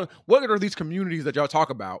 So what are these communities that y'all talk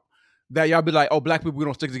about that y'all be like, oh, Black people, we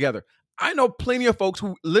don't stick together? I know plenty of folks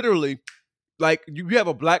who literally, like, you have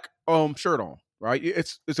a Black shirt on, right?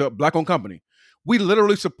 It's a Black-owned company. We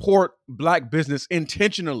literally support Black business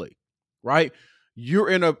intentionally, right? You're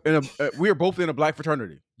we are both in a Black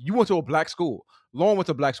fraternity. You went to a Black school. Lauren went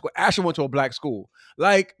to a Black school. Ashley went to a Black school.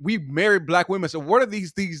 Like, we married Black women. So what are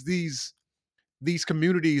these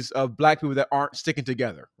communities of Black people that aren't sticking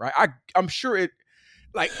together, right? I'm sure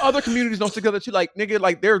like other communities don't stick together too. Like, nigga,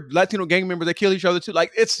 like they're Latino gang members that kill each other too.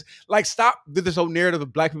 Like, it's like, stop this whole narrative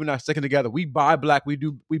of Black people not sticking together. We buy Black, we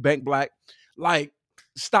bank Black. Like,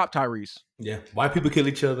 stop, Tyrese. Yeah, white people kill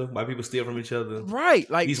each other. White people steal from each other. Right,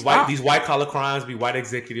 like these white collar crimes be white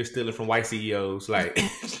executives stealing from white CEOs. Like,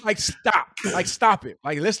 stop it.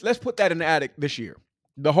 Like, let's put that in the attic this year.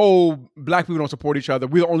 The whole Black people don't support each other.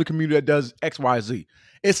 We're the only community that does X, Y, Z.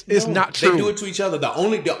 It's not true. They do it to each other. The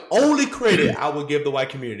only credit I would give the white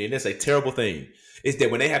community, and it's a terrible thing, is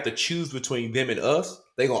that when they have to choose between them and us,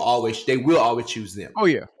 they will always choose them. Oh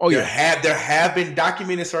yeah. There have been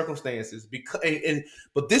documented circumstances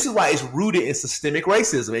but this is why it's rooted in systemic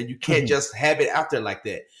racism, and you can't just have it out there like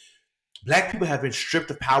that. Black people have been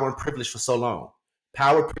stripped of power and privilege for so long.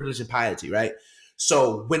 Power, privilege, and piety, right?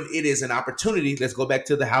 So when it is an opportunity, let's go back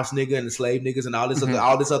to the house nigga and the slave niggas and all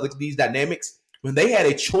this other these dynamics. When they had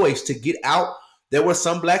a choice to get out, there were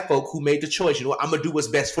some Black folk who made the choice. You know what? I'm gonna do what's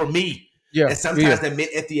best for me. Yeah. And sometimes that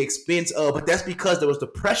meant at the expense of, but that's because there was the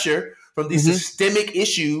pressure from these systemic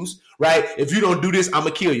issues, right? If you don't do this, I'm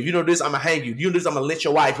gonna kill you. If you don't do this, I'm gonna hang you. If you don't do this, I'm gonna lynch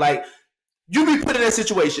your wife. Like, you be put in that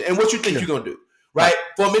situation, and what you think you're gonna do, right?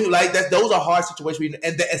 For a minute, like those are hard situations,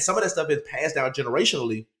 and some of that stuff is passed down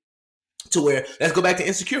generationally. To where, let's go back to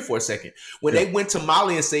Insecure for a second. When they went to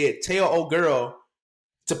Molly and said, tell old girl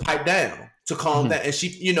to pipe down, to calm down. And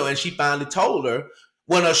she finally told her,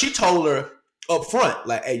 she told her up front,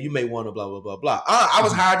 like, hey, you may want to blah, blah, blah, blah. I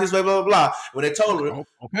was hired this way, blah, blah, blah. When they told her,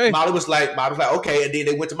 Molly was like, okay. And then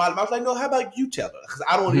they went to Molly. I was like, no, how about you tell her? Because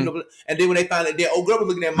I don't want to know. And then when they found out, that old girl was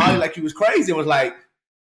looking at Molly like she was crazy and was like,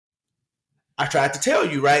 I tried to tell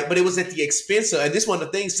you, right? But it was at the expense of, and this one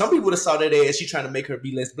of the things, some people would have saw that as she trying to make her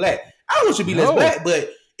be less Black. I don't want you to be less Black,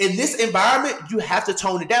 but in this environment, you have to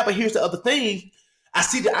tone it down. But here's the other thing. I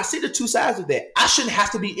see the two sides of that. I shouldn't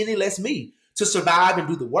have to be any less me to survive and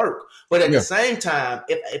do the work. But at the same time,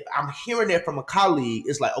 if I'm hearing that from a colleague,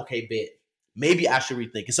 it's like, okay, bet, maybe I should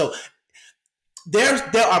rethink it. So there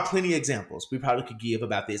are plenty of examples we probably could give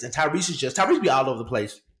about this. And Tyrese be all over the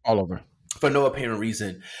place. All over. For no apparent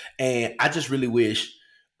reason. And I just really wish,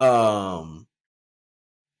 I don't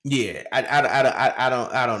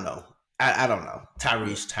know. I don't know.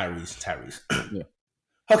 Tyrese. Yeah.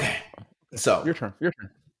 Okay. So your turn.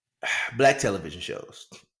 Black television shows.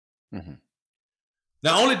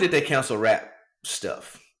 Not only did they cancel rap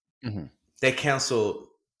stuff, they canceled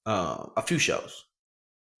a few shows.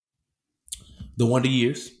 The Wonder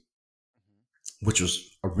Years, which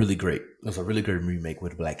was a really great remake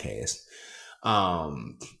with a Black cast.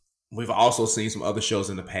 We've also seen some other shows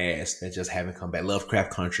in the past that just haven't come back.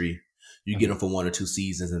 Lovecraft Country, you get them for 1 or 2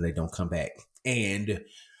 seasons and they don't come back. And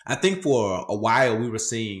I think for a while we were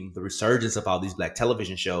seeing the resurgence of all these Black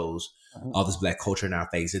television shows, all this Black culture in our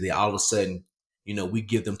face, and then all of a sudden, we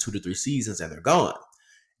give them 2 to 3 seasons and they're gone.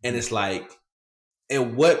 And it's like,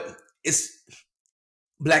 it's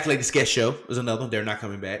Black Lady Sketch Show is another one. They're not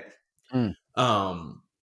coming back.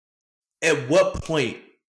 At what point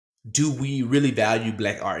do we really value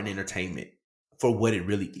Black art and entertainment for what it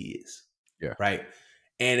really is? Yeah. Right.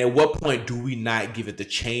 And at what point do we not give it the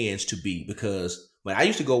chance to be? Because when I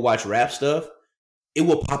used to go watch rap stuff, it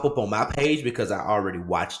will pop up on my page because I already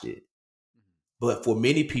watched it. But for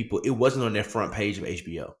many people, it wasn't on their front page of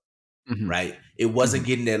HBO. Right. It wasn't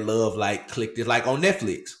getting that love like clicked. It's like on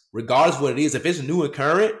Netflix, regardless of what it is. If it's new and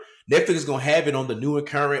current, Netflix is going to have it on the new and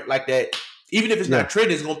current like that Even if it's not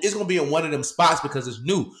trending, it's gonna be in one of them spots because it's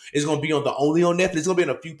new. It's gonna be only on Netflix. It's gonna be in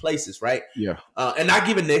a few places, right? Yeah. And not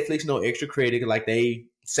giving Netflix no extra credit like they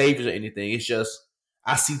saved or anything. It's just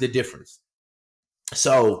I see the difference.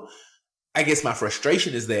 So I guess my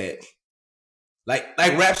frustration is that like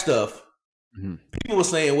rap stuff. Mm-hmm. People were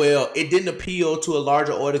saying, well, it didn't appeal to a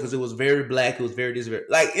larger audience because it was very black. It was very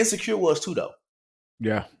like Insecure was too, though.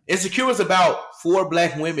 Yeah. Insecure was about 4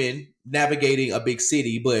 black women navigating a big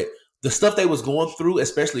city, but the stuff they was going through,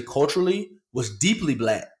 especially culturally, was deeply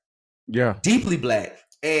black. Yeah. Deeply black.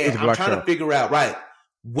 And I'm trying to figure out, right,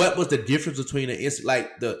 what was the difference between and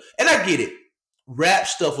I get it. Rap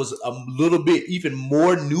stuff was a little bit even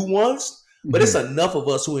more nuanced. But it's enough of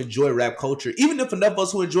us who enjoy rap culture, even if enough of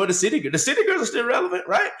us who enjoy the City Girls. The City Girls are still relevant,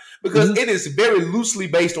 right? Because it is very loosely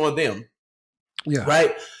based on them. Yeah.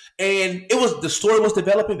 Right? And the story was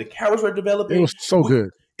developing, the characters were developing. It was so good.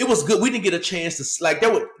 It was good. We didn't get a chance to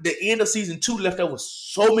the end of season 2 left there was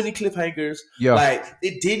so many cliffhangers. Yeah. Like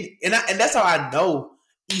it didn't, and that's how I know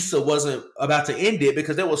Issa wasn't about to end it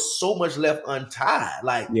because there was so much left untied.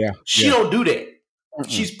 Like she don't do that.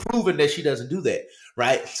 She's proven that she doesn't do that,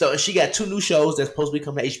 right? So she got 2 new shows that's supposed to be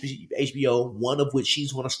coming to HBO, one of which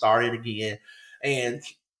she's going to star in again. And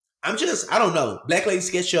I don't know. Black Lady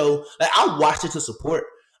Sketch Show, like I watched it to support.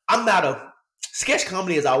 I'm not sketch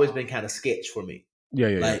comedy has always been kind of sketch for me.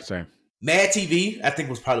 Yeah, same. Mad TV, I think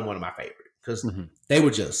was probably one of my favorites because they were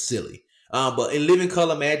just silly. But in Living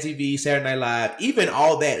Color, Mad TV, Saturday Night Live, even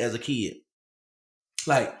all that as a kid,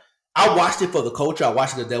 like I watched it for the culture. I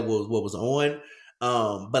watched it because that was what was on.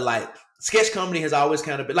 But like sketch comedy has always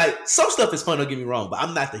kind of been like some stuff is fun, don't get me wrong, but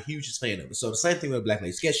I'm not the hugest fan of it. So the same thing with Black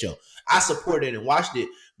Lady Sketch Show. I supported it and watched it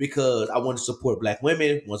because I wanted to support black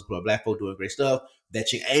women, wanted to support black folk doing great stuff. That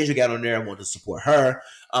chick Angel got on there, I wanted to support her.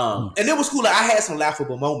 And it was cool. Like, I had some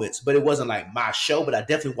laughable moments, but it wasn't like my show, but I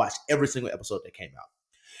definitely watched every single episode that came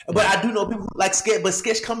out. But I do know people who like sketch, but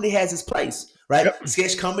sketch comedy has its place, right? Yep.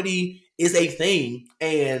 Sketch comedy is a thing,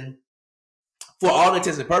 and for all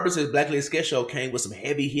intents and purposes, Black Lady Sketch Show came with some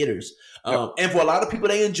heavy hitters. And for a lot of people,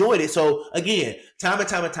 they enjoyed it. So again, time and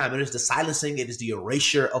time, it is the silencing, it is the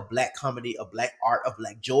erasure of black comedy, of black art, of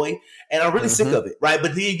black joy. And I'm really sick of it, right?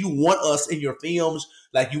 But then you want us in your films,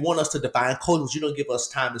 like you want us to define culture, but you don't give us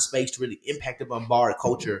time and space to really impact and bombard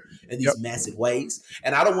culture in these massive ways.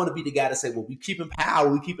 And I don't want to be the guy to say, well, we keeping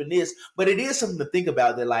power, we keeping this. But it is something to think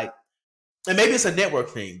about that, like, and maybe it's a network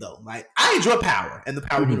thing, though. Like, I enjoy Power and the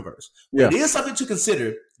Power universe. But it is something to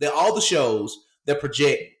consider that all the shows that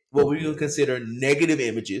project what we would consider negative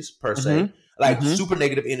images, per se, like super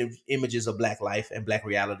negative images of black life and black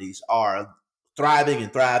realities are thriving.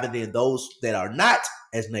 Then those that are not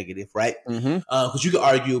as negative, right? Because you could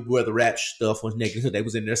argue where the rap stuff was negative. They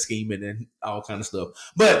was in there scheming and all kind of stuff.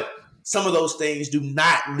 But some of those things do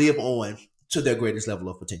not live on to their greatest level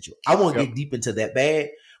of potential. I won't get deep into that bad,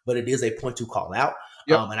 but it is a point to call out.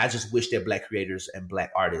 And I just wish that black creators and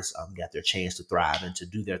black artists got their chance to thrive and to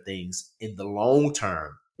do their things in the long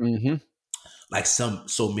term, like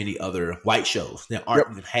so many other white shows that aren't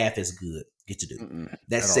even half as good get to do.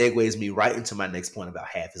 That segues me right into my next point about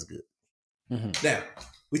half as good. Now,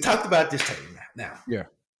 we talked about this Taylor. Now,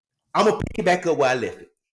 I'm going to pick it back up where I left it.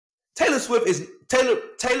 Taylor Swift is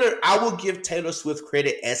Taylor. I will give Taylor Swift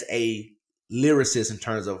credit as a lyricist in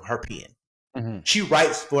terms of her pen. She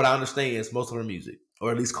writes, for what I understand, is most of her music,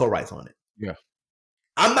 or at least co-writes on it.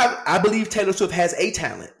 I believe Taylor Swift has a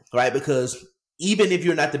talent, right? Because even if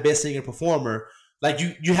you're not the best singer performer, like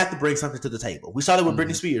you have to bring something to the table. We saw that with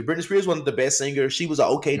Britney Spears. Britney Spears was one of the best singers. She was an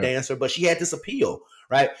okay dancer, but she had this appeal,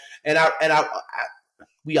 right? And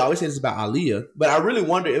we always say this about Aaliyah, but I really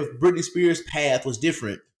wonder if Britney Spears' path was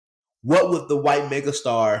different. What would the white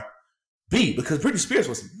megastar be? Because Britney Spears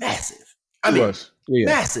was massive. I mean,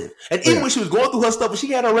 massive. And even when she was going through her stuff, when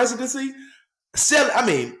she had her residency,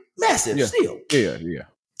 massive still.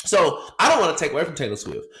 So I don't want to take away from Taylor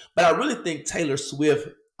Swift, but I really think Taylor Swift,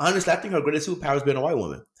 honestly, I think her greatest superpower has been a white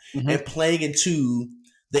woman and playing into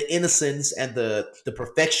the innocence and the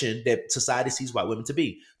perfection that society sees white women to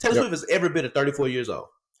be. Taylor Swift has ever been 34 years old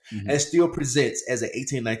and still presents as an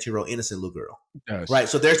 18, 19-year-old innocent little girl. Right?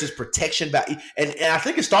 So there's this protection and I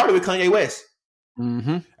think it started with Kanye West.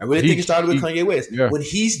 I really think it started with Kanye West. When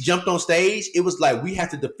he's jumped on stage, it was like, we have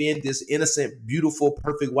to defend this innocent, beautiful,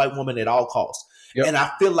 perfect white woman at all costs. And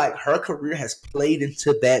I feel like her career has played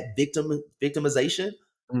into that victimization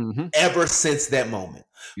ever since that moment.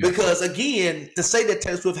 Because again, to say that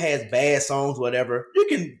Taylor Swift has bad songs, whatever, you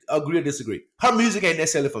can agree or disagree. Her music ain't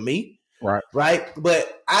necessarily for me. Right.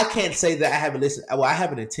 But I can't say that I haven't listened. Well, I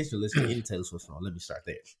haven't intentionally listened to any Taylor Swift song. Let me start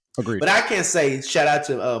there. Agreed. But I can't say, shout out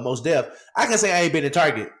to Mos Def, I can say I ain't been to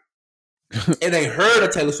Target and they heard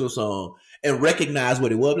a Taylor Swift song and recognized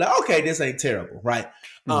what it was, like, okay, this ain't terrible, right?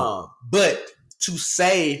 But to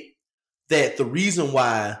say that the reason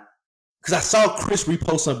why, because I saw Chris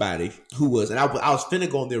repost somebody who was, and I was finna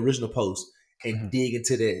go on the original post and dig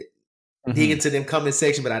into them comment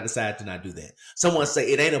section, but I decided to not do that. Someone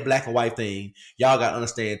say it ain't a black and white thing. Y'all gotta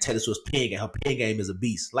understand Taylor Swift's pen game. Her pen game is a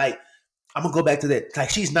beast. Like, I'm gonna go back to that. Like,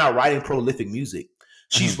 she's not writing prolific music.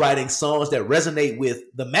 She's writing songs that resonate with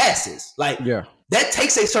the masses. Like, that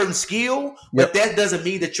takes a certain skill, but that doesn't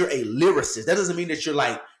mean that you're a lyricist. That doesn't mean that you're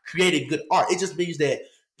like creating good art. It just means that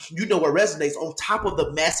you know what resonates on top of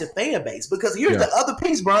the massive fan base. Because here's the other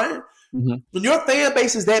piece, Brian. When your fan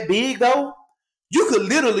base is that big, though, you could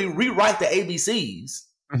literally rewrite the ABCs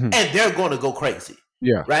and they're going to go crazy.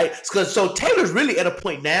 Yeah. Right? So Taylor's really at a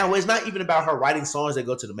point now where it's not even about her writing songs that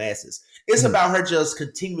go to the masses. It's about her just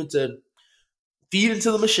continuing to feed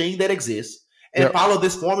into the machine that exists and follow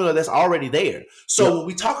this formula that's already there. So when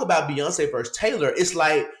we talk about Beyonce versus Taylor, it's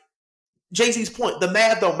like Jay-Z's point, the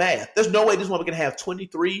math don't math. There's no way this woman can have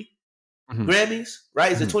 23 Grammys,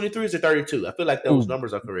 right? Is it 23 or is it 32? I feel like those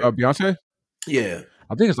numbers are correct. Beyonce? Yeah.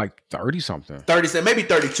 I think it's like 30 something. 30, maybe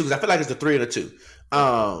 32, because I feel like it's the 3 and the 2.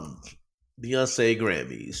 Beyonce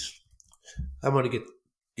Grammys. I'm going to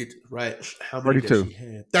get right. How many 32. Does she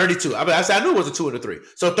have? 32. I knew it was a 2 and a 3.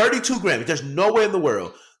 So 32 Grammys. There's no way in the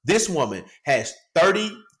world this woman has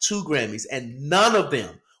 32 Grammys, and none of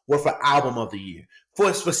them were for Album of the Year.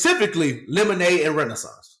 For specifically Lemonade and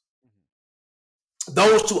Renaissance.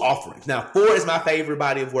 Those two offerings. Now, 4 is my favorite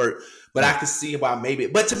body of work, but I can see why maybe.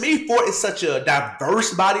 But to me, 4 is such a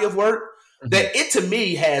diverse body of work that it, to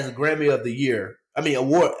me, has Grammy of the Year.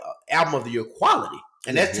 Award, Album of the Year quality.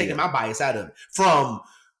 And that's taking my bias out of it. From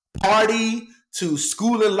Party to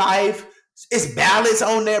School of Life, it's ballads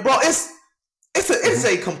on there, bro. It's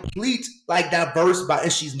a complete, like, diverse body.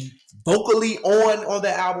 And she's vocally on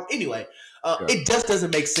that album. Anyway, it just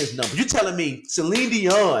doesn't make sense. Numbers. You're telling me Celine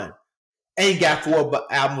Dion ain't got 4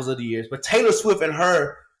 albums of the year, but Taylor Swift in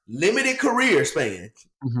her limited career span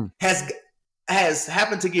has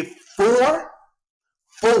happened to get 4.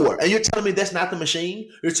 And you're telling me that's not the machine?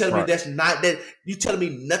 You're telling me that's not that? You're telling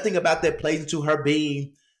me nothing about that plays into her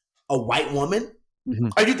being a white woman?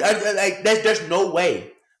 Are you like there's no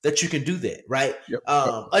way that you can do that, right?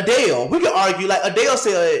 Adele, we can argue, like, Adele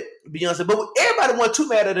said Beyonce, but everybody wasn't too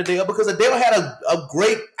mad at Adele because Adele had a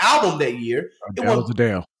great album that year. Adele is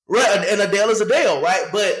Adele. Right, and Adele is Adele, right?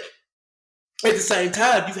 But at the same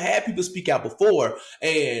time, you've had people speak out before,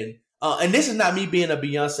 and this is not me being a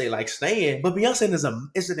Beyonce like stan, but Beyonce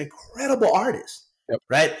is an incredible artist,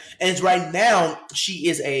 right? And right now, she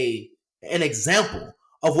is an example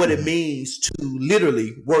of what it means to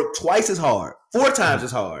literally work twice as hard, 4 times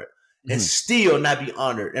as hard, and still not be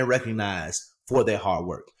honored and recognized for their hard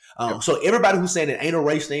work. So everybody who's saying it ain't a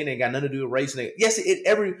race thing, ain't got nothing to do with race, yes,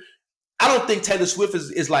 I don't think Taylor Swift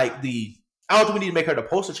is like I don't think we need to make her the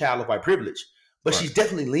poster child of white privilege, but she's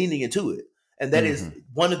definitely leaning into it. And that is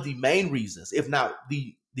one of the main reasons, if not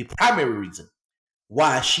the primary reason,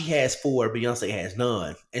 why she has 4, Beyonce has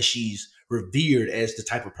none, and she's revered as the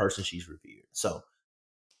type of person she's revered. So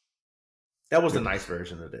that was a nice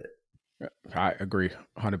version of that. I agree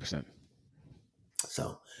 100%.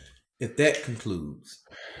 So if that concludes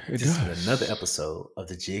another episode of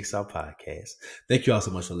the Jigsaw Podcast, thank you all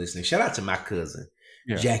so much for listening. Shout out to my cousin,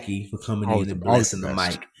 Jackie, for coming in and blessing the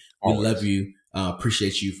mic. We love you.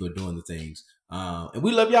 Appreciate you for doing the things. And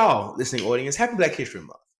we love y'all, listening audience. Happy Black History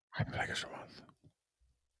Month. Happy Black History Month.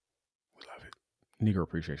 We love it. Negro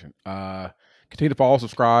appreciation. Continue to follow,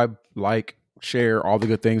 subscribe, like, share, all the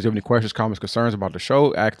good things. If you have any questions, comments, concerns about the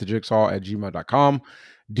show, actthejigsaw@gmail.com.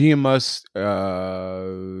 DM us.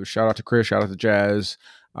 Shout out to Chris. Shout out to Jazz.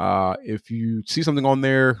 If you see something on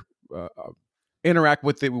there, interact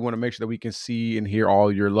with it. We want to make sure that we can see and hear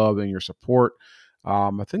all your love and your support.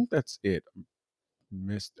 I think that's it.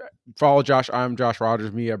 Follow Josh. I'm Josh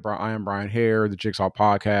Rodgers. I am Brian Hare, the Jigsaw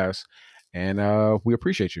Podcast, and we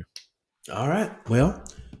appreciate you. All right. Well,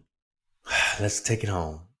 let's take it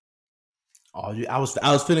home. I was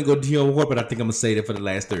finna go to your work, but I think I'm gonna say that for the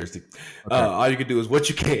last Thursday. Okay. All you can do is what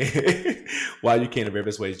you can while you can in the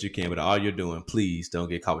best ways you can. But all you're doing, please don't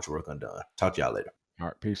get caught with your work undone. Talk to y'all later. All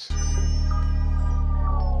right. Peace.